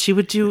she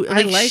would do, I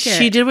like, like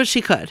she it. did what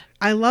she could.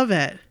 I love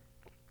it.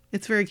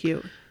 It's very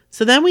cute.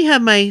 So then we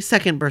have my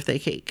second birthday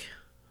cake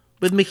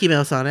with Mickey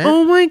Mouse on it.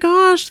 Oh my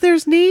gosh,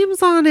 there's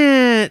names on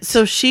it.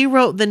 So she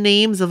wrote the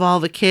names of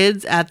all the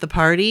kids at the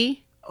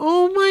party.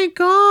 Oh my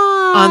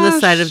gosh. on the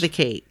side of the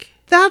cake.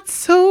 That's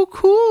so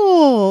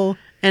cool.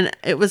 And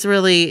it's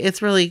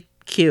really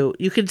cute.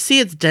 You can see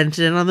it's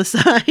dented in on the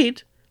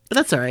side, but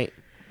that's all right.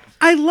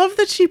 I love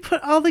that she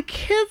put all the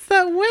kids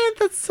that went.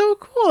 That's so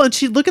cool. And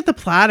she look at the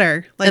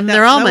platter. Like And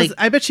they're all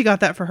I bet she got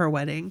that for her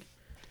wedding.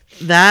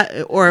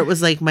 That, or it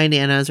was like my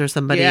Nana's or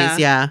somebody's. Yeah.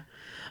 Yeah.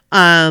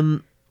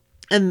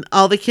 And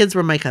all the kids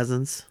were my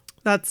cousins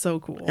That's so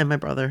cool. and my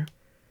brother.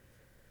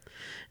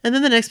 And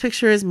then the next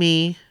picture is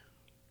me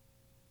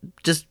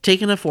just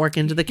taking a fork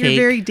into the You're cake.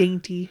 very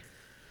dainty.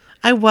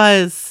 I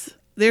was.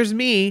 There's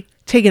me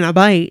taking a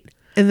bite.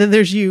 And then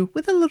there's you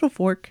with a little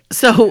fork.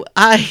 So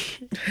I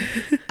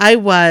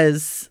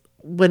was,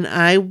 when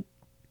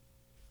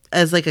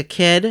as like a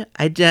kid,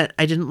 I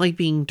didn't like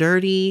being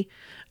dirty.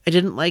 I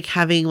didn't like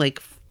having like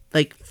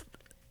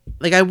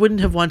I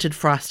wouldn't have wanted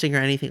frosting or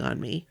anything on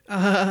me.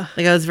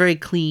 Like I was very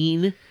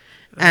clean,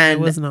 and I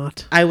was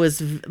not. I was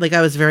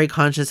very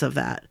conscious of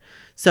that.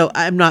 So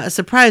I'm not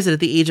surprised that at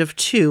the age of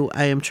 2,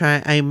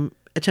 I'm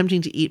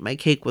attempting to eat my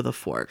cake with a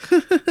fork.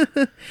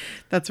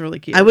 That's really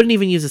cute. I wouldn't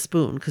even use a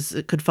spoon because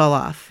it could fall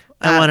off.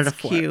 I wanted a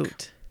fork.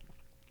 Cute.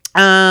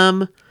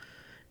 And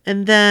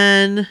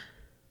then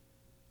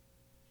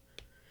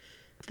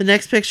the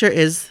next picture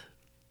is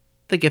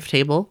the gift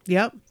table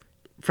Yep.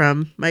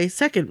 from my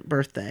second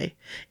birthday.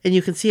 And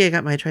you can see I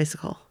got my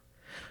tricycle.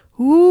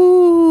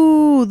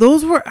 Ooh,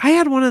 I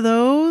had one of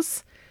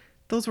those.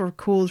 Those were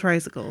cool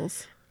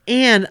tricycles.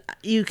 And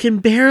you can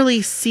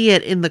barely see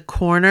it in the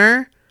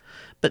corner.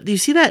 But do you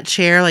see that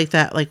chair, like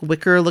that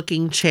wicker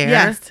looking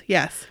chair?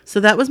 Yes. So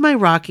that was my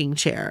rocking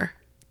chair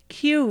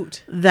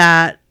Cute.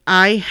 that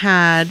I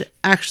had.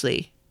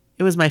 Actually,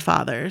 it was my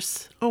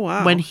father's. Oh,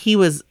 wow. When he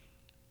was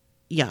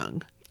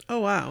young. Oh,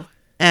 wow.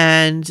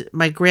 And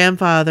my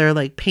grandfather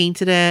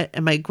painted it,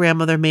 and my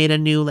grandmother made a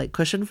new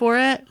cushion for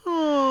it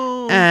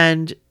Oh.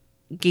 and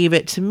gave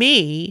it to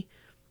me.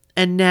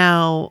 And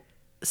now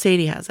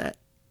Sadie has it.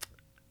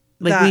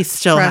 We That's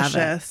still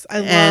precious.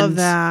 have it. I love And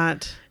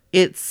that.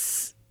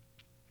 It's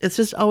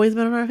just always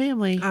been in our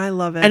family. I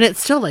love it. And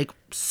it's still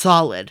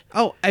solid.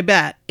 Oh, I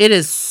bet. It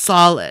is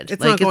solid.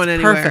 It's not going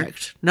anywhere.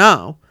 Perfect.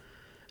 No,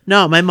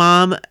 my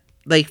mom,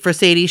 for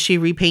Sadie, she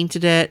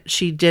repainted it.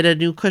 She did a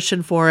new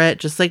cushion for it,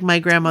 just like my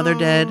grandmother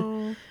did.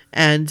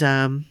 And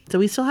so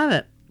we still have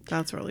it.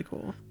 That's really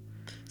cool.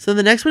 So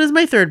the next one is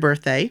my third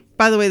birthday.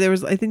 By the way,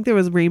 I think there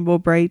was Rainbow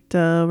Bright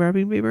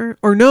wrapping paper.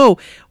 Or no,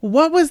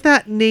 what was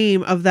that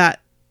name of that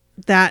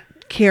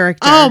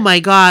character? Oh my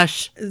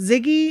gosh.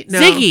 Ziggy?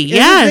 No. Ziggy, Is it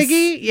yes.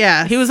 Ziggy?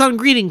 Yeah. He was on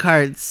greeting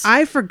cards.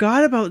 I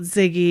forgot about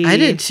Ziggy. I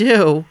did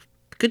too.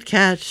 Good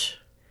catch.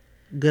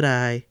 Good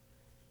eye.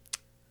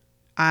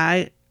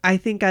 I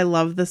think I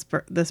love this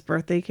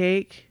birthday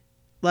cake.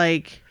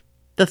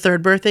 The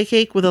third birthday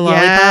cake with the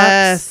lollipops.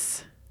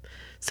 Yes.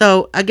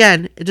 So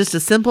again, just a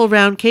simple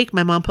round cake.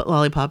 My mom put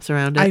lollipops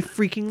around it. I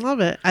freaking love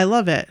it. I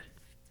love it.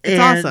 It's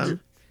And, awesome.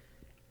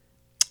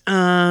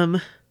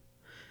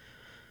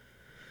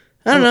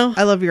 I don't know.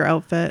 I love your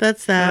outfit.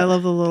 That's that. I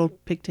love the little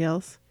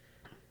pigtails.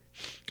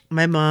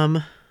 My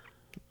mom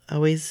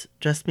always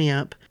dressed me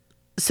up.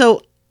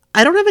 So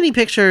I don't have any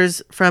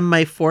pictures from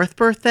my 4th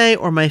birthday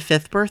or my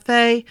 5th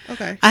birthday.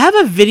 Okay. I have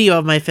a video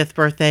of my 5th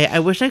birthday. I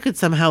wish I could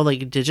somehow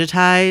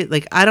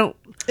digitize. I don't.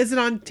 Is it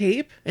on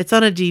tape? It's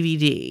on a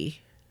DVD.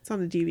 It's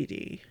on a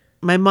DVD.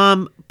 My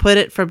mom put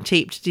it from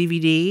tape to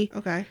DVD.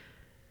 Okay.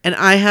 And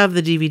I have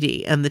the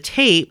DVD. And the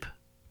tape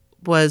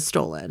was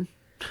stolen.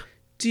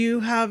 Do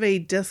you have a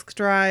disk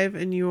drive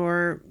in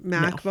your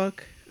MacBook?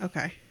 No.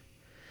 Okay.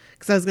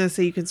 Because I was going to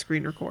say you can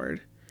screen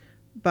record.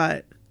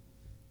 But.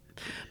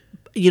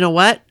 You know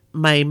what?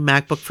 My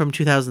MacBook from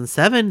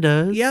 2007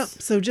 does. Yep.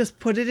 So just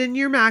put it in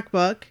your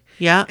MacBook.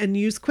 Yeah. And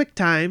use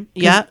QuickTime.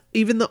 Yeah.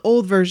 Even the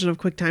old version of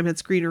QuickTime had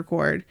screen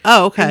record.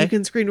 Oh, okay. And you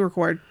can screen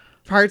record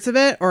parts of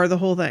it or the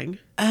whole thing.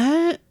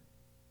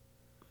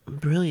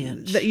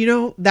 Brilliant.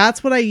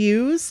 That's what I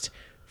used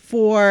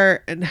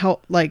for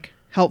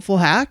helpful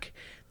hack.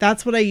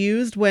 That's what I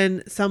used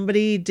when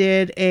somebody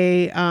did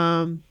a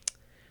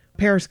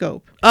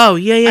Periscope. Oh,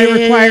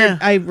 yeah.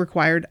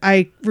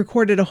 I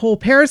recorded a whole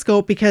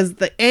Periscope because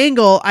the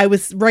angle I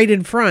was right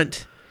in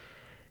front.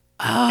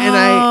 Oh. And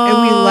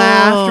we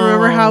laughed.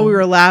 Remember how we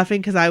were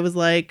laughing because I was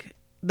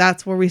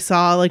that's where we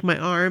saw my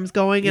arms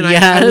going and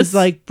I was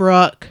like,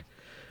 Brooke,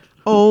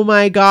 oh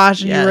my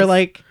gosh. And you were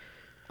like,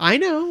 I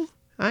know.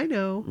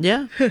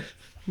 Yeah.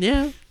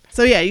 Yeah.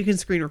 So yeah, you can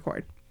screen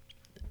record.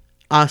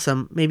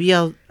 Awesome. Maybe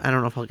I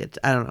don't know if I'll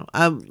I don't know.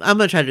 I'm going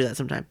to try to do that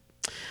sometime.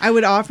 I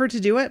would offer to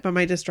do it, but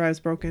my disk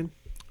drive's broken.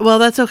 Well,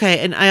 that's okay.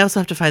 And I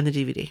also have to find the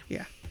DVD.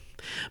 Yeah.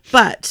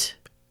 But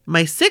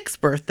my 6th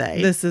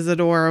birthday. This is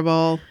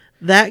adorable.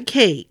 That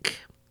cake.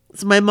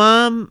 So my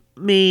mom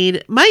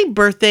made, my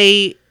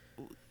birthday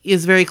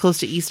is very close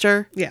to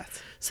Easter.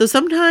 Yes. So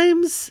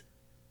sometimes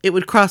it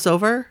would cross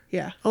over.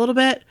 Yeah. A little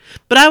bit.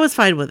 But I was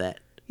fine with it.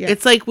 Yeah.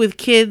 It's like with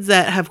kids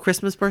that have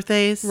Christmas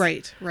birthdays.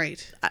 Right.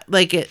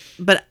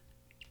 But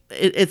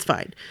it's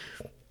fine.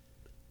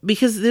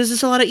 because there's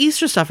just a lot of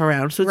Easter stuff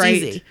around, so it's Right,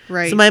 easy.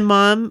 right. So my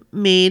mom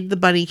made the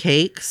bunny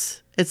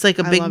cakes. It's like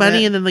a I big love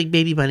bunny it. and then like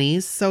baby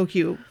bunnies. So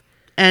cute.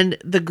 And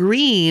the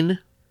green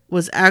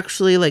was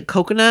actually like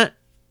coconut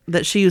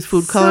that she used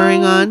food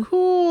coloring So on.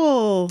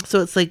 cool.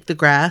 So it's like the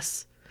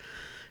grass.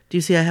 Do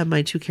you see I have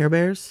my 2 Care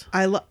Bears?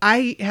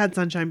 I had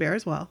Sunshine Bear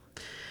as well.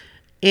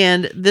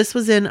 And this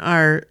was in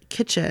our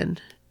kitchen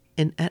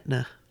in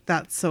Etna.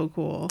 That's so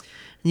cool.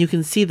 And you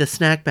can see the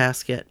snack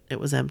basket. It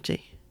was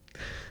empty.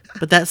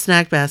 But that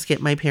snack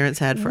basket my parents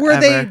had forever. Were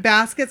they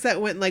baskets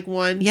that went like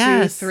 1,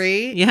 Yes. 2,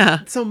 3? Yeah.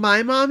 So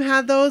my mom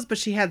had those, but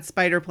she had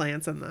spider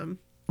plants in them.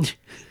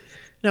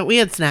 No, we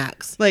had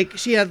snacks. Like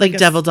she had Like a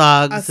devil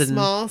dogs a and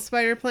small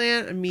spider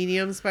plant, a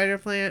medium spider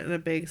plant, and a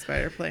big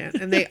spider plant.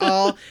 And they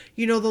all,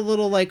 the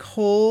little like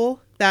hole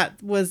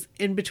that was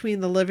in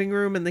between the living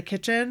room and the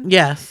kitchen.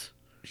 yes.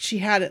 She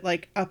had it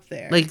like up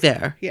there. Like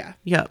there. yeah.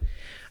 Yep.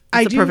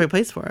 I It's a do- perfect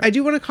place for it. I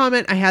do want to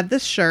comment. I had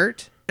this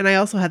shirt, and I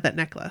also had that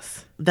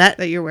necklace that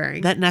that you're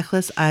wearing. that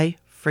necklace I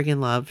friggin'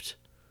 loved.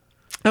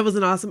 That was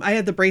an awesome. I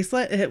had the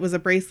bracelet. It was a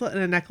bracelet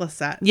and a necklace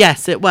set.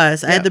 Yes, it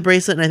was. I Yep. had the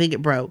bracelet and I think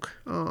it broke.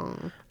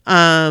 Oh,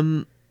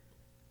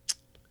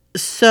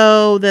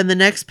 So then the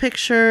next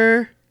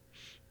picture,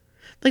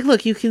 like,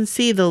 look, you can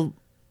see the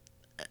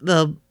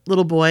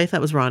little boy. That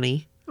was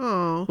Ronnie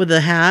oh, with the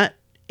hat.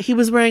 He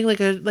was wearing like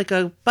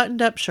a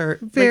buttoned up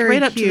shirt, Very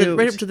like cute.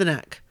 right up to the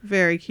neck,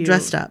 very cute.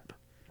 dressed up.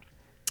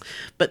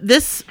 But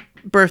this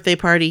birthday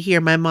party here,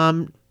 my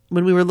mom,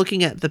 when we were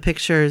looking at the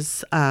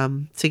pictures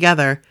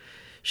together,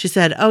 she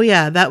said, "Oh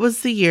yeah, that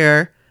was the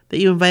year that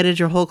you invited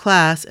your whole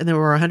class, and there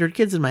were 100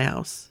 kids in my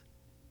house."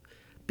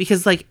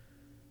 Because like,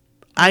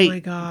 my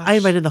gosh. I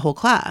invited the whole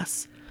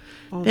class.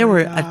 Oh There my were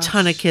a gosh.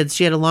 ton of kids.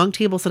 She had a long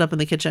table set up in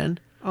the kitchen,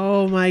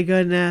 Oh my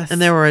goodness.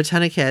 and there were a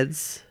ton of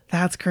kids,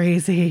 That's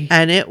crazy.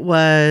 and it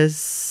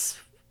was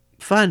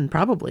fun.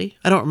 Probably,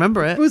 I don't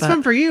remember it. It was but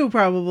fun for you,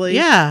 probably.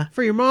 Yeah,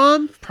 For your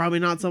mom, probably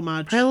not so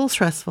much. probably a little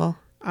stressful.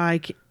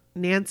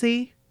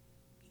 Nancy,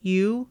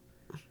 you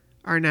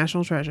are a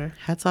national treasure.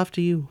 Hats off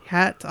to you.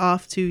 Hats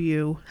off to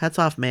you. Hats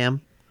off,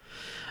 ma'am.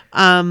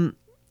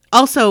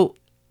 Also,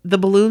 the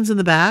balloons in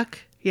the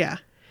back. Yeah.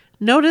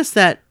 Notice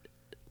that,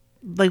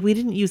 like, we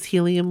didn't use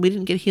helium. We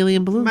didn't get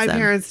helium balloons. My then.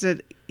 parents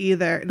did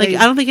either. Like,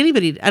 I don't think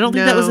anybody. I don't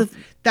think that was a.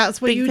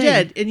 That's what big you thing.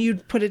 did, and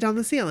you'd put it down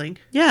the ceiling,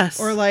 Yes.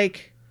 or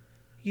like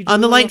you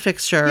on the little- light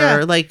fixture, Yeah.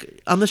 or like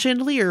on the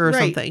chandelier, or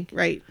right, something.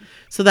 Right.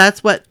 So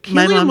that's what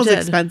my Helium mom was did.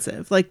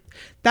 expensive. Like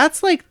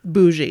that's like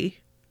bougie.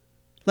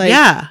 Like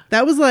Yeah.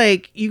 that was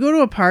like you go to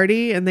a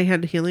party and they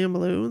had helium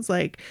balloons.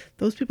 Like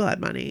those people had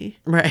money.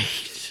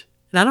 Right.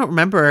 And I don't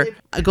remember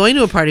going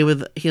to a party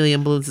with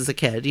helium balloons as a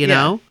kid, you Yeah.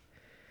 know?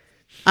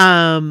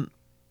 And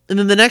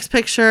then the next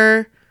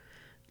picture,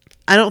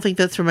 I don't think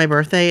that's for my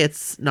birthday.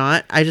 It's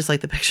not. I just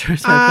like the picture.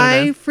 So I put it I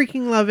in.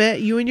 freaking love it.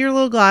 You and your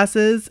little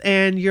glasses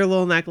and your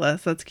little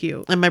necklace. That's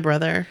cute. And my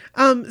brother.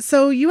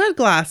 So you had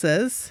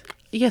glasses,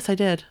 Yes, I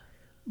did.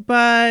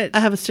 but I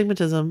have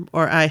astigmatism,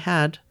 or I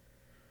had.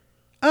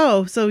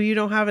 oh, so you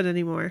don't have it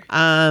anymore.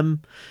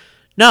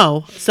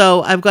 No.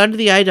 So I've gone to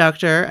the eye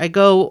doctor. I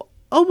go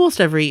almost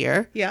every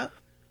year. Yeah.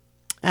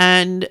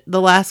 And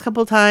the last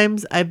couple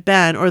times I've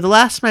been, or the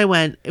last time I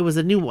went, it was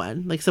a new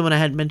one, like someone I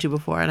hadn't been to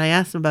before. And I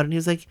asked him about it, and he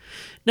was like,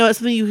 "No, it's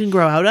something you can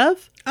grow out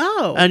of,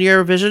 Oh, and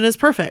your vision is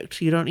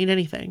perfect. You don't need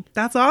anything."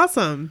 that's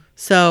awesome.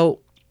 So,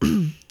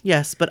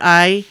 yes, but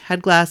I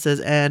had glasses,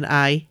 and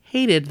I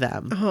hated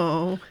them.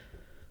 Oh,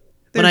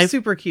 But they're I-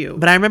 super cute.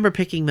 But I remember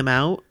picking them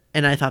out,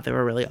 and I thought they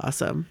were really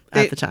awesome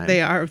at the time.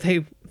 They are.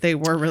 They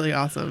were really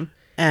awesome.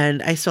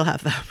 And I still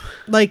have them.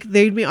 Like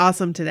they'd be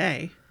awesome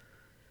today.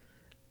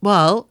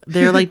 Well,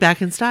 they're like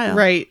back in style.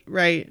 Right.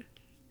 Right.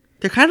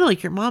 They're kind of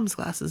like your mom's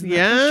glasses in that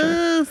picture,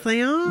 Yes,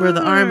 they are. where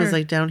the arm is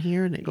like down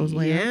here and it goes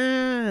way up.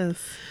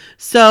 Yes.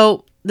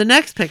 So the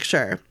next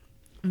picture,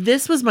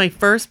 this was my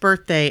first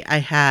birthday I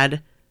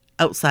had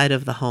outside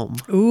of the home.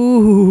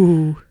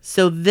 Ooh.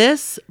 So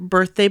this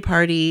birthday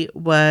party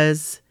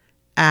was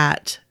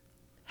at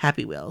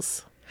Happy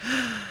Wheels.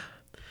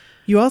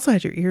 You also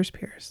had your ears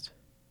pierced.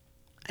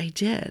 I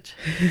did.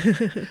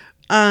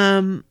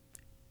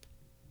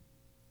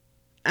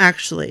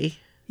 Actually,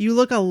 You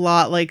look a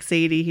lot like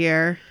Sadie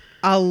here.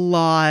 A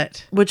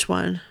lot. which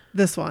one?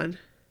 This one.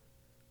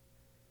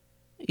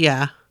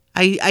 Yeah.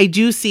 I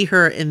do see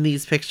her in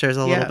these pictures a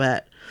little Yeah.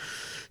 bit.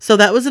 So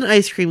that was an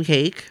ice cream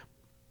cake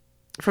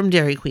from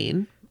Dairy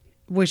Queen.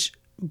 Which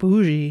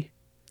bougie.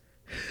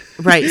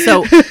 Right.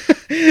 So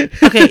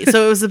okay,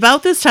 so it was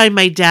about this time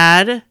my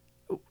dad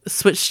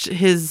switched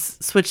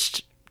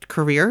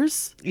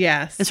careers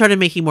Yes. and started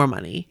making more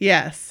money.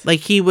 Yes.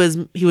 Like he was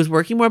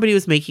working more, but he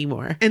was making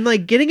more. And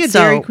like getting a So-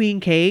 Dairy Queen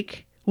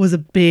cake was a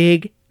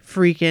big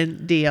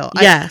freaking deal.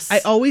 Yes. I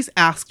always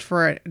asked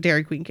for a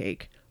Dairy Queen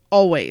cake.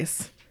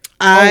 Always.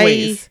 I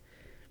Always.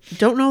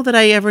 don't know that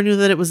I ever knew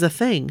that it was a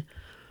thing,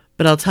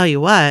 but I'll tell you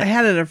what, I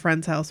had it at a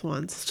friend's house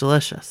once. it's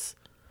delicious.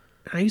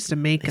 I used to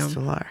make They them.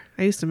 still are.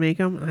 I used to make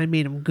them, and I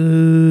made them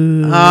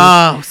good.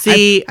 Oh,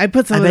 see, I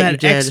put some I of bet that you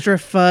did. extra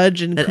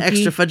fudge and that cookie.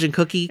 extra fudge and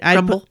cookie I'd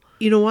crumble.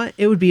 you know what?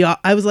 It would be.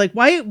 I was like,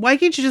 why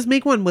can't you just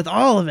make one with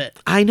all of it?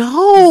 I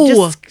know.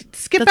 Just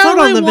skip That's out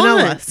all on I the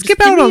vanilla. want. Skip Just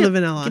give out me on a- the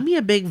vanilla. Give me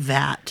a big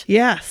vat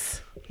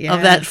Yes.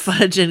 of that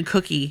fudge and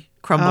cookie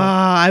crumble.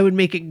 I would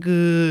make it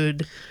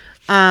good.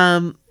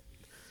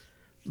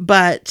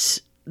 But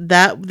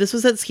this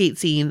was at Skate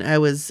Scene. It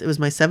was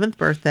my 7th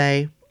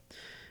birthday.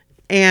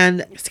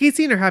 And Skate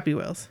Scene or Happy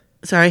Wheels?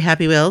 sorry,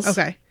 Happy Wheels.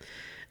 Okay.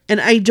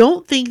 And I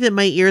don't think that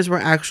my ears were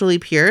actually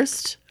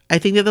pierced. I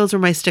think that those were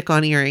my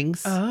stick-on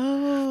earrings.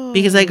 Oh.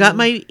 Because I got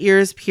my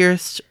ears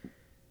pierced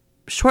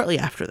shortly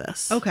after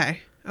this.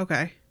 Okay.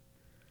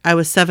 I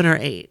was 7 or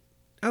 8.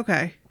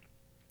 Okay.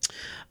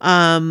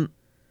 And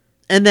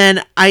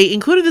then I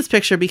included this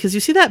picture because you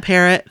see that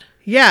parrot?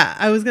 Yeah,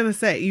 I was gonna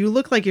say you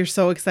look like you're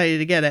so excited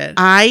to get it.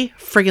 I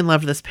friggin'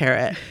 love this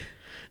parrot.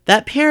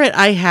 That parrot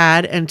I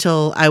had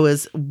until I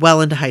was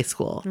well into high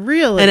school.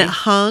 Really? And it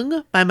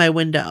hung by my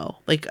window,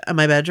 like in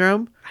my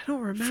bedroom, I don't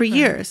remember. for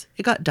years.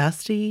 It got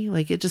dusty,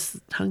 like it just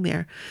hung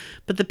there.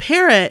 But the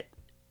parrot,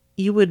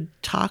 you would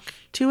talk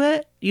to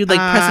it. You'd like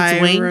press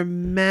its wing. I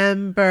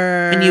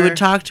remember. And you would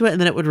talk to it and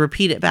then it would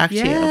repeat it back to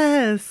you.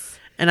 Yes.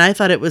 And I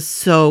thought it was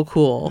so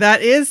cool.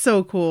 That is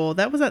so cool.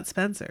 That was at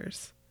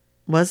Spencer's.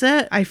 Was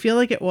it? I feel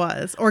like it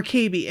was. Or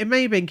KB. It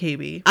may have been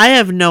KB. I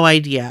have no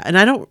idea. And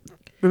I don't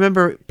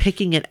remember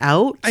picking it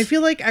out. I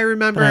feel like I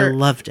remember But I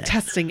loved it.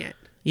 testing it.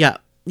 Yeah.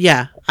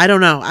 Yeah. I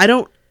don't know. I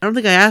don't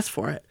think I asked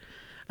for it.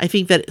 I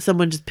think that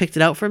someone just picked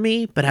it out for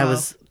me, but I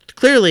was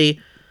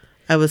thrilled.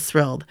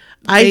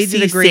 I They see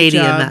did a great Sadie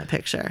in job. that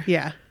picture.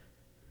 Yeah.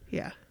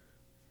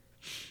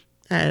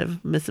 I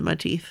have missing my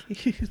teeth.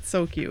 It's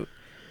so cute.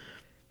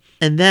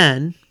 And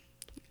then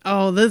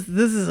Oh, this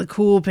is a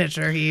cool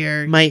picture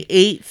here. my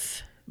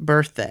 8th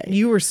birthday.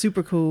 You were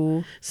super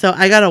cool. So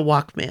I got a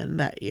Walkman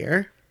that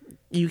year.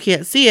 You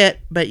can't see it,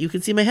 but you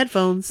can see my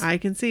headphones. I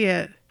can see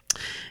it.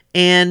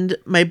 And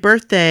my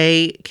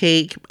birthday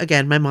cake,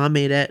 again, my mom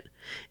made it,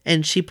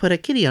 and she put a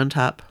kitty on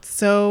top.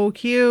 So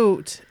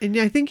cute. And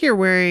I think you're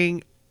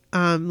wearing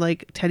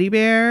like teddy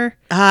bear.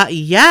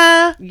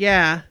 Yeah.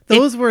 Yeah.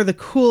 Those were the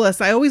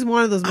coolest. I always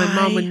wanted those. My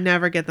mom I- would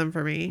never get them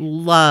for me.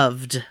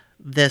 Loved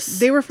this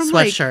They were from,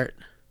 like, sweatshirt.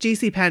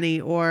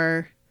 JCPenney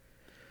or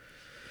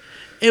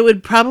It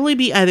would probably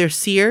be either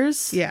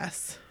Sears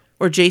yes.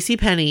 or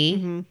JCPenney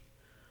Mm-hmm.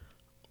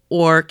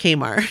 or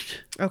Kmart.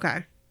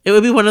 Okay. It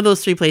would be one of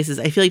those 3 places.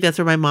 I feel like that's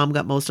where my mom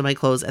got most of my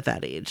clothes at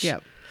that age.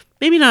 Yep.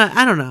 Maybe not.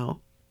 I don't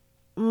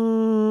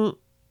know.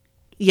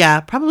 Yeah,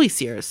 probably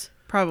Sears.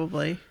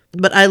 Probably.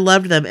 But I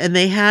loved them. And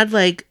they had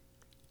like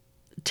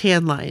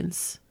tan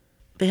lines.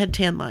 They had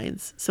tan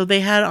lines. So they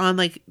had on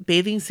like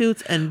bathing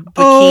suits and bikinis.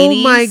 Oh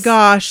my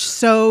gosh,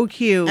 so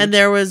cute. And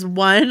there was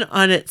one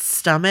on its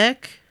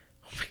stomach.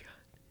 Oh my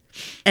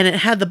God. And it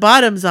had the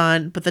bottoms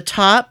on, but the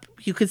top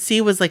you could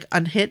see was like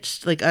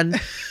unhitched, and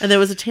there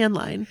was a tan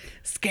line.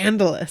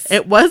 Scandalous.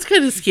 It was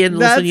kind of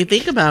scandalous when you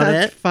think about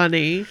that's it,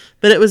 funny.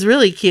 but it was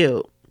really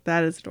cute.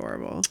 That is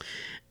adorable.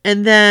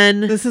 And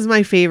then This is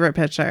my favorite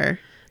picture.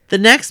 the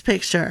next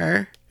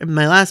picture,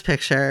 my last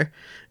picture,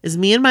 is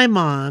me and my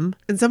mom.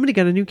 And somebody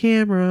got a new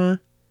camera.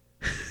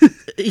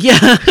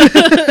 Yeah.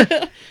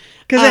 Because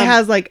it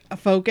has like a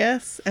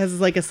focus, has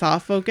like a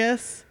soft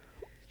focus.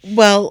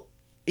 Well,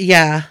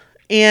 yeah.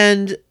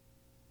 And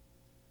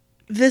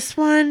this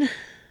one,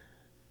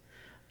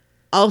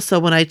 also,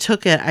 when I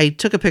took a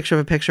picture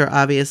of a picture,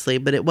 obviously,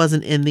 but it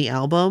wasn't in the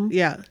album.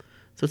 Yeah.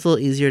 So it's a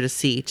little easier to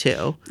see,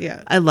 too.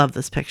 Yeah. I love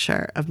this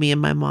picture of me and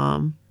my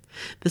mom.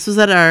 This was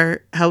at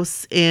our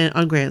house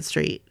on Grant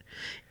Street.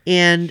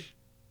 And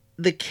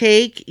the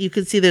cake, you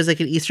can see there's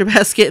like an Easter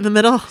basket in the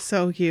middle.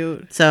 So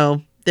cute.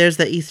 So there's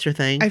the Easter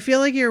thing. I feel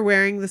like you're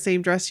wearing the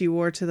same dress you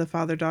wore to the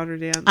father-daughter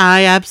dance.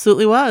 I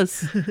absolutely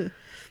was.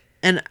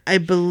 And I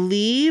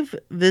believe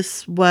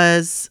this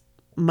was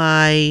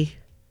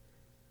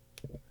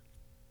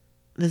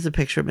there's a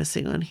picture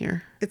missing on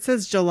here. It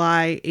says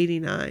July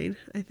 89,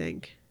 I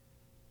think.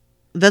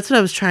 That's what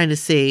I was trying to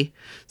see.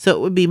 So it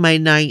would be my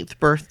 9th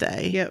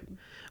birthday. Yep.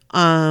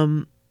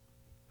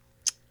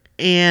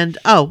 And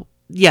oh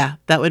yeah,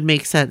 that would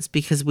make sense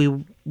because we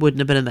wouldn't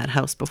have been in that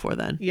house before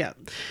then. Yep.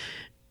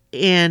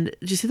 And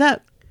did you see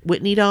that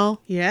Whitney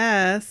doll?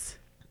 Yes.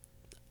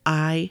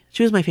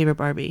 She was my favorite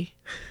Barbie.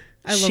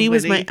 I love She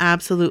was my Whitney.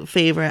 absolute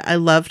favorite. I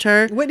loved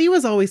her. Whitney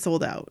was always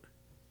sold out.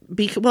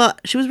 Well,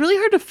 she was really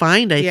hard to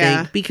find, I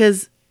think,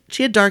 because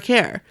she had dark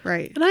hair.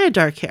 Right. And I had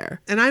dark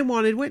hair. And I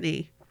wanted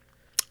Whitney.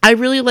 I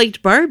really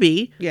liked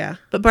Barbie, Yeah.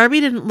 but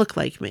Barbie didn't look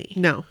like me.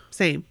 No.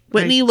 Same.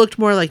 Whitney looked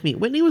more like me.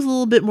 Whitney was a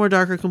little bit more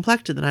darker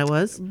complected than I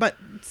was. But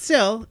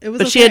still, it was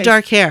But she had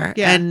dark hair.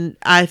 Yeah. And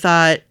I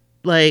thought,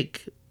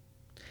 like,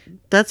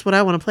 that's what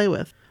I want to play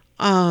with.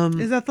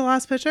 Is that the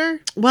last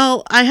picture?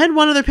 Well, I had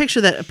one other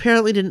picture that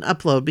apparently didn't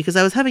upload because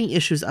I was having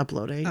issues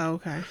uploading. Oh,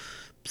 okay.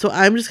 So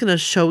I'm just going to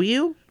show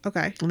you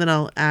Okay. and then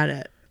I'll add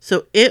it.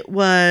 So it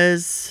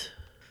was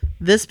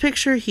this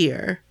picture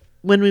here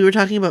when we were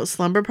talking about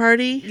Slumber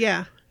Party.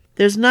 Yeah.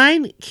 There's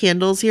 9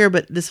 candles here,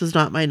 but this was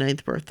not my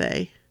 9th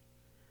birthday.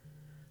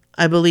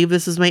 I believe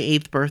this is my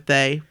 8th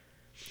birthday.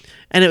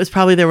 And it was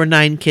probably there were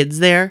 9 kids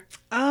there.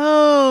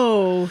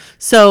 Oh,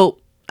 So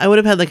I would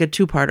have had like a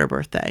 2-parter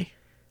birthday.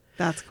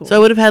 that's cool. So I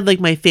would have had like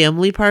my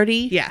family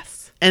party.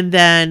 yes. And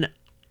then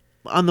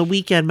on the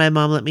weekend, my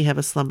mom let me have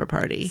a slumber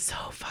party. So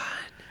fun.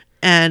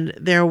 And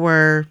there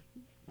were,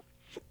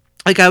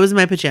 like, I was in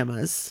my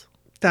pajamas.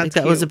 That's Like,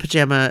 that was a cute.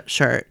 pajama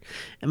shirt.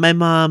 And my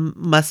mom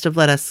must have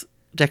let us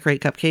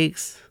decorate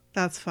cupcakes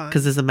That's fun.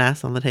 because there's a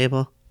mess on the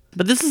table.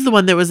 But this is the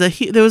one, there was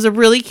a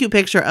really cute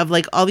picture of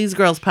like all these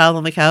girls piled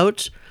on the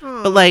couch.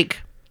 Aw. But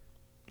like,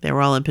 they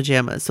were all in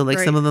pajamas. So like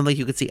Right. some of them, like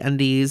you could see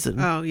undies. And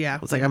Oh, yeah. I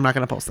was like, I'm not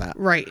going to post that.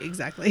 Right,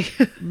 exactly.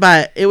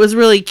 But it was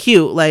really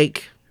cute.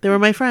 Like, they were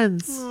my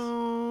friends.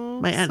 Oh,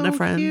 My Etna so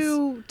friends.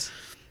 Cute.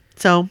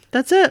 So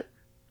that's it.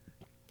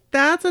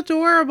 That's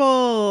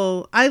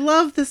adorable. I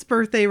love this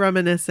birthday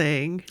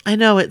reminiscing. I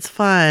know, it's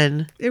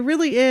fun. It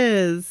really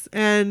is.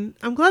 And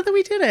I'm glad that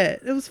we did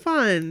it. It was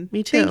fun.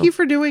 Me too. Thank you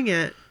for doing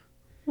it.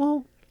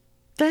 Well,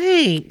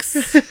 thanks.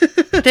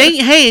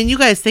 Hey, and you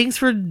guys, thanks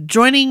for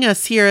joining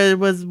us here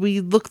as we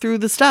look through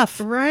the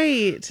stuff.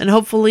 Right. And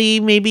hopefully,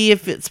 maybe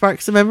if it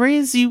sparks some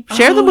memories, you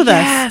share them with us.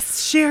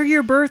 Yes. Share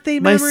your birthday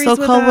My memories with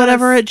so-called us.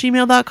 whatever at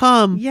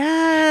gmail.com.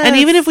 Yes. And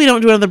even if we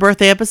don't do another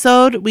birthday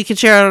episode, we can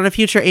share it on a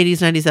future 80s,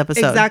 90s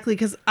episode. Exactly,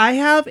 because I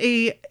have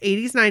a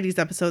 80s, 90s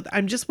episode.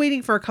 I'm just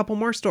waiting for a couple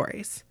more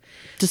stories.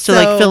 Just to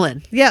like fill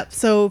in. Yep.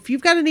 So if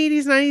you've got an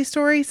 80s, 90s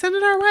story, send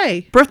it our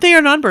way. Birthday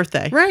or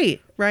non-birthday.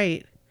 Right.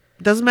 Right.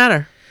 Doesn't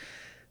matter.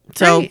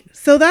 So Right.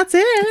 So that's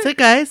it. that's it,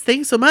 guys.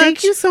 Thanks so much.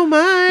 Thank you so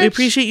much. We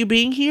appreciate you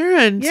being here,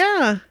 and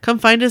Yeah. come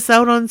find us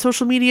out on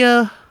social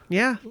media,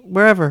 Yeah.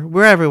 wherever.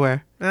 We're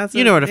everywhere. That's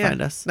You know where to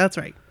find us. That's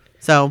right.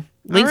 So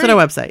links right. on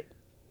our website.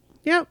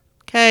 Yep.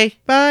 Okay.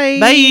 Bye.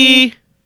 Bye.